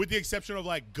 with the exception of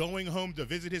like going home to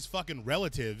visit his fucking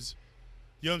relatives.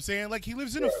 You know what I'm saying? Like he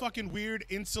lives in a fucking weird,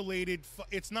 insulated.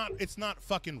 It's not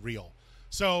fucking real.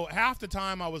 So half the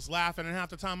time I was laughing, and half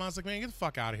the time I was like, man, get the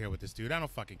fuck out of here with this dude. I don't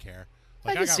fucking care.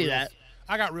 Like, I can see that.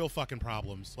 I got real fucking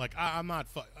problems. Like I'm not.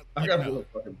 I got real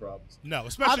fucking problems. No,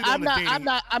 especially on the dating.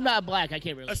 I'm not black. I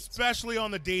can't really. Especially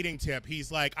on the dating tip,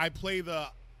 he's like, I play the,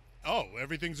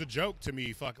 everything's a joke to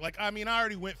me. Fuck. Like, I mean, I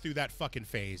already went through that fucking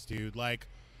phase, dude. Like,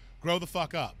 grow the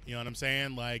fuck up. You know what I'm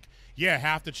saying? Like, yeah,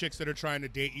 half the chicks that are trying to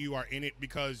date you are in it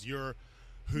because you're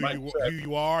who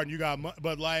you are and you got.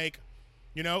 But like,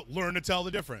 you know, learn to tell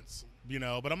the difference. You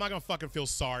know, but I'm not gonna fucking feel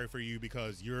sorry for you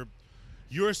because you're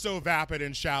so vapid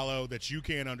and shallow that you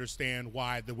can't understand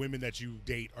why the women that you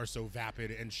date are so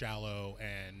vapid and shallow.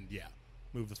 And yeah,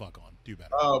 move the fuck on. Do better.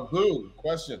 Boo.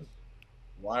 Question: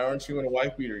 why aren't you in a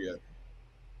wife beater yet?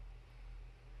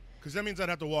 Because that means I'd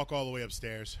have to walk all the way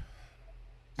upstairs.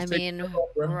 I mean,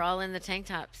 we're all in the tank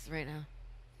tops right now.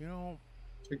 You know,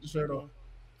 take the shirt off.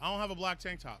 I don't have a black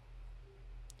tank top.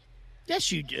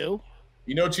 Yes, you do.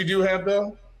 You know what you do have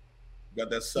though? You got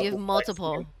that. You have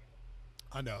multiple.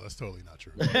 I know that's totally not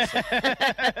true.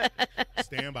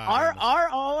 Stand by.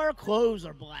 All our clothes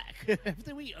are black.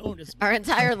 Everything we own is black. Our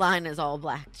entire line is all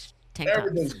black tank tops.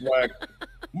 Everything's black.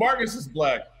 Marcus is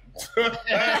black.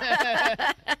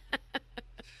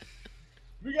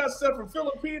 We got stuff from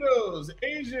Filipinos,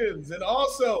 Asians, and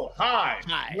also hi.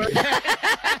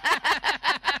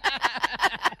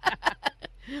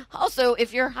 Also,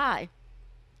 if you're high.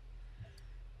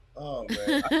 Oh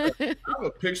man, I have a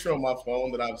picture on my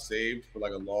phone that I've saved for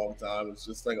like a long time. It's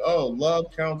just like, oh, love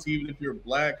counts even if you're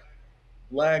black,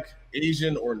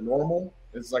 Asian, or normal.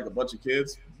 It's like a bunch of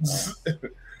kids,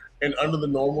 and under the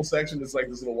normal section, it's like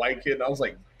this little white kid, and I was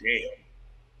like, damn.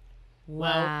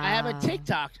 Well, I have a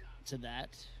TikTok to that.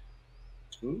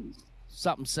 Ooh.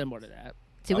 Something similar to that.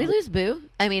 Did we lose Boo?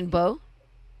 I mean, Bo?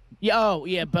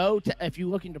 Yeah, Bo. If you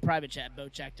look into private chat, Bo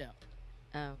checked out.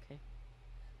 Oh, okay.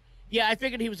 Yeah, I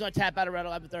figured he was going to tap out around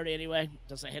 11:30 anyway.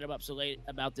 Just I hit him up so late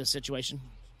about this situation.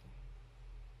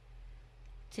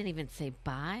 Didn't even say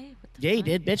bye? Yeah, he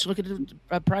did, bitch. Look at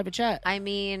the private chat. I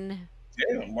mean...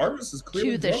 Damn, Marcus is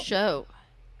clearly to the show.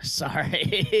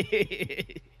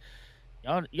 Sorry.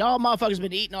 y'all motherfuckers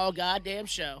been eating all goddamn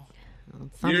show. Well,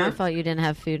 it's not my fault you didn't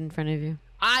have food in front of you.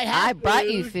 I brought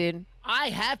you food. I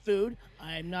have food.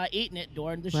 I'm not eating it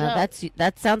during the show. Well,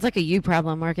 that sounds like a you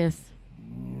problem, Marcus.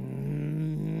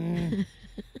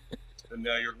 And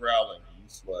now you're growling. You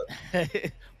sweat.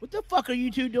 What the fuck are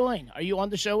you two doing? Are you on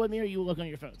the show with me or are you looking on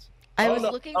your phones? I was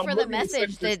looking for the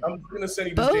message that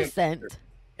Bo sent.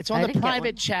 It's on the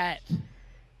private chat.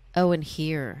 Oh, and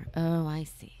here. Oh, I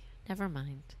see. Never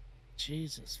mind.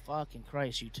 Jesus fucking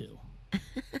Christ, you two.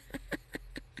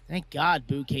 Thank God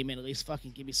Boo came in at least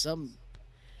fucking give me some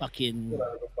fucking...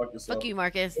 Fuck you,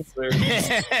 Marcus.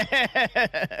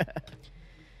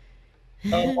 Marcus,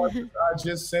 I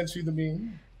just sent you the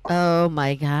meme. Oh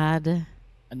my God.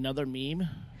 Another meme?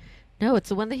 No, it's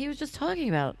the one that he was just talking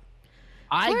about.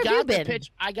 I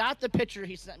got the picture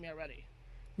he sent me already.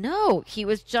 No, he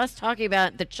was just talking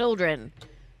about the children.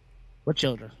 What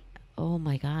children? Oh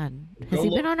my God. Has he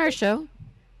been on our show?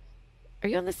 Are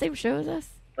you on the same show as us?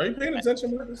 Are you paying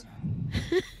attention, Marcus?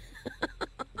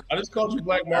 I just called you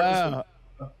Black Marcus.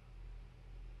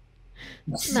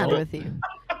 What's the matter with you?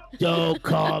 Don't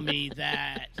call me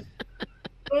that.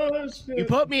 Oh, shit. You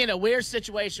put me in a weird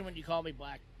situation when you call me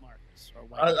Black Marcus. Or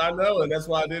White I know, and that's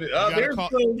why I did it.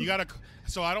 You gotta.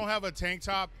 So I don't have a tank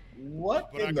top.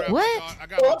 What? But I got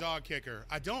my dog kicker.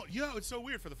 I don't. It's so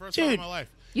weird for the first time in my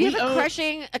life. You have a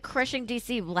crushing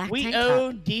DC black tank top. We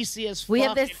own DC as fuck. We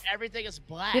have this. And everything is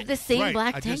black. We have the same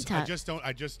black tank top.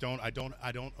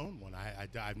 I don't own one.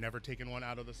 I've never taken one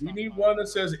out of the. We need one that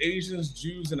says Asians,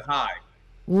 Jews, and high.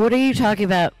 What are you talking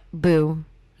about, Boo?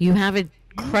 You have a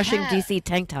crushing DC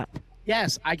tank top.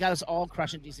 Yes, I got us all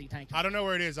crushing DC tank top. I don't know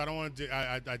where it is. I don't want to.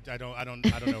 I don't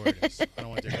know where it is. I don't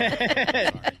want to.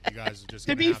 Sorry. You guys are just.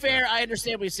 To be fair, I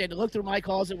understand what you said. To look through my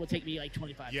closet would take me like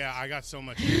 25 minutes. Yeah, I got so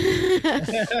much.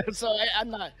 So I'm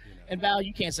not. And Val,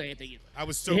 you can't say anything either. I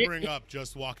was sobering up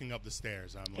just walking up the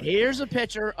stairs. I'm like, here's a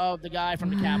picture of the guy from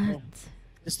the Capitol.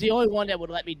 It's the only one that would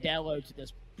let me download to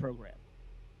this program.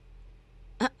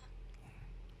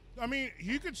 I mean,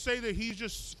 you could say that he's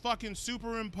just fucking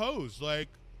superimposed, like.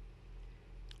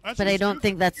 But I don't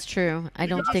think that's true. I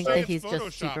don't think that he's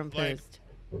just superimposed.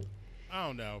 Like, I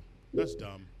don't know. That's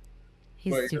dumb.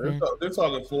 He's stupid. They're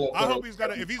talking full. I hope if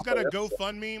he's got a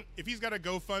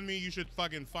GoFundMe, you should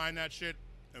fucking find that shit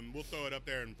and we'll throw it up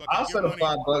there and fucking. I'll send him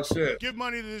 $5 shit. Give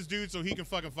money to this dude so he can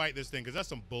fucking fight this thing because that's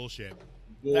some bullshit.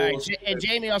 All right, and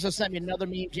Jamie also sent me another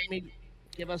meme. Jamie,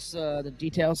 give us the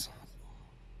details.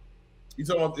 You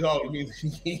talking about? Oh, you mean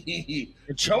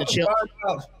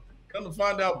Come to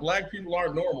find out, black people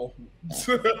aren't normal.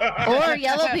 Or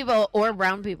yellow people, or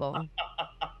brown people.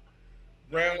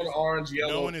 Brown, orange,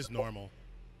 yellow. No one is normal.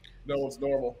 No one's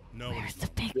normal. No one's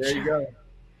normal. There you go.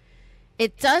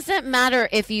 It doesn't matter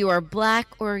if you are black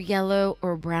or yellow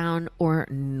or brown or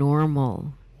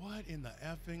normal. What in the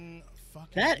effing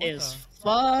fucking? That is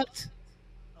fucked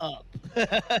up.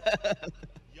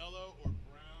 Yellow or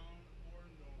brown or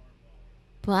normal.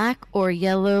 Black or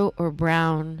yellow or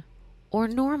brown. Or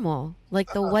normal,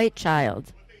 like the white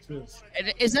child.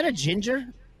 Is that a ginger?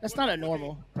 That's not a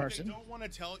normal person. What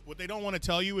they don't want to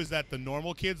tell you is that the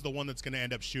normal kid's the one that's going to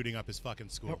end up shooting up his fucking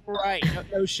school. Right.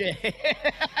 No shit.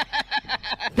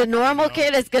 The normal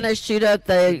kid is going to shoot up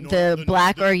the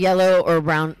black or yellow or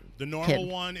brown The normal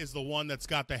one is the one that's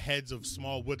got the heads of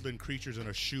small woodland creatures in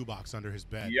a shoebox under his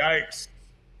bed. Yikes.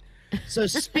 So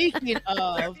speaking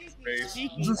of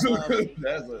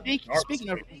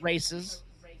races,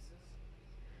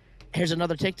 here's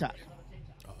another TikTok.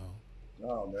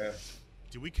 Oh man.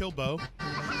 Did we kill Bo?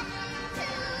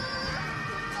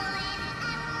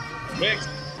 Mix.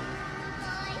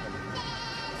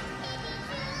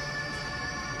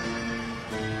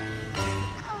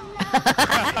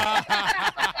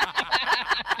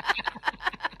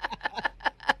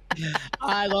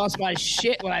 I lost my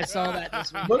shit when I saw that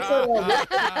this week. What's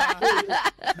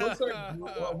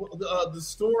the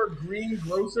store Green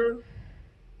Grocer?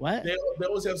 What? They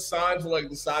always have signs for like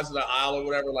the size of the aisle or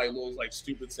whatever, like little like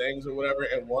stupid sayings or whatever.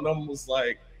 And one of them was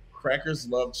like, "Crackers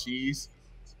love cheese."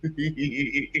 We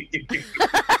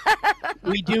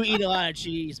do eat a lot of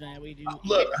cheese, man. We do.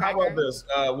 Look, how about this?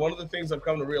 One of the things I've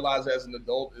come to realize as an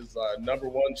adult is number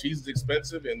one, cheese is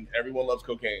expensive, and everyone loves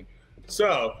cocaine.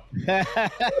 So,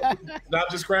 not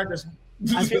just crackers.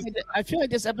 I feel like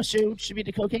this episode should be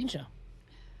the cocaine show.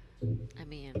 I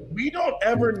mean, we don't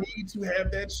ever need to have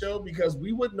that show because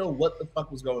we wouldn't know what the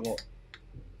fuck was going on.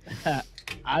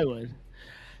 I would.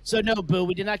 So no, Boo.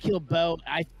 We did not kill Bo.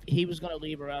 He was going to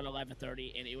leave around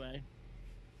 11:30 anyway.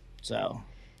 So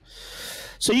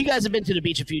you guys have been to the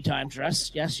beach a few times,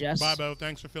 yes. Bye, Bo.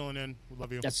 Thanks for filling in. We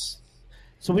love you. Yes.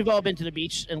 So we've all been to the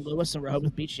beach in Lewis and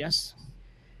Rehoboth Beach, yes.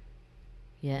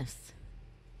 Yes.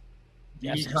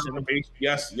 Yes.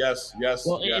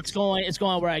 Well, yes. It's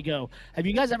going where I go. Have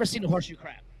you guys ever seen a horseshoe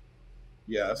crab?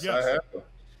 Yes. I have.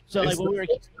 So it's like when we were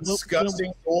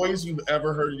disgusting noise you've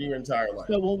ever heard in your entire life.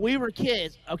 So when we were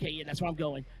kids, that's where I'm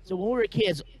going. So when we were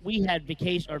kids, we had like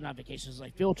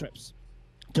field trips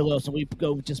to Lewis, and we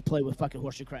go just play with fucking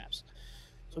horseshoe crabs.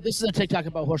 So this is a TikTok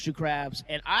about horseshoe crabs,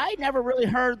 and I never really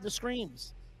heard the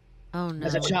screams. Oh no.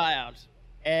 as a child,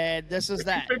 and this is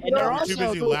that. pick And it they're up? Too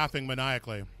also busy laughing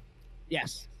maniacally.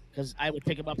 yes, because I would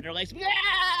pick them up in their legs. Yeah!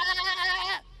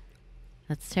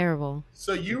 That's terrible.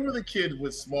 So you were the kid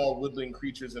with small woodland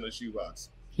creatures in a shoebox.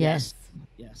 Yes.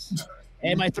 Yes.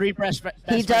 And my three best friends.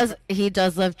 He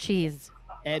does love cheese.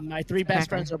 And my three best Cracker.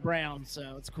 friends are brown,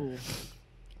 so it's cool.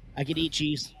 I could eat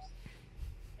cheese.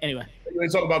 Anyway. You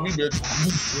ain't talking about me, bitch.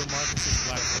 We're Marcus's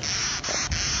black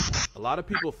friend. A lot of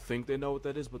people think they know what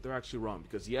that is, but they're actually wrong.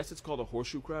 Because yes, it's called a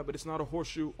horseshoe crab, but it's not a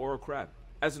horseshoe or a crab.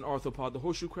 As an arthropod, the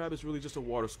horseshoe crab is really just a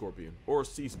water scorpion or a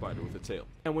sea spider with a tail.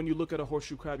 And when you look at a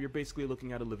horseshoe crab, you're basically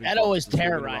looking at a living That fungus always that's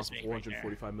been around terrorized for me right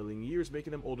 445 million years,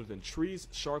 making them older than trees,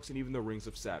 sharks, and even the rings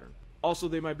of Saturn. Also,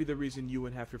 they might be the reason you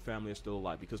and half your family are still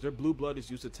alive, because their blue blood is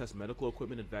used to test medical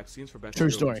equipment and vaccines for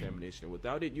bacterial contamination. And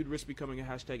without it, you'd risk becoming a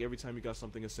hashtag every time you got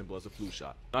something as simple as a flu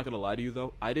shot. Not gonna lie to you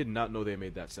though, I did not know they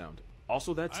made that sound.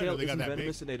 Also, that tail isn't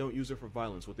venomous and they don't use it for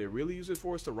violence. What they really use it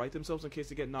for is to right themselves in case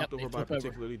they get knocked over by a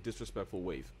particularly disrespectful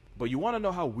wave. But you want to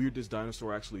know how weird this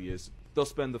dinosaur actually is? They'll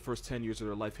spend the first 10 years of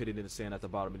their life hidden in the sand at the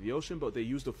bottom of the ocean, but they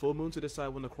use the full moon to decide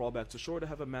when to crawl back to shore to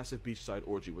have a massive beachside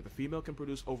orgy where the female can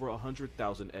produce over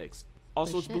 100,000 eggs.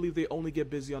 Also, it's believed they only get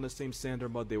busy on the same sand or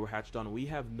mud they were hatched on, and we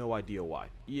have no idea why.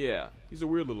 Yeah, he's a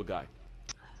weird little guy.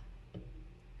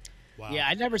 Wow. Yeah,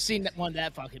 I'd never seen one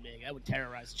that fucking big. I would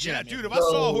terrorize the shit out of me. Dude, if I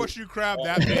saw a horseshoe crab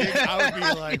that big, I would be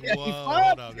like, whoa,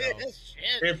 hold up, yo.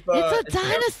 It's a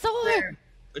dinosaur.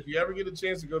 If you ever get a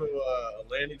chance to go to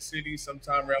Atlantic City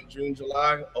sometime around June,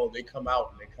 July, oh, they come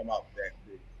out and they come out that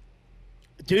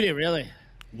big. Do they really?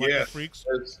 Yeah,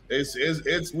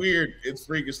 it's weird. It's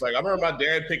freakish. Like I remember my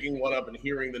dad picking one up and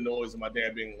hearing the noise, and my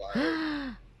dad being like,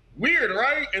 "Weird,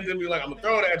 right?" And then be like, "I'm gonna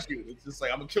throw it at you." It's just like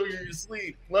I'm gonna kill you in your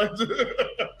sleep.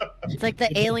 It's like the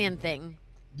alien thing.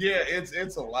 Yeah,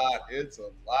 it's a lot. It's a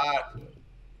lot.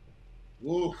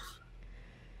 Oof.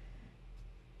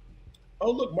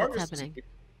 Oh look, Marcus. What's happening?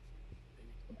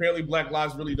 Apparently, Black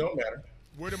Lives really don't matter.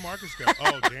 Where did Marcus go?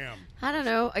 Oh, damn. I don't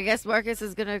know. I guess Marcus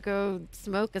is gonna go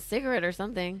smoke a cigarette or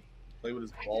something. Play with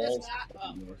his balls.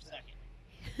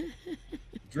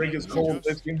 Drink his cold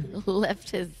whiskey.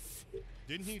 Left his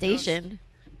station.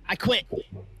 I quit.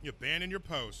 You abandoned your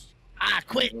post. I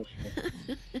quit.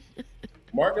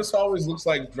 Marcus always looks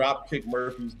like Dropkick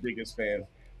Murphy's biggest fan.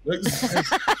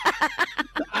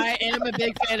 I am a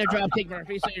big fan of Dropkick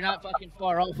Murphy, so you're not fucking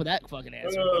far off with that fucking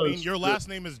answer. I mean, your last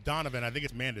name is Donovan. I think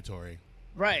it's mandatory.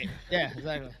 Right. Yeah,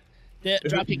 exactly.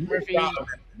 Dropkick Murphy.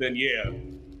 Then yeah.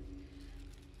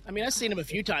 I mean, I've seen him a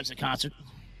few times at concert.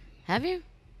 Have you?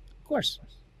 Of course.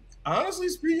 Honestly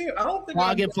speaking, I don't think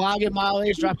Flogging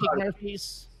Molly's, Dropkick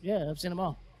Murphys. Yeah, I've seen them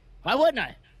all. Why wouldn't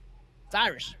I? It's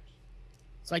Irish.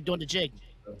 It's like doing the jig.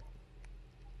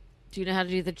 Do you know how to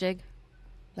do the jig?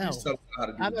 No.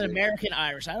 I'm an American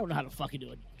Irish. I don't know how to fucking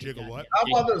do it. Jiggle what? How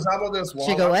about this?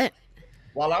 Jiggle what?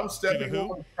 While I'm stepping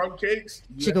on crumb cakes,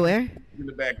 Jiggle where? In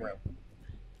the background.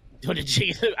 Do the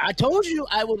jig. I told you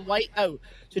I would white. Oh,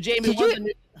 so Jamie,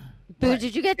 Boo,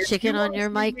 did you get chicken on your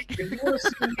mic? If you want to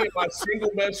see me at my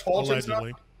single best halter stuff,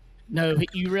 no,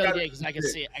 you really did, because I can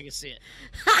see it. I can see it.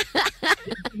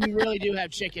 You really do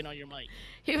have chicken on your mic.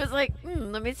 He was like,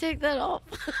 let me take that off.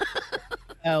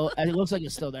 Oh, it looks like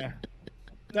it's still there.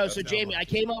 No, so Jamie, I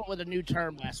came up with a new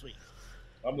term last week.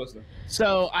 I'm listening.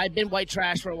 So I've been white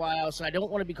trash for a while, so I don't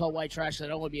want to be called white trash. I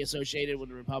don't want to be associated with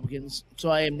the Republicans. So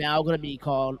I am now going to be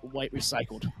called white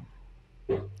recycled.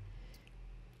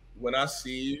 When I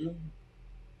see you,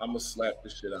 I'm going to slap the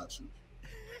shit out you.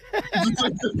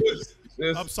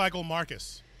 Upcycle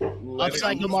Marcus.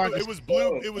 Upcycle Marcus. It was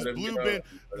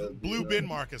Blue Bin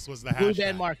Marcus was the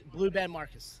hashtag. Blue Ben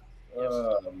Marcus.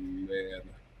 Oh, man.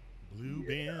 Blue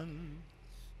Bin.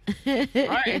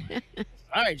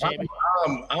 All right, Jamie.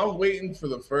 I'm waiting for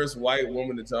the first white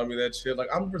woman to tell me that shit. Like,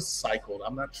 I'm recycled.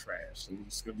 I'm not trash. I'm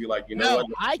just going to be like, you know what?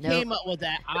 I came up with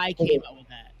that.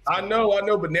 I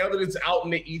know. But now that it's out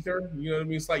in the ether, you know what I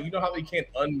mean? It's like, you know how they can't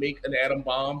unmake an atom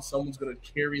bomb? Someone's going to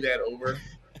carry that over.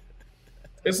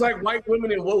 It's like white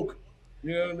women and woke.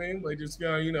 You know what I mean? Like, just,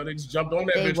 they just jumped on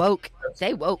that bitch.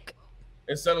 They woke.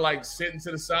 Instead of, like, sitting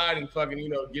to the side and fucking,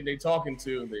 getting they talking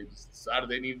to, they just decided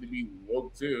they needed to be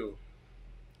woke, too.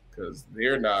 Because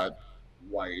they're not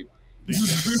white. They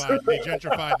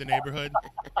gentrified the neighborhood.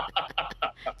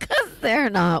 Because they're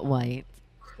not white.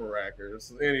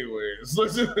 Crackers. Anyways,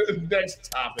 next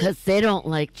topic. Because they don't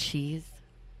like cheese.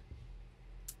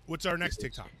 What's our next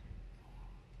TikTok?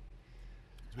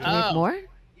 Do we have more?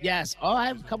 Yes. Oh, I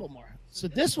have a couple more. So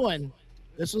this one's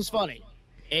funny.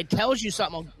 It tells you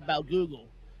something about Google.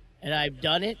 And I've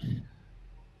done it.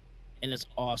 And it's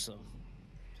awesome.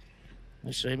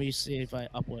 Let me see if I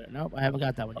upload it. Nope, I haven't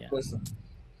got that one yet. This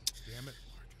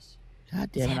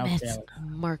God damn it, I was failing.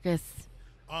 Marcus.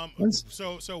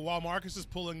 So while Marcus is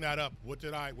pulling that up, what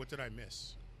did I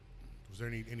miss? Was there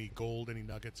any gold, any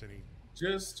nuggets, any?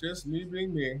 Just me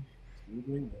being me. Me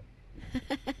being me.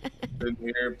 Sitting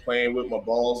here playing with my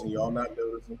balls and y'all not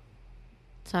noticing.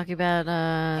 Talking about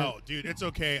Oh, dude, it's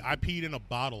okay. I peed in a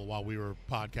bottle while we were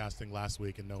podcasting last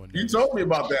week, and no one noticed. You told me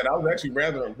about that. I was actually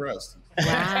rather impressed.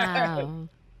 Wow.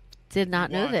 Did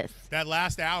not know this. That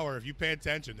last hour, if you pay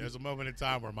attention, there's a moment in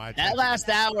time where my that last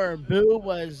hour, Boo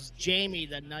was Jamie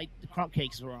the night the crump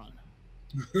cakes were on.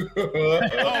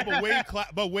 Oh,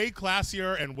 but way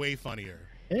classier and way funnier.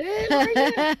 Hey,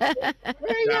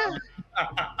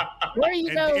 where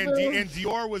you go, and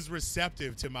Dior was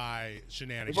receptive to my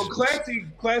shenanigans. Well,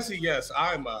 classy, yes.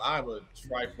 I'm a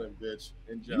trifling bitch.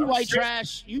 You white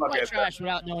trash. You white trash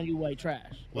without knowing you white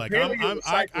trash. Like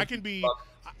I can be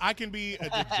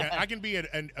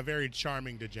a very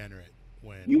charming degenerate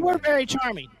when you were very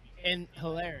charming and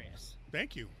hilarious.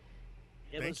 Thank you.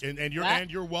 And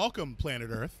you're welcome, Planet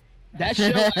Earth. That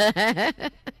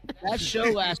show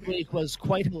last week was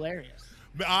quite hilarious.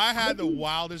 I had the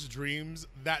wildest dreams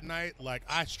that night. Like,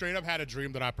 I straight up had a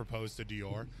dream that I proposed to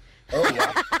Dior. Oh,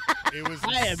 wow. It was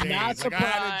I am insane. not surprised. I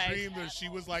had a dream that she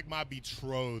was like my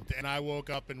betrothed, and I woke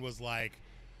up and was like,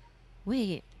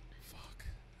 wait. Fuck.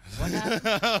 What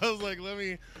happened? I was like,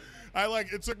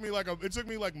 it took me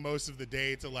like most of the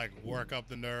day to like work up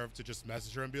the nerve to just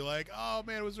message her and be like, oh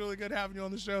man, it was really good having you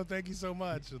on the show. Thank you so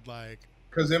much. And like,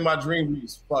 because in my dream we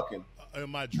was fucking. In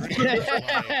my dream,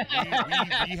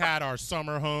 like, we had our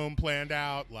summer home planned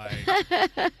out. Like,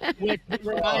 we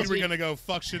were gonna go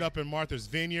fuck shit up in Martha's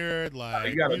Vineyard. Like,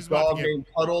 you got a dog named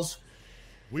Puddles.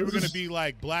 We were gonna be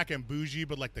like black and bougie,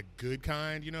 but like the good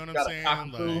kind. You know what I'm saying?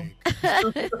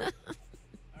 Like,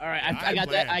 all right, I got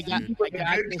that. I got this.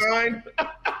 All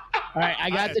right, I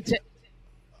got the tip.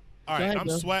 All right,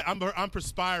 I'm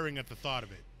perspiring at the thought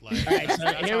of it. Like, all right,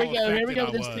 so here we go. Here we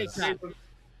go with this TikTok.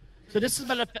 So this has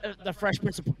been the Fresh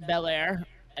Prince of Bel-Air,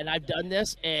 and I've done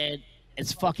this, and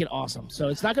it's fucking awesome. So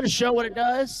it's not going to show what it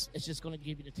does. It's just going to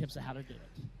give you the tips of how to do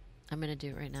it. I'm going to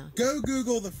do it right now. Go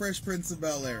Google the Fresh Prince of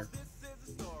Bel-Air.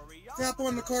 Tap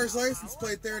on the car's license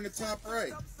plate there in the top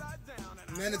right.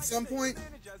 And then at some point,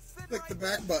 click the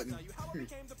back button.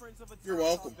 You're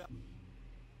welcome.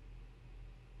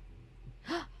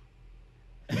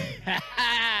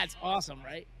 It's awesome,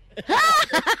 right?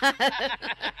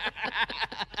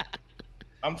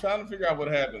 I'm trying to figure out what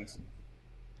happens.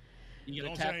 You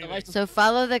gonna tap the license? So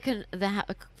follow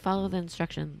follow the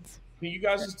instructions. Can you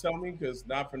guys just tell me? Because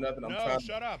not for nothing, I'm trying.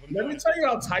 Shut up. Let me tell you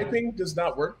how typing does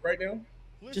not work right now.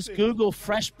 Just Google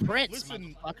Fresh Prince.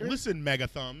 Listen, mega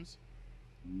thumbs.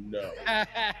 No.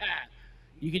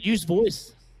 You could use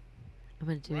voice. I'm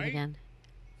gonna do it again.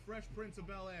 Fresh Prince of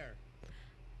Bel-Air.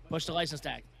 Push the license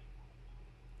tag.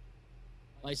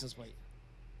 License plate.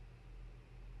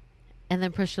 And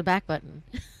then push the back button.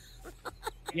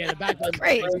 Yeah, the back button.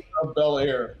 Great. Prince of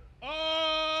Bel-Air.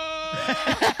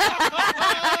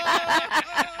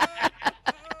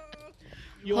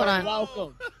 You Hold are on.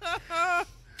 welcome.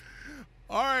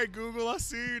 All right, Google, I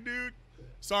see you, dude.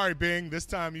 Sorry, Bing. This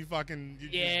time you just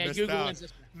missed Google out.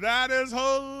 is. That is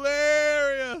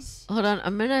hilarious. Hold on,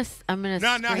 I'm gonna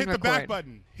now hit the record. back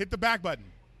button. Hit the back button.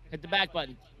 Hit the back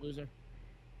button, loser.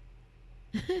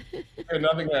 Hey,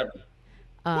 nothing happened.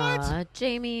 What?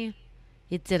 Jamie,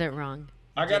 you did it wrong.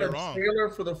 I got a trailer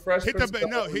for the Fresh Prince.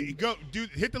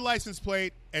 Hit the license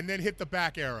plate and then hit the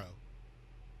back arrow.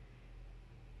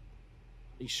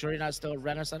 You sure you're not still at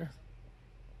Renner Center?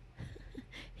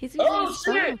 He's oh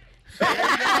shit!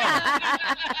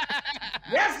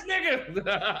 Yes,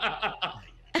 nigga.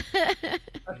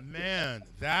 Man,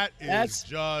 that's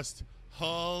just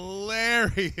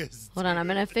hilarious. Hold on, I'm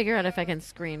gonna figure out if I can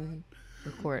screen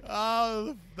record.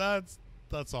 Oh, that's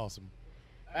awesome.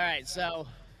 All right, so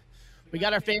we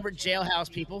got our favorite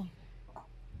jailhouse people.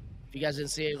 If you guys didn't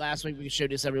see it last week, we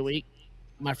showed this every week.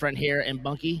 My friend here and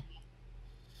Bunky.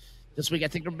 This week, I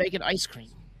think we're making ice cream.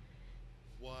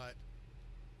 What?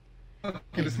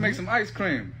 Okay, let's make some ice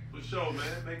cream. For sure,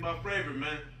 man. Make my favorite,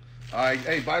 man. All right,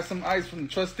 hey, buy some ice from the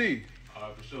trustee. All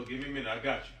right, for sure. Give me a minute. I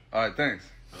got you. All right, thanks.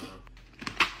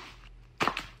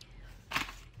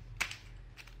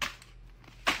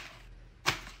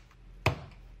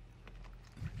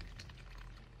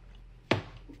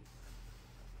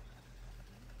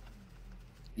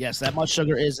 Yes, that much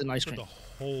sugar is in ice cream. The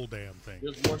whole damn thing.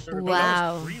 There's more sugar.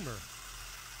 Wow. Creamer.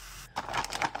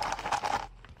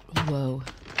 Whoa.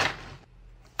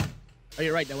 Oh,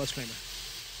 you're right. That was creamer.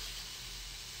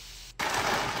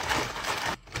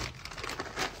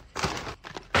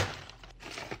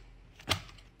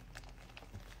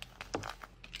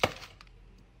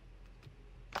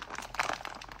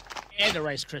 like the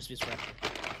Rice Krispies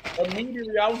fresher.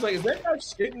 Immediately, I was like, "Is that guy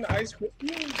shitting Ice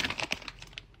Krispies?"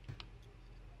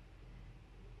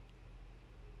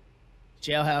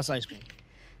 Jailhouse ice cream.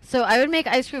 So I would make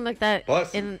ice cream like that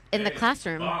in the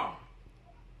classroom.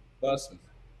 Bussin'.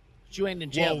 You ain't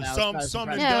in jail. Whoa, some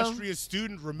industrious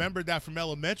student remembered that from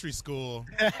elementary school.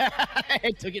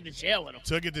 Took it to jail with him.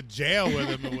 Took it to jail with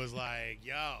him and was like,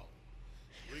 "Yo,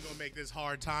 we're gonna make this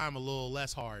hard time a little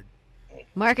less hard."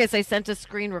 Marcus, I sent a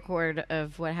screen record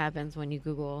of what happens when you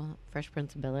Google Fresh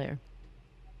Prince of Bel-Air.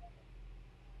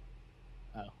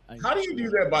 Oh, how do you do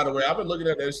that, by the way? I've been looking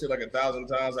at that shit like 1,000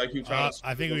 times. I keep trying to.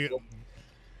 I think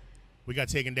we got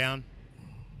taken down.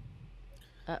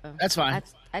 Uh-oh. That's fine.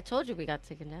 I told you we got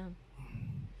taken down.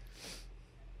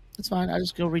 That's fine. I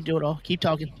just go redo it all. Keep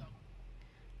talking.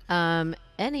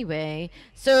 Anyway,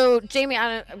 so Jamie,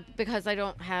 because I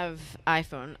don't have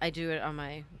iPhone, I do it on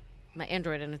my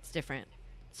Android, and it's different.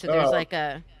 So there's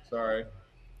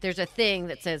there's a thing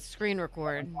that says screen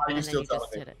record, Why are you and still then you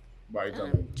just hit it. Why are you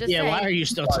telling me? Saying, why are you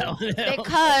still telling him?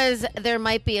 Because there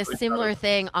might be a similar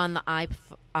thing on the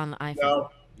iPhone. No.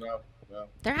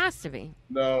 There has to be.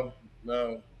 No,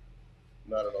 not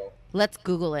at all. Let's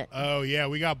Google it. Oh yeah,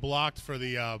 we got blocked for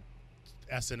the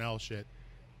SNL shit.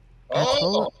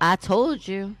 I told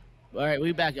you. All right,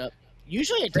 we back up.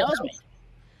 Usually it tells me.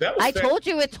 I told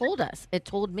you it told us. It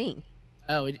told me.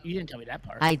 Oh, you didn't tell me that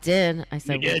part. I did. I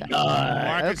said you did.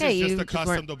 Marcus okay, is just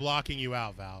accustomed to blocking you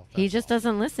out, Val. He just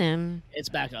doesn't listen. It's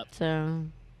back up. So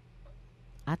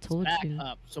I told you. Back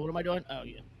up. So what am I doing? Oh,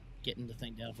 yeah. Getting the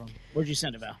thing down from. Where'd you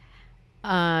send it, Val?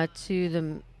 To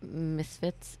the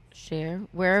Misfits share.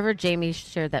 Wherever Jamie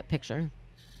shared that picture.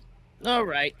 All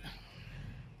right.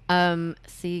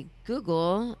 See,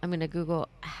 Google. I'm going to Google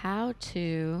how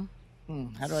to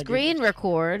how do screen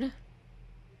record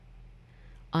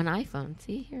on iPhone.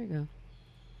 See, here we go.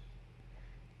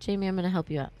 Jamie, I'm going to help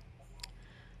you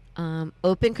out.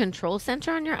 Open Control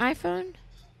Center on your iPhone.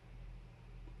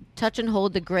 Touch and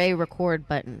hold the gray record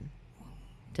button.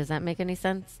 Does that make any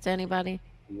sense to anybody?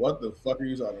 What the fuck are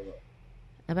you talking about?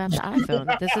 About the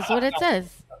iPhone. This is what it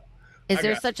says. Is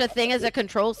there such a thing as a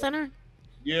control center?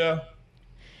 Yeah.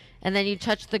 And then you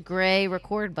touch the gray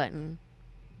record button.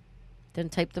 Then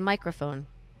type the microphone.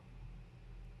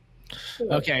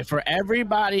 Okay, for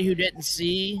everybody who didn't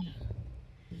see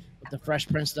what the Fresh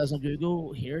Prince does on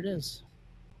Google, here it is.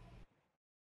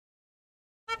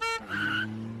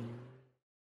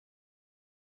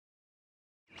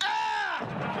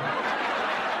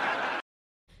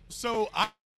 So I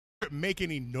didn't make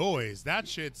any noise. That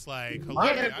shit's like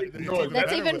hilarious.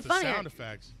 That's even funnier. Sound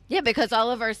effects. Yeah, because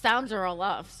all of our sounds are all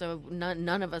off, so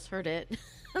none of us heard it.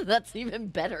 That's even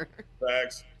better.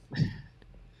 Facts.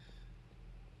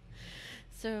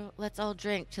 So let's all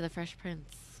drink to the Fresh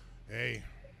Prince. Hey.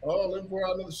 Oh, let me pour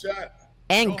out another shot.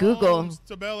 And Google.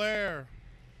 To Bel Air.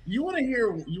 You want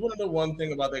to know one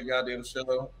thing about that goddamn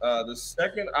show? The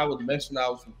second I would mention I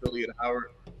was from Philly and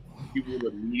Howard, people would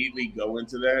immediately go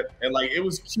into that. And like, it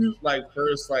was cute, like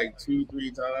first like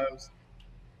 2-3 times.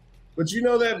 But you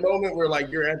know that moment where like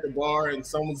you're at the bar and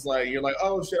someone's like, you're like,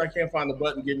 oh shit, I can't find the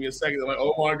button. Give me a second. They're like,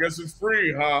 oh, I guess it's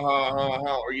free. Ha ha ha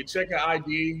ha. Or you check an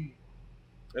ID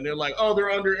and they're like, oh,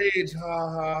 they're underage. Ha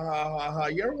ha ha ha ha.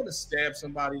 You ever want to stab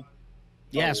somebody?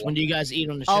 Yes. When do you guys eat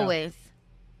on the show? Always.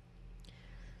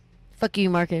 Fuck you,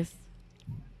 Marcus.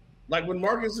 Like when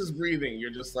Marcus is breathing,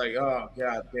 you're just like, oh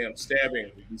god damn, stabbing.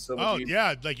 It'd be so much easier.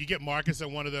 Yeah, like you get Marcus at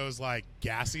one of those like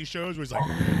gassy shows where he's like,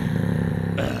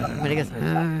 I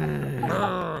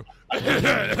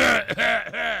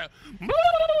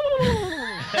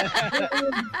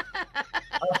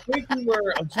think we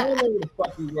were. I'm trying to remember where the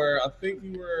fuck we were. I think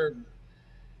we were.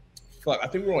 Fuck, I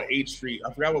think we were on 8th Street.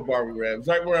 I forgot what bar we were at. It was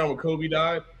right around when Kobe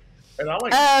died. And I'm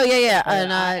like, oh yeah,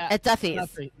 and at Duffy's.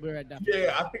 We were at Duffy's.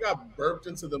 Yeah, I think I burped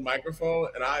into the microphone,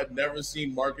 and I had never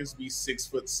seen Marcus be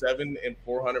 6'7" and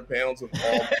 400 pounds with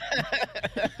all.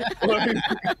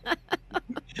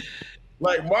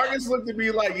 Like Marcus looked at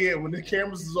me like, yeah, when the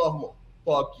cameras is off,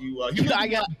 fuck you.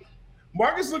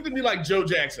 Marcus looked at me like Joe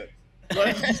Jackson.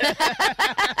 Like,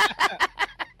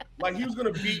 like he was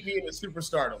gonna beat me into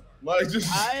superstardom. Like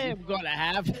I am gonna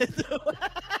have it.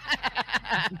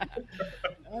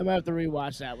 I'm gonna have to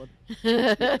rewatch that one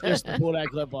just to pull that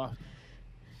clip off.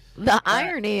 The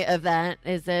irony of that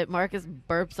is that Marcus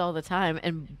burps all the time,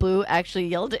 and Boo actually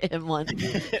yelled at him once.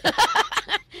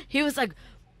 He was like,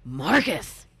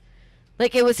 "Marcus,"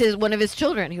 like it was one of his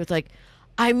children. He was like,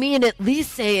 "I mean, at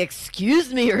least say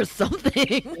excuse me or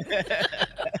something."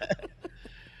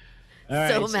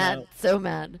 Right, so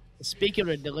mad. Speaking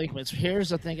of delinquents, here's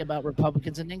the thing about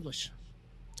Republicans in English.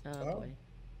 Oh boy.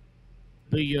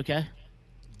 Boo, you okay?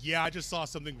 yeah, I just saw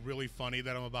something really funny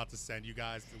that I'm about to send you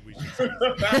guys. We should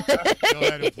go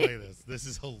ahead and play this. This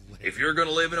is hilarious. If you're going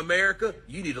to live in America,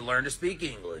 you need to learn to speak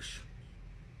English.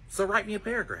 So write me a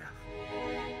paragraph.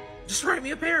 Just write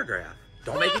me a paragraph.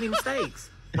 Don't make any mistakes.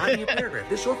 Write me a paragraph.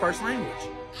 This is your first language.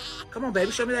 Come on,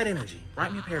 baby. Show me that energy.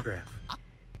 Write me a paragraph.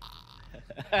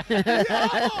 Yo,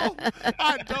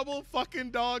 I double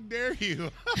fucking dog dare you.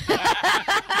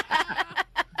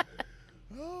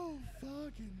 Oh,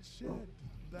 fucking shit.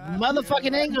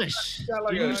 Motherfucking English.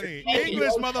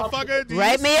 English, motherfucker.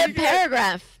 Write me a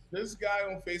paragraph. This guy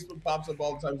on Facebook pops up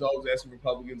all the time. He's always asking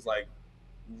Republicans like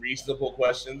reasonable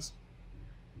questions.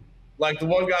 Like the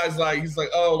one guy's like, he's like,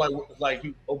 oh, like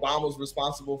Obama's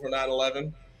responsible for 9/11.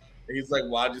 And he's like,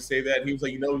 why'd you say that? He was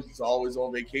like, he's always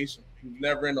on vacation. He was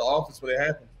never in the office when it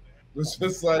happened. It's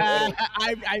just like,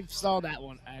 I saw that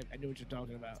one. I knew what you're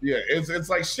talking about. Yeah, it's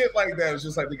like shit like that. It's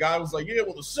just like the guy was like, yeah,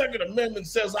 well, the Second Amendment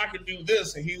says I can do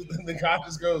this, and the guy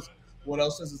just goes, what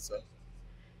else does it say?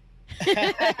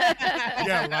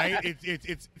 Yeah, right.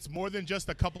 It's more than just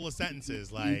a couple of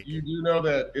sentences. Like you do know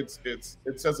that it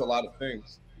says a lot of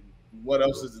things. What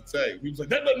else does it say? He was like,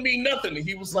 that doesn't mean nothing. And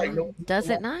he was like, no. Does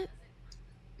it not?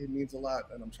 It means a lot,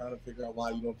 and I'm trying to figure out why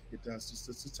you don't think it does.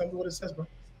 Just tell me what it says, bro.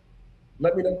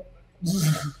 Let me know.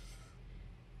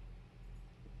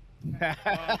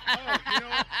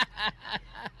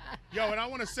 Yo, and I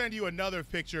want to send you another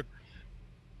picture.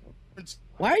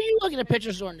 Why are you looking at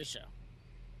pictures during the show?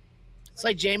 It's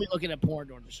like Jamie looking at porn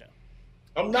during the show.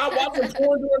 I'm not watching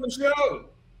porn during the show.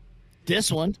 This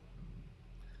one.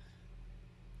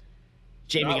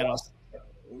 Jamie got us.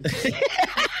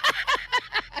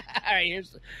 All right,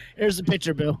 here's the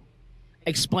picture, Boo.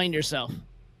 Explain yourself.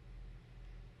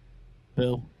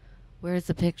 Boo. Where's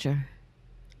the picture?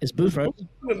 Is Boo frozen?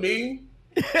 Me?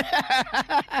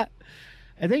 I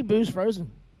think Boo's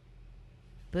frozen.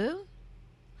 Boo?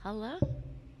 Hello?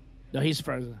 No, he's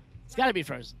frozen. It's got to be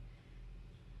frozen.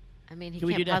 I mean, he Can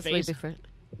we can't do that possibly face? be frozen.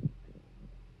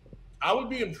 I would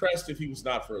be impressed if he was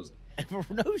not frozen.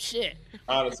 No shit.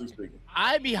 Honestly speaking.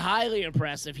 I'd be highly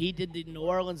impressed if he did the New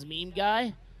Orleans meme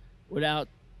guy without.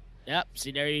 Yep.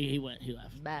 See, there he went. He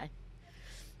left. Bye.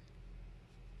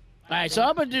 All right, so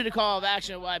I'm going to do the call of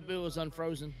action why Boo is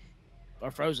unfrozen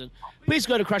or frozen. Please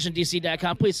go to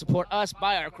crushingdc.com. Please support us.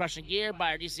 Buy our crushing gear.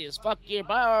 Buy our DC as fuck gear.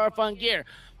 Buy our fun gear.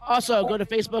 Also, go to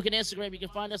Facebook and Instagram. You can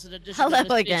find us at the District Hello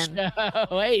Misfits again.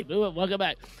 Show. Hey, Boo, welcome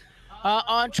back.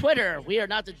 On Twitter, we are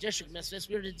not the District Misfits.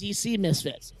 We are the DC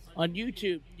Misfits. On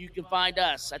YouTube, you can find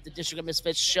us at the District of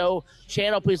Misfits Show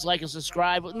channel. Please like and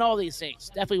subscribe and all these things.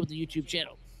 Definitely with the YouTube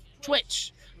channel.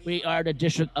 Twitch, we are the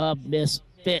District of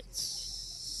Misfits.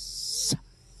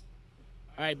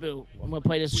 All right, Boo. I'm going to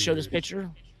play this. Show this picture.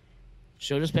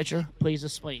 Show this picture. Please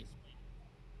explain.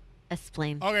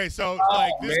 Explain. Okay, so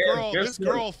like this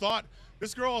girl thought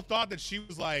that she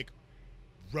was like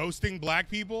roasting black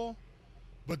people,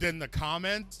 but then the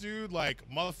comments, dude, like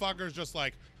motherfuckers just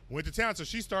like went to town. So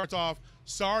she starts off,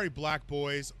 sorry, black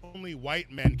boys, only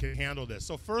white men can handle this.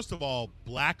 So first of all,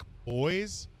 black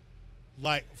boys,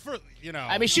 like,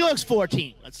 I mean, she looks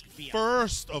 14. Let's be honest.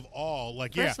 First of all,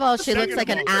 like, First of all, she looks like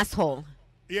an asshole.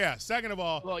 Yeah. Second of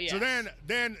all, well, yes. So then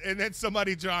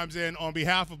somebody chimes in, on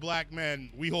behalf of black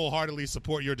men, we wholeheartedly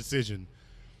support your decision.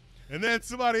 And then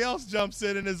somebody else jumps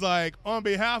in and is like, on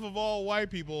behalf of all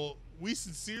white people, we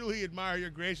sincerely admire your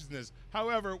graciousness.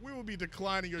 However, we will be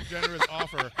declining your generous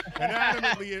offer and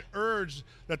adamantly urge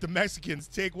that the Mexicans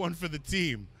take one for the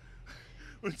team.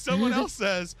 When someone else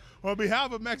says, on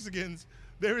behalf of Mexicans,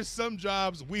 there is some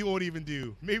jobs we won't even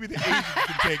do. Maybe the Asians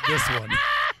can take this one.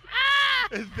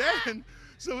 And then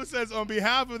someone says, on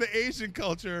behalf of the Asian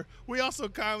culture, we also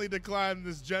kindly decline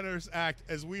this generous act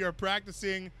as we are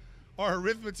practicing our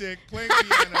arithmetic, playing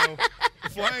piano,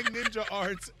 flying ninja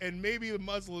arts, and maybe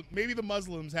the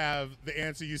Muslims have the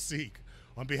answer you seek.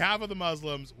 On behalf of the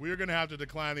Muslims, we're going to have to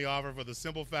decline the offer for the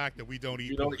simple fact that we don't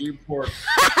eat pork.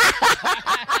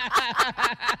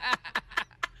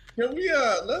 Can we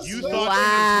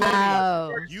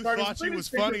wow. You thought she was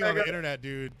funny on the internet,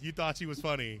 dude. You thought she was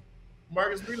funny.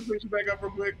 Marcus, bring the picture back up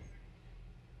real quick.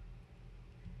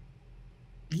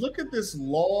 Look at this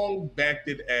long backed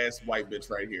ass white bitch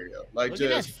right here, yo. Like,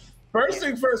 just first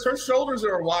thing first, her shoulders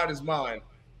are as wide as mine.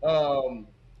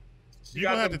 You're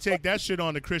gonna have to take that shit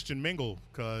on to Christian Mingle,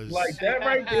 cause like that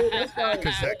right there. That's like,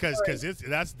 that's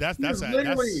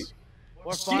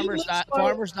or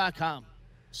farmers.com.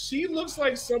 She looks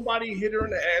like somebody hit her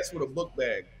in the ass with a book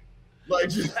bag. Like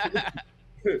just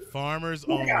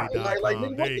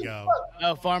farmersonly.com. There you go.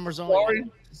 Oh, farmers only.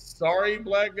 Sorry,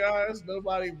 black guys.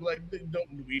 Nobody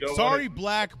we don't. Sorry,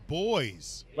 black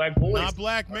boys. Black boys, not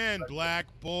black men. Black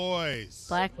boys.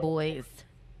 Black boys.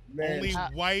 Man, only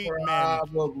white men.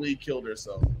 Probably killed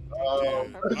herself.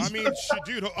 I mean,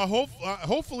 dude.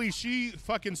 Hopefully, she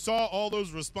fucking saw all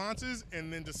those responses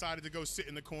and then decided to go sit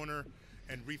in the corner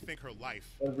and rethink her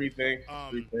life. Rethink.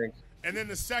 And then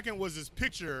the second was this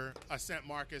picture I sent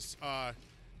Marcus. I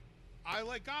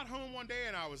got home one day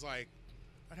and I was like,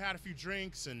 I'd had a few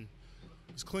drinks and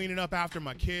was cleaning up after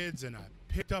my kids, and I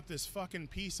picked up this fucking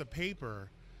piece of paper,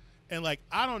 and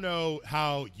I don't know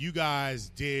how you guys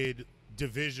did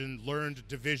learned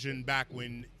division back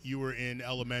when you were in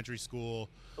elementary school.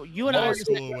 You and I are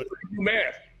new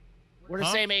math. We're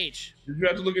the same age. Did you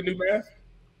have to look at new math?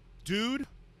 Dude,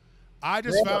 I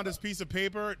just found this piece of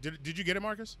paper. Did you get it,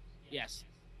 Marcus? Yes.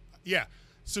 Yeah.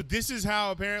 So this is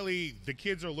how apparently the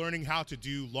kids are learning how to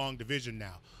do long division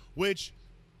now, which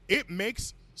it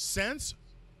makes sense.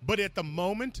 But at the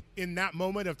moment, in that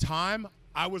moment of time,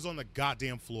 I was on the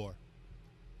goddamn floor.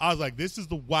 I was like, this is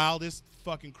the wildest,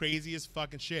 fucking craziest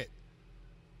fucking shit.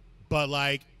 But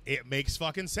it makes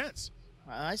fucking sense.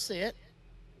 I see it.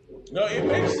 No, it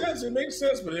makes sense. It makes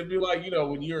sense. But it'd be like,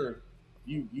 when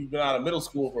you've been out of middle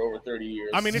school for over 30 years.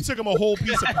 I mean, it took him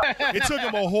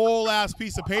a whole ass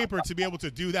piece of paper to be able to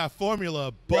do that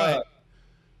formula. But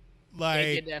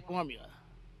they did that formula.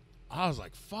 I was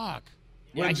like, fuck.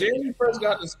 When Jamie first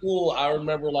got to school, I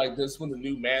remember this when the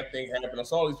new math thing happened. I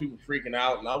saw all these people freaking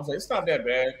out, and I was like, it's not that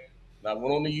bad. And I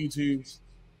went on the YouTubes,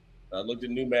 and I looked at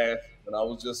new math, and I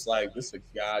was just like, this is a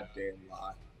goddamn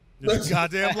lie. This is a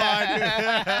goddamn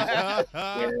lie, dude.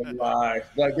 Goddamn lie.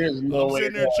 There's no way. I'm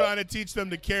sitting there trying to teach them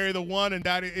to carry the one, and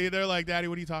they're like, Daddy,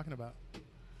 what are you talking about?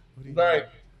 Right.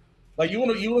 You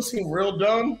want to seem real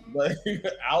dumb?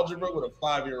 Algebra with a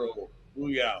 5-year-old.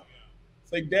 Booyah.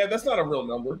 It's Dad, that's not a real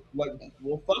number. Well,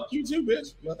 fuck you too,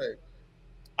 bitch.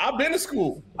 I've been to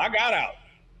school. I got out.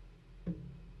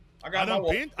 I done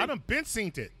been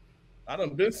seen it. I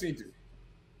done been seen it.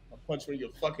 I punched you in your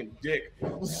fucking dick.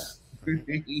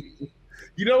 You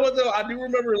know what though? I do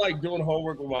remember doing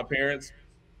homework with my parents,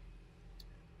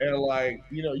 and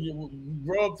you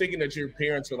grow up thinking that your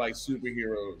parents are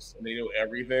superheroes and they know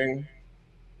everything,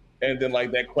 and then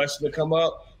that question to come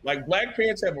up. Black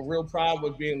parents have a real problem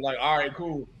with being all right,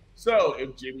 cool. So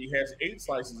if Jimmy has 8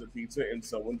 slices of pizza and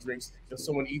someone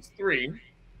eats 3,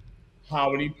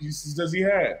 how many pieces does he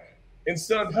have?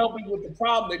 Instead of helping with the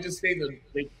problem, they just say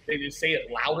it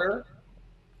louder.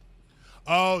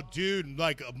 Oh, dude,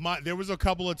 there was a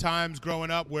couple of times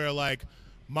growing up where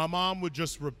my mom would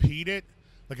just repeat it.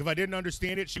 If I didn't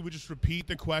understand it, she would just repeat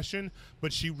the question,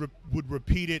 but she would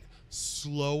repeat it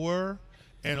slower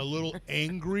and a little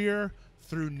angrier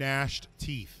through gnashed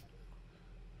teeth.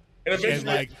 And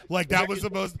that was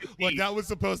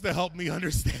supposed to help me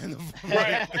understand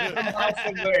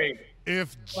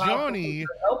if Johnny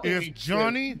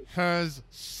has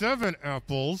 7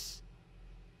 apples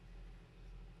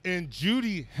and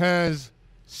Judy has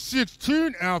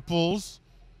 16 apples,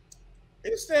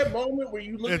 it's that moment where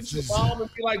you look at your mom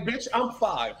and be like, bitch, I'm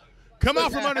 5. Come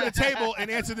out from under the table and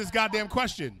answer this goddamn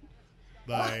question.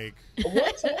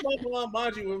 What time my mom,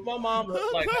 mind you, if my mom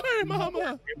hey,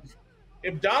 mama.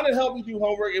 If Donna helped me do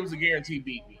homework, it was a guaranteed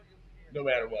beat me. No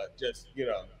matter what. Just,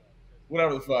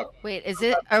 whatever the fuck. Wait,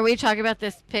 are we talking about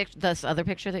this other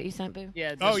picture that you sent, Boo?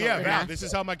 Yeah. Val, this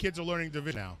is how my kids are learning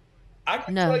division now. I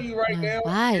can tell you right now,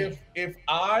 why? if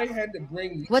I had to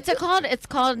bring... What's it called? It's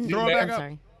called... I'm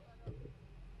sorry.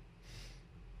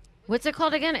 What's it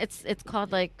called again? It's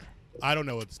called I don't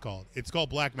know what it's called. It's called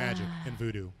black magic and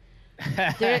voodoo.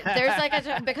 There's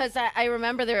because I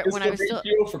remember when I was still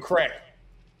for crack.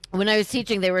 When I was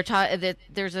teaching, they were taught that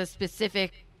there's a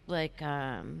specific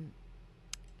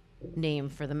name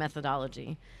for the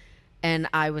methodology, and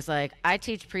I was like, I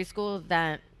teach preschool.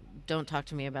 That don't talk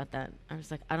to me about that. I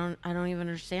was like, I don't even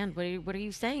understand. What are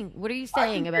you saying? What are you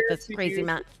saying about this crazy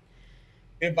math?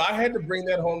 If I had to bring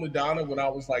that home to Donna when I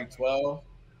was 12,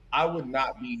 I would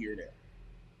not be here now.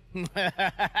 She'd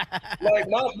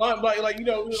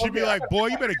be like, boy,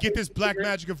 you better get this black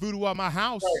magic and voodoo out my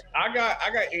house. I got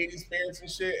 80s parents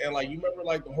and shit, and you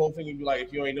remember the whole thing would be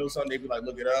if you ain't know something, they'd be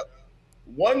look it up.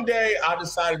 One day I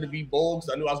decided to be bold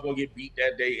because I knew I was gonna get beat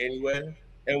that day anyway, and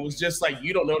it was just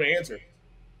you don't know the answer.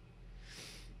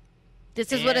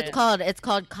 This is what it's called. It's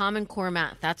called Common Core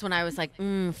Math. That's when I was like,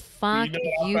 fuck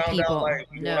you people.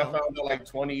 No. I found out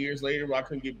 20 years later where I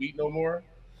couldn't get beat no more,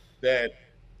 that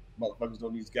motherfuckers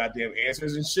don't need goddamn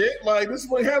answers and shit. This is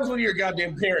what happens when you're a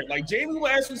goddamn parent. Jamie will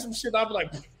ask me some shit. I'll be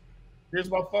like, here's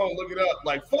my phone, look it up.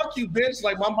 Fuck you, bitch.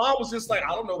 My mom was just I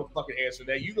don't know the fucking answer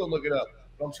to that. You go look it up.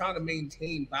 I'm trying to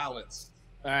maintain balance.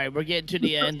 All right, we're getting to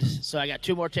the end, so I got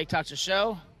 2 more TikToks to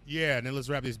show. Yeah, and then let's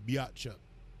wrap this biatch up.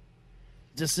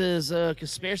 This is a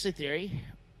conspiracy theory,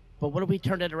 but what if we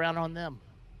turned it around on them?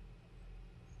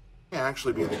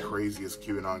 Actually be the craziest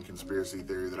QAnon conspiracy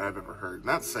theory that I've ever heard. And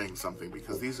that's saying something,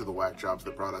 because these are the whack jobs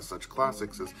that brought us such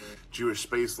classics as Jewish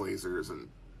space lasers and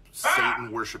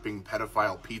Satan-worshipping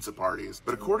pedophile pizza parties.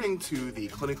 But according to the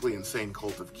clinically insane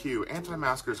cult of Q,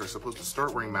 anti-maskers are supposed to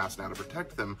start wearing masks now to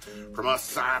protect them from us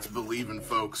science-believing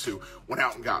folks who went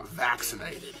out and got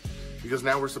vaccinated. Because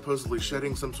now we're supposedly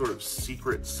shedding some sort of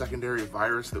secret secondary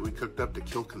virus that we cooked up to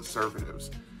kill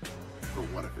conservatives. But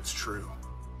what if it's true?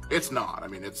 It's not. I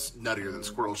mean, it's nuttier than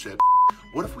squirrel shit.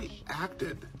 What if we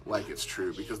acted like it's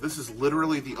true? Because this is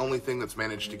literally the only thing that's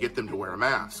managed to get them to wear a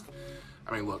mask.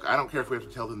 I mean, look, I don't care if we have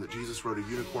to tell them that Jesus rode a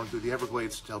unicorn through the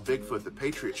Everglades to tell Bigfoot that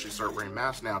patriots should start wearing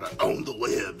masks now to own the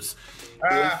libs.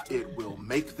 If it will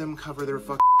make them cover their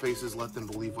fucking faces, let them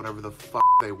believe whatever the fuck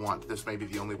they want. This may be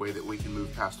the only way that we can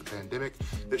move past a pandemic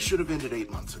that should have ended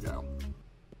 8 months ago.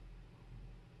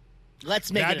 Let's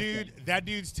make that it dude. That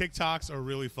dude's TikToks are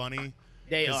really funny.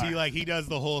 They are. He does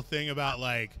the whole thing about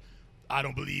like, I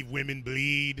don't believe women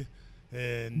bleed,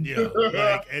 and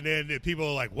and then people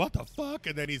are like, what the fuck?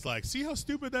 And then he's like, see how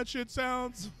stupid that shit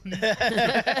sounds?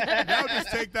 Now just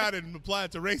take that and apply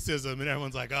it to racism, and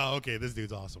everyone's like, oh, okay, this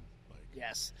dude's awesome.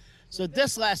 Yes. So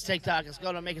this last TikTok is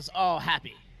going to make us all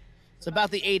happy. It's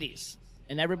about the 80s,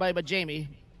 and everybody but Jamie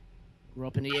grew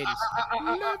up in the 80s.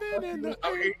 Living in the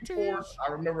 84.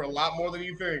 I remember a lot more than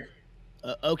you think.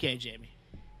 Okay, Jamie.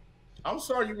 I'm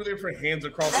sorry you were there for Hands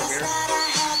Across America.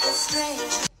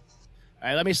 All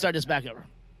right, let me start this back over.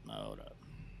 Hold up.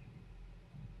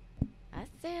 I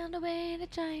sailed away to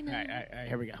China. All right,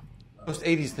 here we go. Most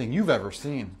 80s thing you've ever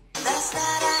seen. Last night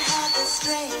I had the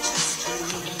strangest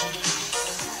dream.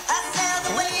 I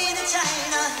sailed away to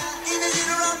China in a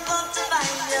little rowboat to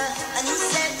find you, and you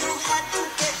said you had to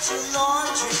get your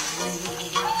laundry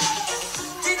clean.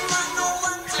 Didn't want no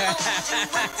one to hold you,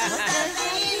 what to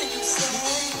believe, and you said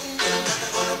nothing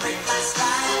gonna break my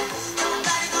stride.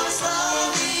 Nobody gonna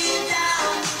slow me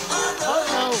down. Oh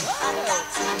no, I got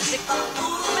to keep on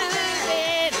moving.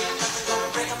 Nothing gonna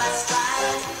break my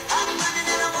stride. I'm running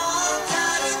and I won't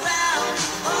touch ground.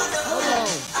 Oh no,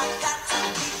 I got to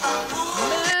keep on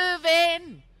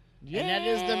moving. And that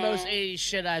is the most 80s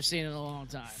shit I've seen in a long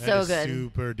time. So good.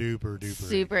 Super duper duper.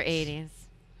 Super 80s.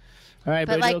 All right,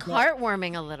 but like do a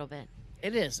heartwarming a little bit.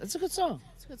 It is. It's a good song.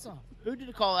 It's a good song. Who did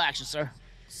the call to action, sir?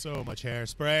 So much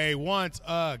hairspray. Once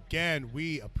again,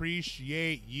 we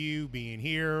appreciate you being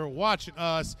here, watching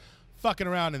us, fucking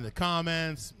around in the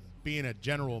comments, being a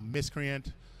general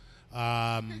miscreant.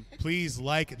 Please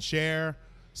like and share.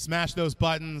 Smash those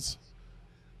buttons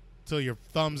till your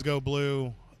thumbs go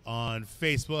blue on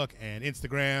Facebook and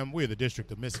Instagram. We're the District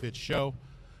of Misfits Show.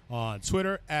 On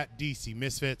Twitter, at DC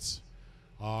Misfits.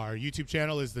 Our YouTube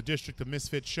channel is the District of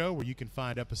Misfits Show, where you can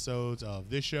find episodes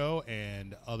of this show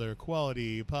and other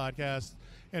quality podcast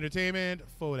entertainment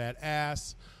for that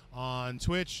ass. On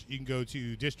Twitch, you can go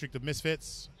to District of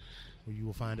Misfits, where you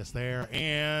will find us there.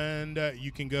 And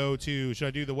you can go to, should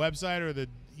I do the website or the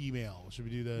email? Should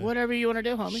we do the... Whatever you want to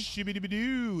do, homie.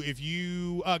 Shibby-dibby-doo. If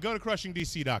you go to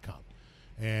crushingdc.com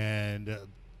and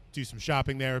do some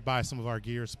shopping there, buy some of our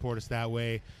gear, support us that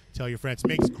way. Tell your friends. It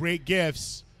makes great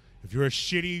gifts. If you're a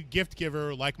shitty gift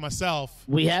giver like myself,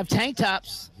 we have tank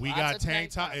tops. We got tank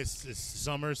top. It's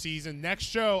summer season. Next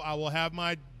show, I will have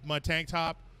my tank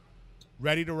top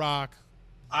ready to rock.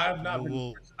 I have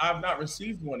not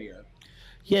received one yet.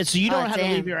 Yeah, so you don't have to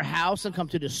leave your house and come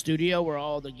to the studio where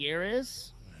all the gear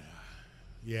is.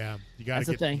 Yeah, you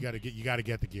gotta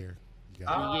get the gear.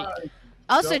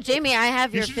 Also, Jamie, I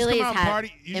have your Phillies hat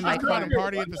in my car.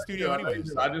 Party at the studio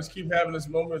anyways. I just keep having this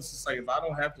moment. It's like if I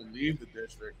don't have to leave the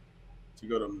district to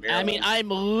go to Maryland. I mean, I'm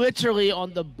literally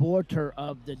on the border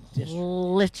of the district.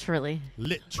 Literally.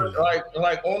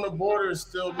 Like on the border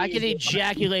still. I can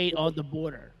ejaculate on the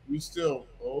border. You still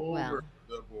over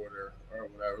the border or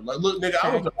whatever. Like, look, nigga, I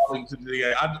went to Arlington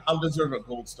today. I deserve a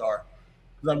gold star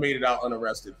because I made it out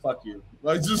unarrested. Fuck you.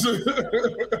 Like, just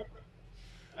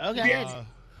okay.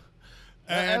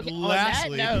 And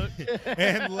lastly,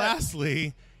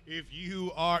 if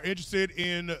you are interested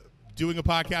in doing a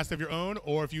podcast of your own,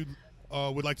 or if you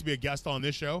would like to be a guest on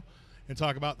this show and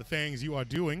talk about the things you are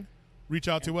doing, reach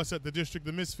out to us at the District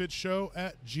of Misfits Show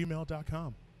at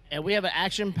gmail.com. And we have an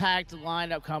action-packed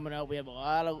lineup coming up. We have a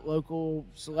lot of local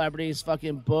celebrities,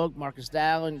 fucking Book, Marcus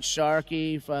Dallin,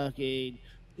 Sharky, fucking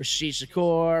Rashid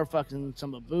Shakur, fucking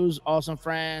some of Boo's awesome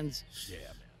friends. Yeah, man.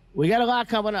 We got a lot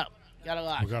coming up. Got a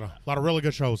lot. We got a lot of really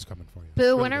good shows coming for you. Boo,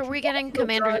 Really when good are shows. we getting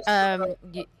Commander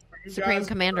Supreme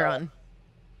Commander on?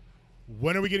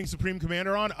 When are we getting Supreme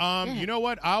Commander on? You know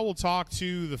what? I will talk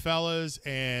to the fellas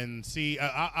and see.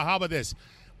 How about this?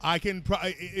 I can.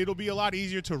 It'll be a lot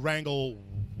easier to wrangle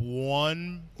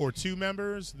 1 or 2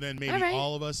 members than maybe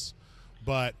all of us,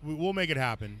 but we'll make it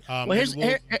happen. We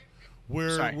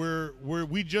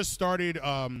just started.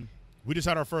 We just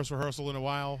had our first rehearsal in a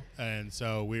while, and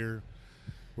so we're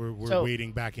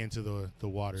wading back into the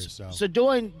waters. So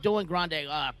doing Grande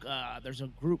Lock, there's a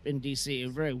group in DC, a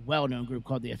very well-known group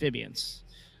called the Amphibians,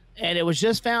 and it was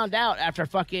just found out after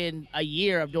fucking a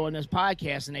year of doing this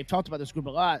podcast, and they've talked about this group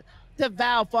a lot, that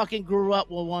Val fucking grew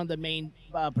up with one of the main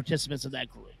participants of that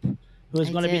group, who is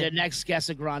going to be the next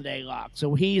guest at Grande Lock.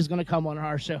 So he's going to come on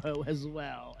our show as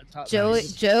well. Joey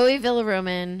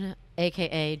Villaroman,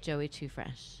 a.k.a. Joey Too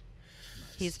Fresh.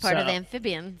 He's part of the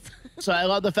Amphibians. So I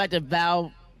love the fact that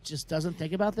Val just doesn't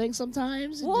think about things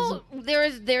sometimes. Well,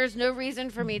 there's no reason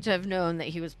for me to have known that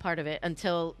he was part of it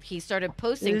until he started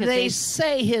posting. They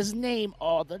say his name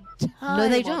all the time. No,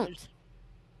 they don't.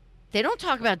 They don't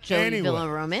talk about Joey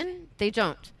Villaroman. They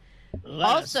don't.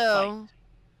 Also,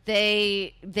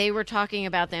 they were talking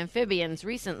about the Amphibians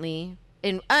recently.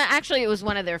 Actually, it was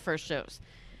one of their first shows.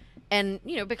 And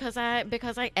because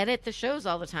I edit the shows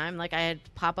all the time, like I had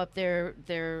pop up their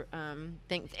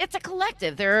thing. It's a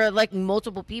collective. There are like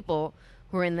multiple people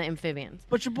who are in the Amphibians.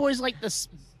 But your boy's like the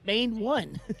main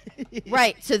one,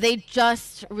 right? So they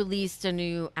just released a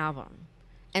new album,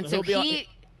 and so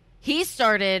he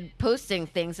started posting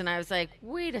things, and I was like,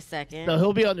 wait a second. So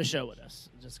he'll be on the show with us.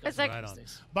 It's like, right on.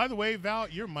 By the way, Val,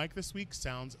 your mic this week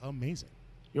sounds amazing.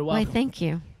 You're welcome. Why, thank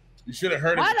you. You should have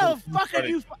heard it. Why the fuck are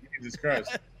you? Jesus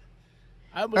Christ.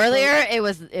 Earlier, it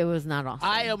was not awesome.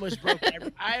 I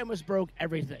almost broke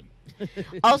everything.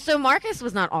 Also, Marcus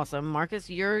was not awesome. Marcus,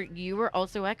 you were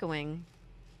also echoing,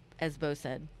 as Bo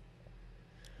said.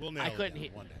 I couldn't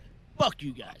hear. One day. Fuck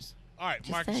you guys. All right,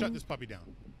 Mark, shut this puppy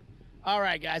down. All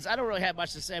right, guys. I don't really have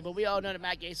much to say, but we all know that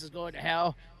Matt Gaetz is going to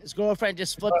hell. His girlfriend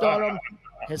just flipped on him.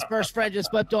 His first friend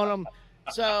just flipped on him.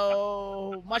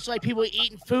 So much like people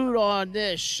eating food on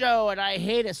this show, and I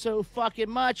hate it so fucking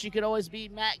much, you could always be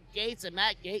Matt Gaetz, and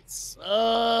Matt Gaetz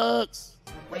sucks.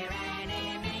 We're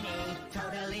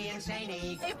totally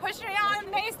insane. They pushed me out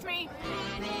and maced me.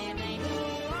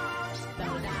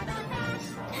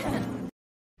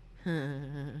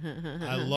 I love